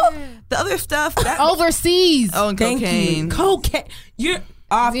 Girl, The other stuff. That, Overseas. oh, and thank cocaine. you. Cocaine. You're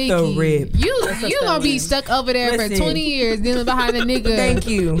off the Vicky, rip. You gonna be stuck over there Listen. for 20 years dealing behind a nigga. Thank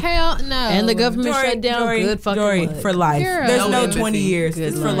you. Hell no. And the government Jory, shut down. Jory, Good fucking Jory, luck. for life. Girl. There's No no empathy. 20 years. Good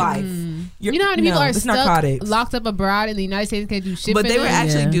It's for luck. life. You know how many people are it's stuck, narcotics. locked up abroad in the United States, can't do shit But for they were them?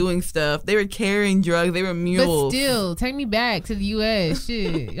 actually Yeah. doing stuff. They were carrying drugs. They were But mules. still, take me back to the U.S.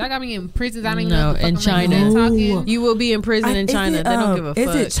 Shit, y'all got me in prisons. I don't even No, know what the fuck in I'm China. talking. You will be in prison in Is China. it, They don't give a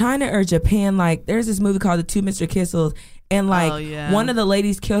fuck. Is it China or Japan? Like, there's this movie called The Two Mr. Kissels, and like Oh, yeah. one of the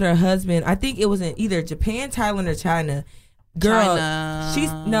ladies killed her husband. I think it was in either Japan, Thailand, or China. Girl, China.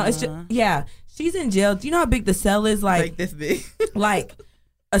 she's in jail. Do you know how big the cell is? Like this big. like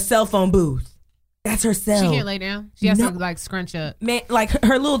a cell phone booth. That's her cell. She can't lay down. She has No. to like scrunch up. Man, like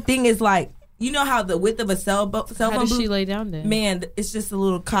her little thing is like, you know how the width of a cell How phone does booth. she lay down then? Man, it's just a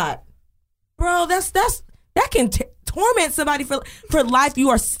little cot, bro. That can torment somebody for life. You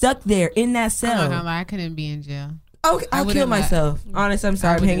are stuck there in that I'm not cell. gonna lie, I couldn't be in jail. Okay, I'll wouldn't kill lie. myself. Honest, I'm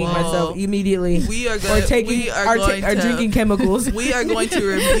sorry, I'm hanging Whoa. myself immediately. We are or going. taking We are going or to drinking chemicals. We are going to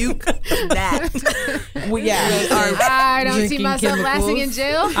rebuke that. Well, yeah, I don't see Drinking myself lasting in chemicals.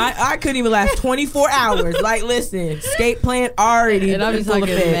 jail. I couldn't even last 24 hours. Like, listen, escape plan already. And I'll be in full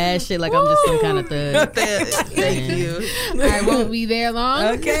talking effect. mad shit like I'm just some kind of thug. Thank you. I won't be there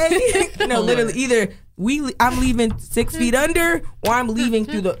long. Okay, no, literally either. I'm leaving 6 feet under, or I'm leaving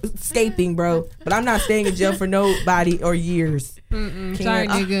through the escaping, bro. But I'm not staying in jail for nobody or years. Sorry,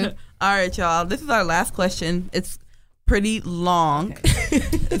 nigga. All right, y'all. This is our last question. It's pretty long,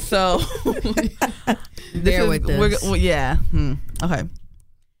 so Bear with us. Yeah. Okay.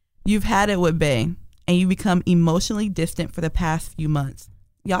 You've had it with Bae, and you become emotionally distant for the past few months.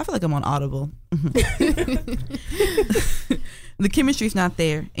 Yeah, I feel like I'm on Audible. The chemistry's not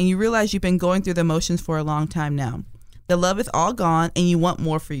there, and you realize you've been going through the motions for a long time now. The love is all gone, and you want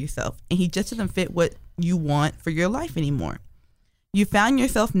more for yourself, and he just doesn't fit what you want for your life anymore. You found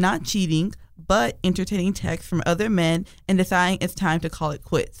yourself not cheating, but entertaining texts from other men and deciding it's time to call it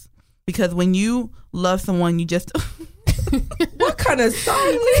quits. Because when you love someone, you just... What kind of song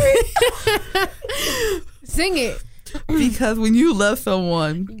lyric? Sing it. Because when you love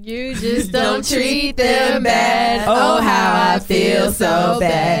someone... You just don't treat them bad. Oh, how I feel so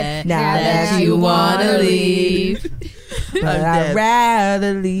bad now that you wanna leave. But I'd dead.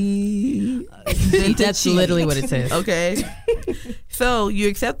 rather leave. That's literally what it says. Okay. So you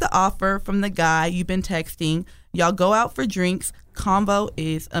accept the offer from the guy you've been texting. Y'all go out for drinks. Convo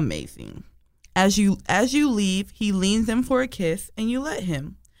is amazing. As you leave, he leans in for a kiss and you let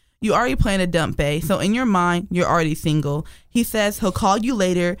him. You already plan to dump Bae, so in your mind, you're already single. He says he'll call you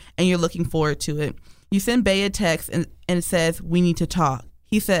later, and you're looking forward to it. You send Bae a text, and it says, we need to talk.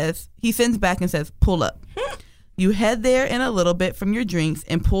 He sends back and says, pull up. You head there in a little bit from your drinks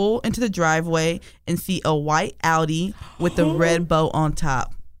and pull into the driveway and see a white Audi with the red bow on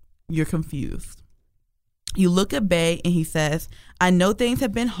top. You're confused. You look at Bae and he says, I know things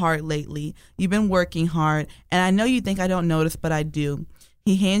have been hard lately. You've been working hard, and I know you think I don't notice, but I do.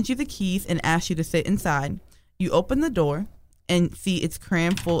 He hands you the keys and asks you to sit inside. You open the door and see it's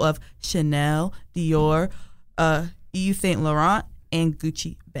crammed full of Chanel, Dior, Yves Saint Laurent, and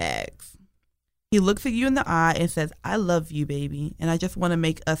Gucci bags. He looks at you in the eye and says, I love you, baby, and I just want to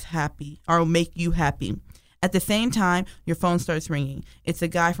make us happy, or make you happy. At the same time, your phone starts ringing. It's a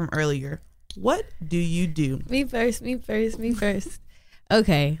guy from earlier. What do you do? Me first.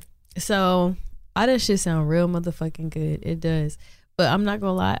 Okay, so all that shit sound real motherfucking good. It does. But I'm not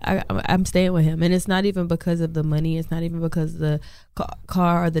gonna lie, I'm staying with him, and it's not even because of the money. It's not even because of the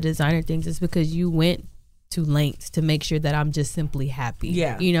car or the designer things. It's because you went to lengths to make sure that I'm just simply happy.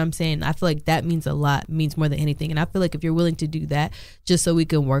 Yeah, you know what I'm saying? I feel like that means a lot, means more than anything. And I feel like if you're willing to do that just so we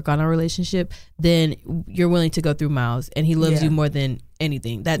can work on our relationship, then you're willing to go through miles, and he loves you more than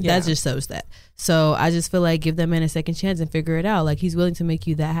anything. That just shows that. So I just feel like give that man a second chance and figure it out. Like, he's willing to make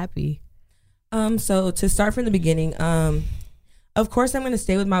you that happy. So to start from the beginning, of course, I'm going to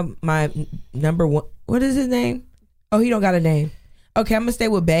stay with my number one. What is his name? Oh, he don't got a name. Okay, I'm going to stay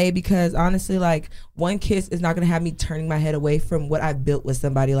with Bae because honestly, like, one kiss is not going to have me turning my head away from what I've built with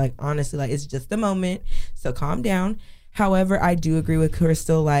somebody. Like, honestly, like, it's just a moment. So calm down. However, I do agree with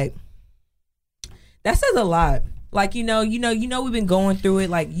Crystal. Like, that says a lot. Like, you know, we've been going through it.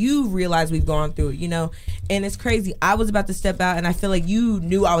 Like, you realize we've gone through it, and it's crazy. I was about to step out, and I feel like you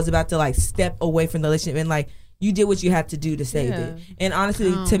knew I was about to, like, step away from the relationship, and, like, you did what you had to do to save it. And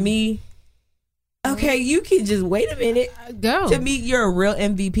honestly, to me, okay, you can just wait a minute. Go. To me, you're a real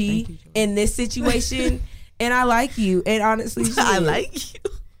MVP in this situation, and I like you. And honestly, I like you.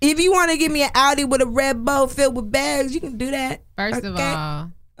 If you want to give me an Audi with a red bow filled with bags, you can do that. First of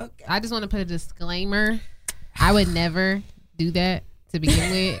all, I just want to put a disclaimer. I would never do that to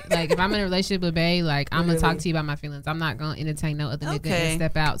begin with. Like, if I'm in a relationship with Bae, like, I'm going to talk to you about my feelings. I'm not going to entertain no other nigga and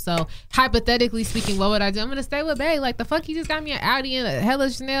step out. So, hypothetically speaking, what would I do? I'm going to stay with Bae. Like, the fuck, he just got me an Audi and a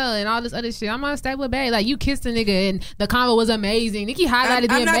hella Chanel and all this other shit. I'm going to stay with Bae. Like, you kissed a nigga and the convo was amazing. Nikki highlighted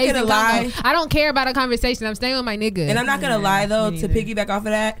the amazing convo. I don't care about a conversation. I'm staying with my nigga. And I'm not going to lie, though, to piggyback off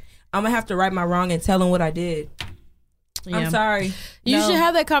of that, I'm going to have to right my wrong and tell him what I did. Yeah. I'm sorry. You should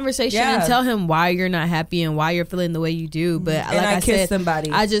have that conversation and tell him why you're not happy and why you're feeling the way you do. But and like I said, somebody.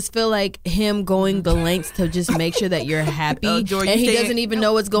 I just feel like him going the lengths to just make sure that you're happy, Joy, and he doesn't even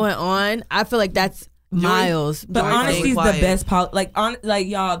know what's going on. I feel like that's miles. But honesty is the best y'all.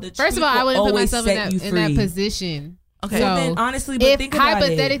 The first of all, I wouldn't put myself in that position. Okay. So, well, then honestly, but think about it.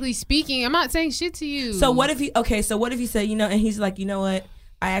 Hypothetically speaking, I'm not saying shit to you. So what if he? Okay, so what if he said, and he's like, you know what?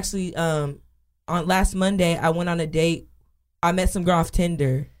 I actually on last Monday I went on a date. I met some girl off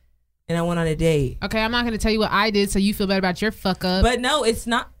Tinder, and I went on a date. Okay, I'm not going to tell you what I did so you feel better about your fuck up. But no, it's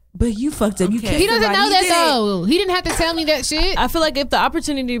not. But you fucked up. Okay. You kissed He doesn't somebody. know that, though. He didn't have to tell me that shit. I feel like if the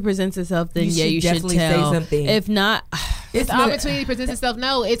opportunity presents itself, then you should definitely tell. Say something. If not, if the opportunity presents itself,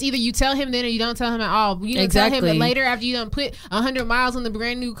 no. It's either you tell him then or you don't tell him at all. You don't tell him later after you done put 100 miles on the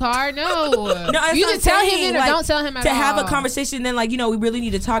brand new car. No. You just tell him then or don't tell him at all. To have a conversation, then we really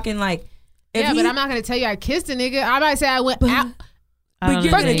need to talk and like. But I'm not going to tell you I kissed a nigga. I might say I went out. But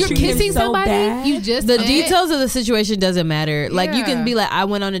you're kissing somebody. Bad. You just the details of the situation doesn't matter. Yeah. Like, you can be like, I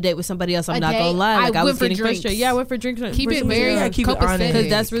went on a date with somebody else. I'm not gonna lie. Like, I was getting frustrated. Yeah, I went for drinks. Keep it very keep it honest, because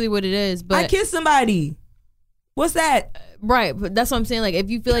that's really what it is. But I kissed somebody. What's that? Right, but that's what I'm saying. Like, if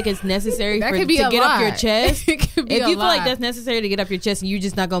you feel like it's necessary to get off your chest, if you feel like that's necessary to get off your chest, and you're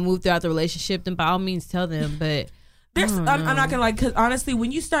just not gonna move throughout the relationship, then by all means tell them. But I'm not gonna lie, because honestly,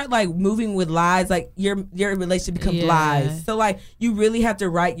 when you start like moving with lies, like your relationship becomes lies. So like you really have to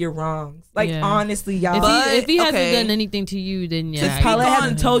right your wrongs. Like honestly, y'all. If he hasn't done anything to you, then Paulette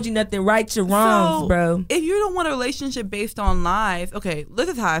hasn't told you nothing. Right your wrongs, bro. If you don't want a relationship based on lies, okay, this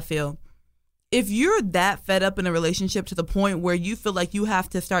is how I feel. If you're that fed up in a relationship to the point where you feel like you have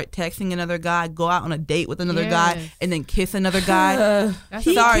to start texting another guy, go out on a date with another guy, and then kiss another guy,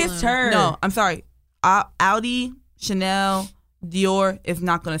 he kissed her. No, I'm sorry. Audi, Chanel, Dior is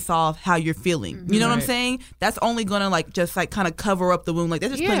not going to solve how you're feeling. You know what I'm saying? That's only going to just kind of cover up the wound. Like, they're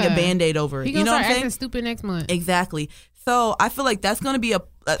just putting a Band-Aid over it. You know what I'm saying? Stupid next month. Exactly. So I feel like that's going to be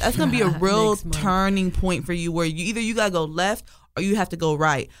a real turning point for you, where you got to go left or you have to go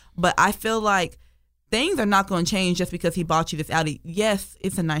right. But I feel like things are not going to change just because he bought you this Audi. Yes,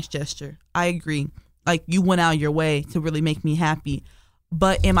 it's a nice gesture. I agree. Like, you went out of your way to really make me happy.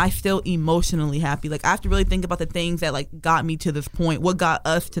 But am I still emotionally happy? Like, I have to really think about the things that, like, got me to this point. What got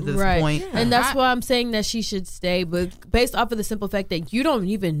us to this point? Yeah. And that's why I'm saying that she should stay. But based off of the simple fact that you don't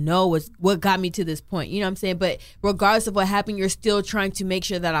even know what got me to this point. You know what I'm saying? But regardless of what happened, you're still trying to make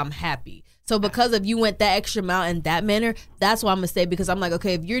sure that I'm happy. So because of you went that extra mile in that manner, that's why I'm going to stay. Because I'm like,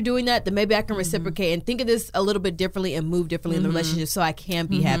 okay, if you're doing that, then maybe I can reciprocate and think of this a little bit differently and move differently in the relationship so I can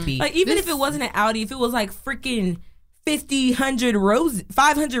be happy. Like, even if it wasn't an Audi, if it was like freaking 50, 100 roses,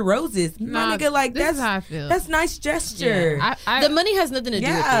 500 roses. My nigga, like, that's how I feel. That's nice gesture. Yeah. The money has nothing to do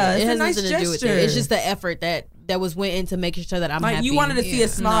with it. It has nice nothing to do with it. gesture. It's just the effort that went into making sure that I'm like, happy. you wanted to see a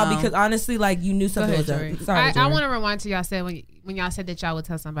smile because honestly, like, you knew something was ahead, up. Jory. Sorry, I want to rewind to y'all said when y'all said that y'all would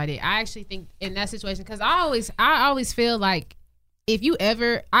tell somebody. I actually think in that situation, because I always feel like if you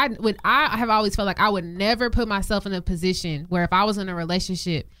ever, I have always felt like I would never put myself in a position where if I was in a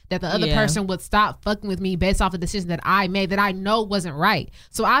relationship that the other person would stop fucking with me based off of the decision that I made that I know wasn't right.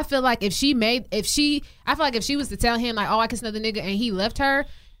 So I feel like if she was to tell him like, oh, I kissed another nigga and he left her,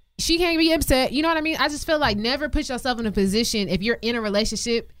 she can't be upset. You know what I mean? I just feel like never put yourself in a position if you're in a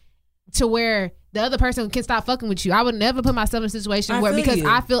relationship to where the other person can stop fucking with you. I would never put myself in a situation where because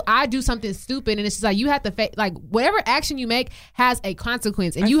I feel I do something stupid and it's just like you have to like whatever action you make has a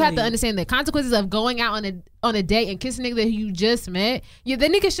consequence and you have to understand the consequences of going out on a date and kissing a nigga that you just met. Yeah,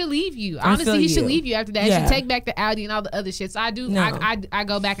 that nigga should leave you. Honestly, he should leave you after that. Yeah. Should take back the Audi and all the other shit. So I do. No. I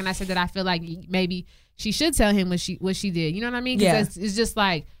go back and I said that I feel like maybe she should tell him what she did. You know what I mean? Because it's just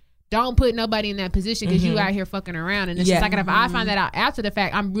like. Don't put nobody in that position because you out here fucking around. And it's just like, if I find that out after the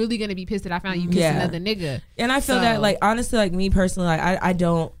fact, I'm really going to be pissed that I found you kissing another nigga. And I feel that, like, honestly, like, me personally, like, I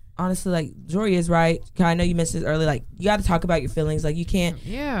don't, honestly, like, Jory is right. I know you mentioned this earlier. Like, you got to talk about your feelings. Like, you can't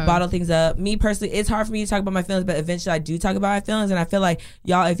bottle things up. Me personally, it's hard for me to talk about my feelings, but eventually I do talk about my feelings. And I feel like,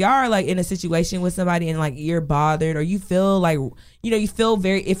 if y'all are, like, in a situation with somebody and, like, you're bothered or you feel like, you feel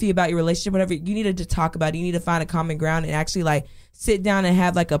very iffy about your relationship, whatever, you need to talk about it. You need to find a common ground and actually, like, sit down and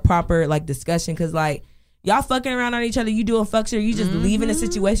have like a proper like discussion, because like y'all fucking around on each other, you doing fuck shit, or you just leaving a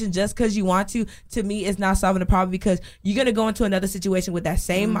situation just because you want to me is not solving the problem, because you're gonna go into another situation with that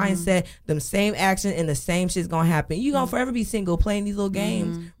same mindset, them same action, and the same shit's gonna happen. You gonna forever be single playing these little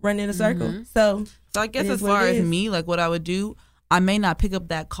games, running in a circle. So I guess as far as me, like what I would do, I may not pick up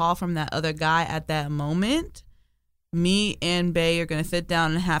that call from that other guy at that moment. Me and Bay are going to sit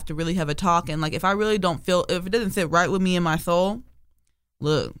down and have to really have a talk. And, like, if I really don't feel, if it doesn't sit right with me in my soul,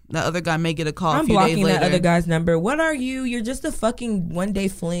 look, that other guy may get a call a few days later. I'm blocking that other guy's number. What are you? You're just a fucking one-day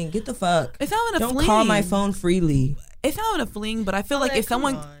fling. Get the fuck. It's not even a fling. Don't call my phone freely. It's not even a fling, but I feel like if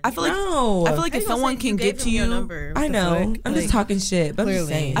someone, I feel like if someone can get to you, I know. I'm just talking shit, but I'm just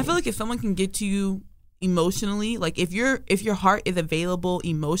saying. I feel like if someone can get to you emotionally, like if your heart is available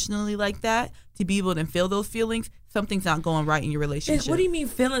emotionally like that to be able to feel those feelings, something's not going right in your relationship. What do you mean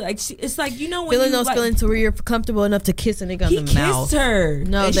feeling? Like it's like, when feeling those feelings to where you're comfortable enough to kiss a nigga on the mouth. He kissed her.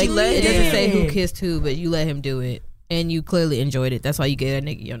 No, it doesn't say who kissed who, but you let him do it, and you clearly enjoyed it. That's why you gave that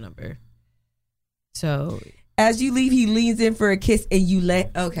nigga your number. So. As you leave, he leans in for a kiss, and you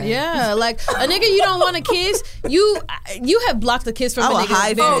let. Okay. Yeah, like a nigga you don't want to kiss, you have blocked a kiss from a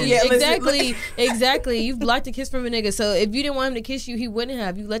nigga. Oh yeah, exactly. You've blocked a kiss from a nigga. So if you didn't want him to kiss you, he wouldn't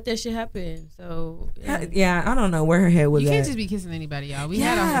have. You let that shit happen. So yeah, I don't know where her head was. You can't just be kissing anybody, y'all. We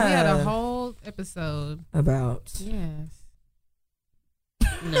had a whole episode about. Yes.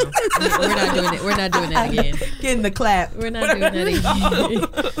 No, we're not doing it. We're not doing that again. Getting the clap. We're not doing that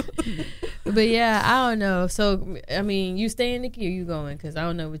again. But yeah, I don't know. So I mean, you staying, Nikki, or you going? Because I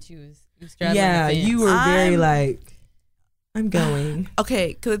don't know what you straddling. Yeah, the fence. you were very like, I'm going. Okay,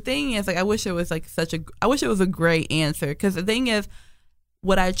 because the thing is, like, I wish it was like I wish it was a great answer. Because the thing is,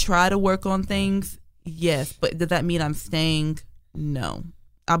 would I try to work on things? Yes, but does that mean I'm staying? No.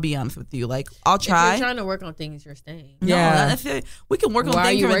 I'll be honest with you. Like, I'll try. If you're trying to work on things, you're staying. No, not necessarily. We can work on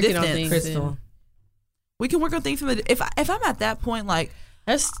things from a distance. Crystal. We can work on things from a if I'm at that point, like.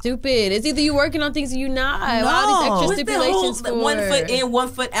 That's stupid. It's either you working on things or you not. No. All these extra stipulations for 1 foot in, 1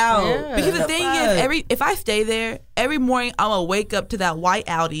 foot out. Yeah. Because the thing is, if I stay there, every morning I'm gonna wake up to that white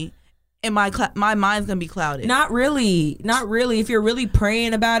Audi, and my mind's gonna be clouded. Not really. If you're really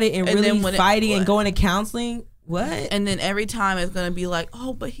praying about it and really fighting and going to counseling, what? And then every time it's gonna be like,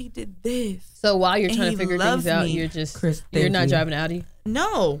 oh, but he did this. So while you're And trying he to figure loves things out, me. you're just Chris, you're thank not you. driving Audi.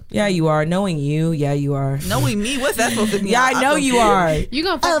 No. Yeah, you are. Knowing you, yeah, you are. Knowing me, what's that supposed to be? Yeah, I know you are. You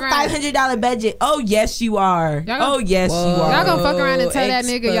gonna Oh, fuck around? $500 budget. Oh, yes, you are. Y'all gonna- Oh, yes, you Whoa. are. Y'all gonna fuck around and tell that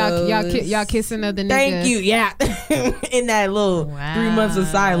nigga Exposed. y'all kissing other nigga. Thank you. Yeah. In that little 3 months of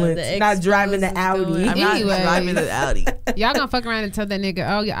silence. The Not driving the expose is Audi. going I'm not Anyway. driving the Audi. Y'all gonna fuck around and tell that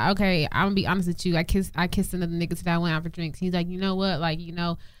nigga, oh yeah, okay, I'm gonna be honest with you. I kissed another nigga today. I went out for drinks. He's like, you know what? Like, you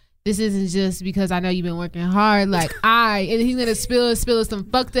know, this isn't just because I know you've been working hard. Like and he's gonna spill some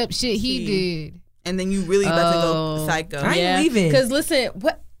fucked up shit he did. And then you really about to go psycho. I ain't leaving. Because listen,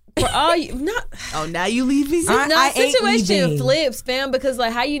 what for all you not. Oh, now you leaving? I ain't Situation leaving. flips, fam. Because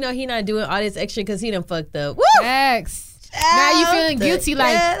like, how you know he not doing all this extra because he done fucked up. Woo! Facts. Now you feeling guilty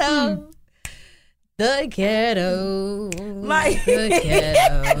like The ghetto. Like- the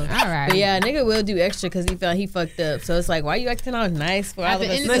ghetto. all right. But yeah, nigga will do extra because he felt he fucked up. So it's like, why you acting all nice for At all the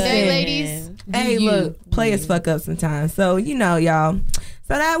of us? end of the day, ladies, Hey, do you. look, players fuck up sometimes. So, you know, y'all.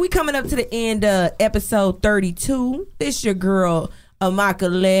 So now we coming up to the end of episode 32. This your girl,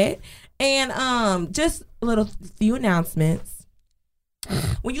 Immaculate. And just a little few announcements.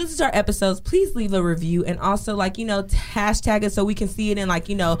 When you listen to our episodes, please leave a review and also, like, you know, hashtag it so we can see it and, like,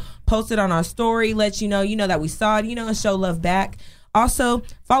 you know, post it on our story, let you know that we saw it, you know, and show love back. Also,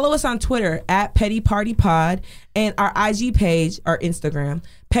 follow us on Twitter at Petty Party Pod and our IG page or Instagram,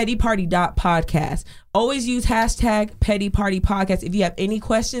 pettyparty.podcast. Always use hashtag Petty Party Podcast. If you have any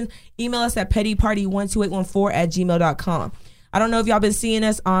questions, email us at pettyparty12814@gmail.com. I don't know if y'all been seeing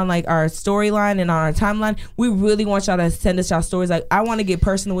us on like our storyline and on our timeline. We really want y'all to send us y'all stories. Like, I want to get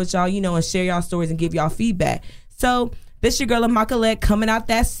personal with y'all, you know, and share y'all stories and give y'all feedback. So this your girl Immaculate coming out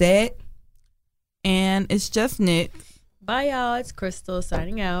that set. And it's just Nick. Bye, y'all. It's Crystal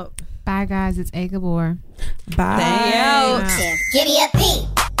signing out. Bye guys, it's A Gabor. Bye. Out. Give me a P.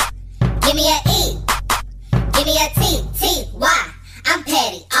 Give me a E. Give me a T. T. Y. I'm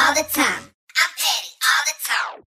petty all the time.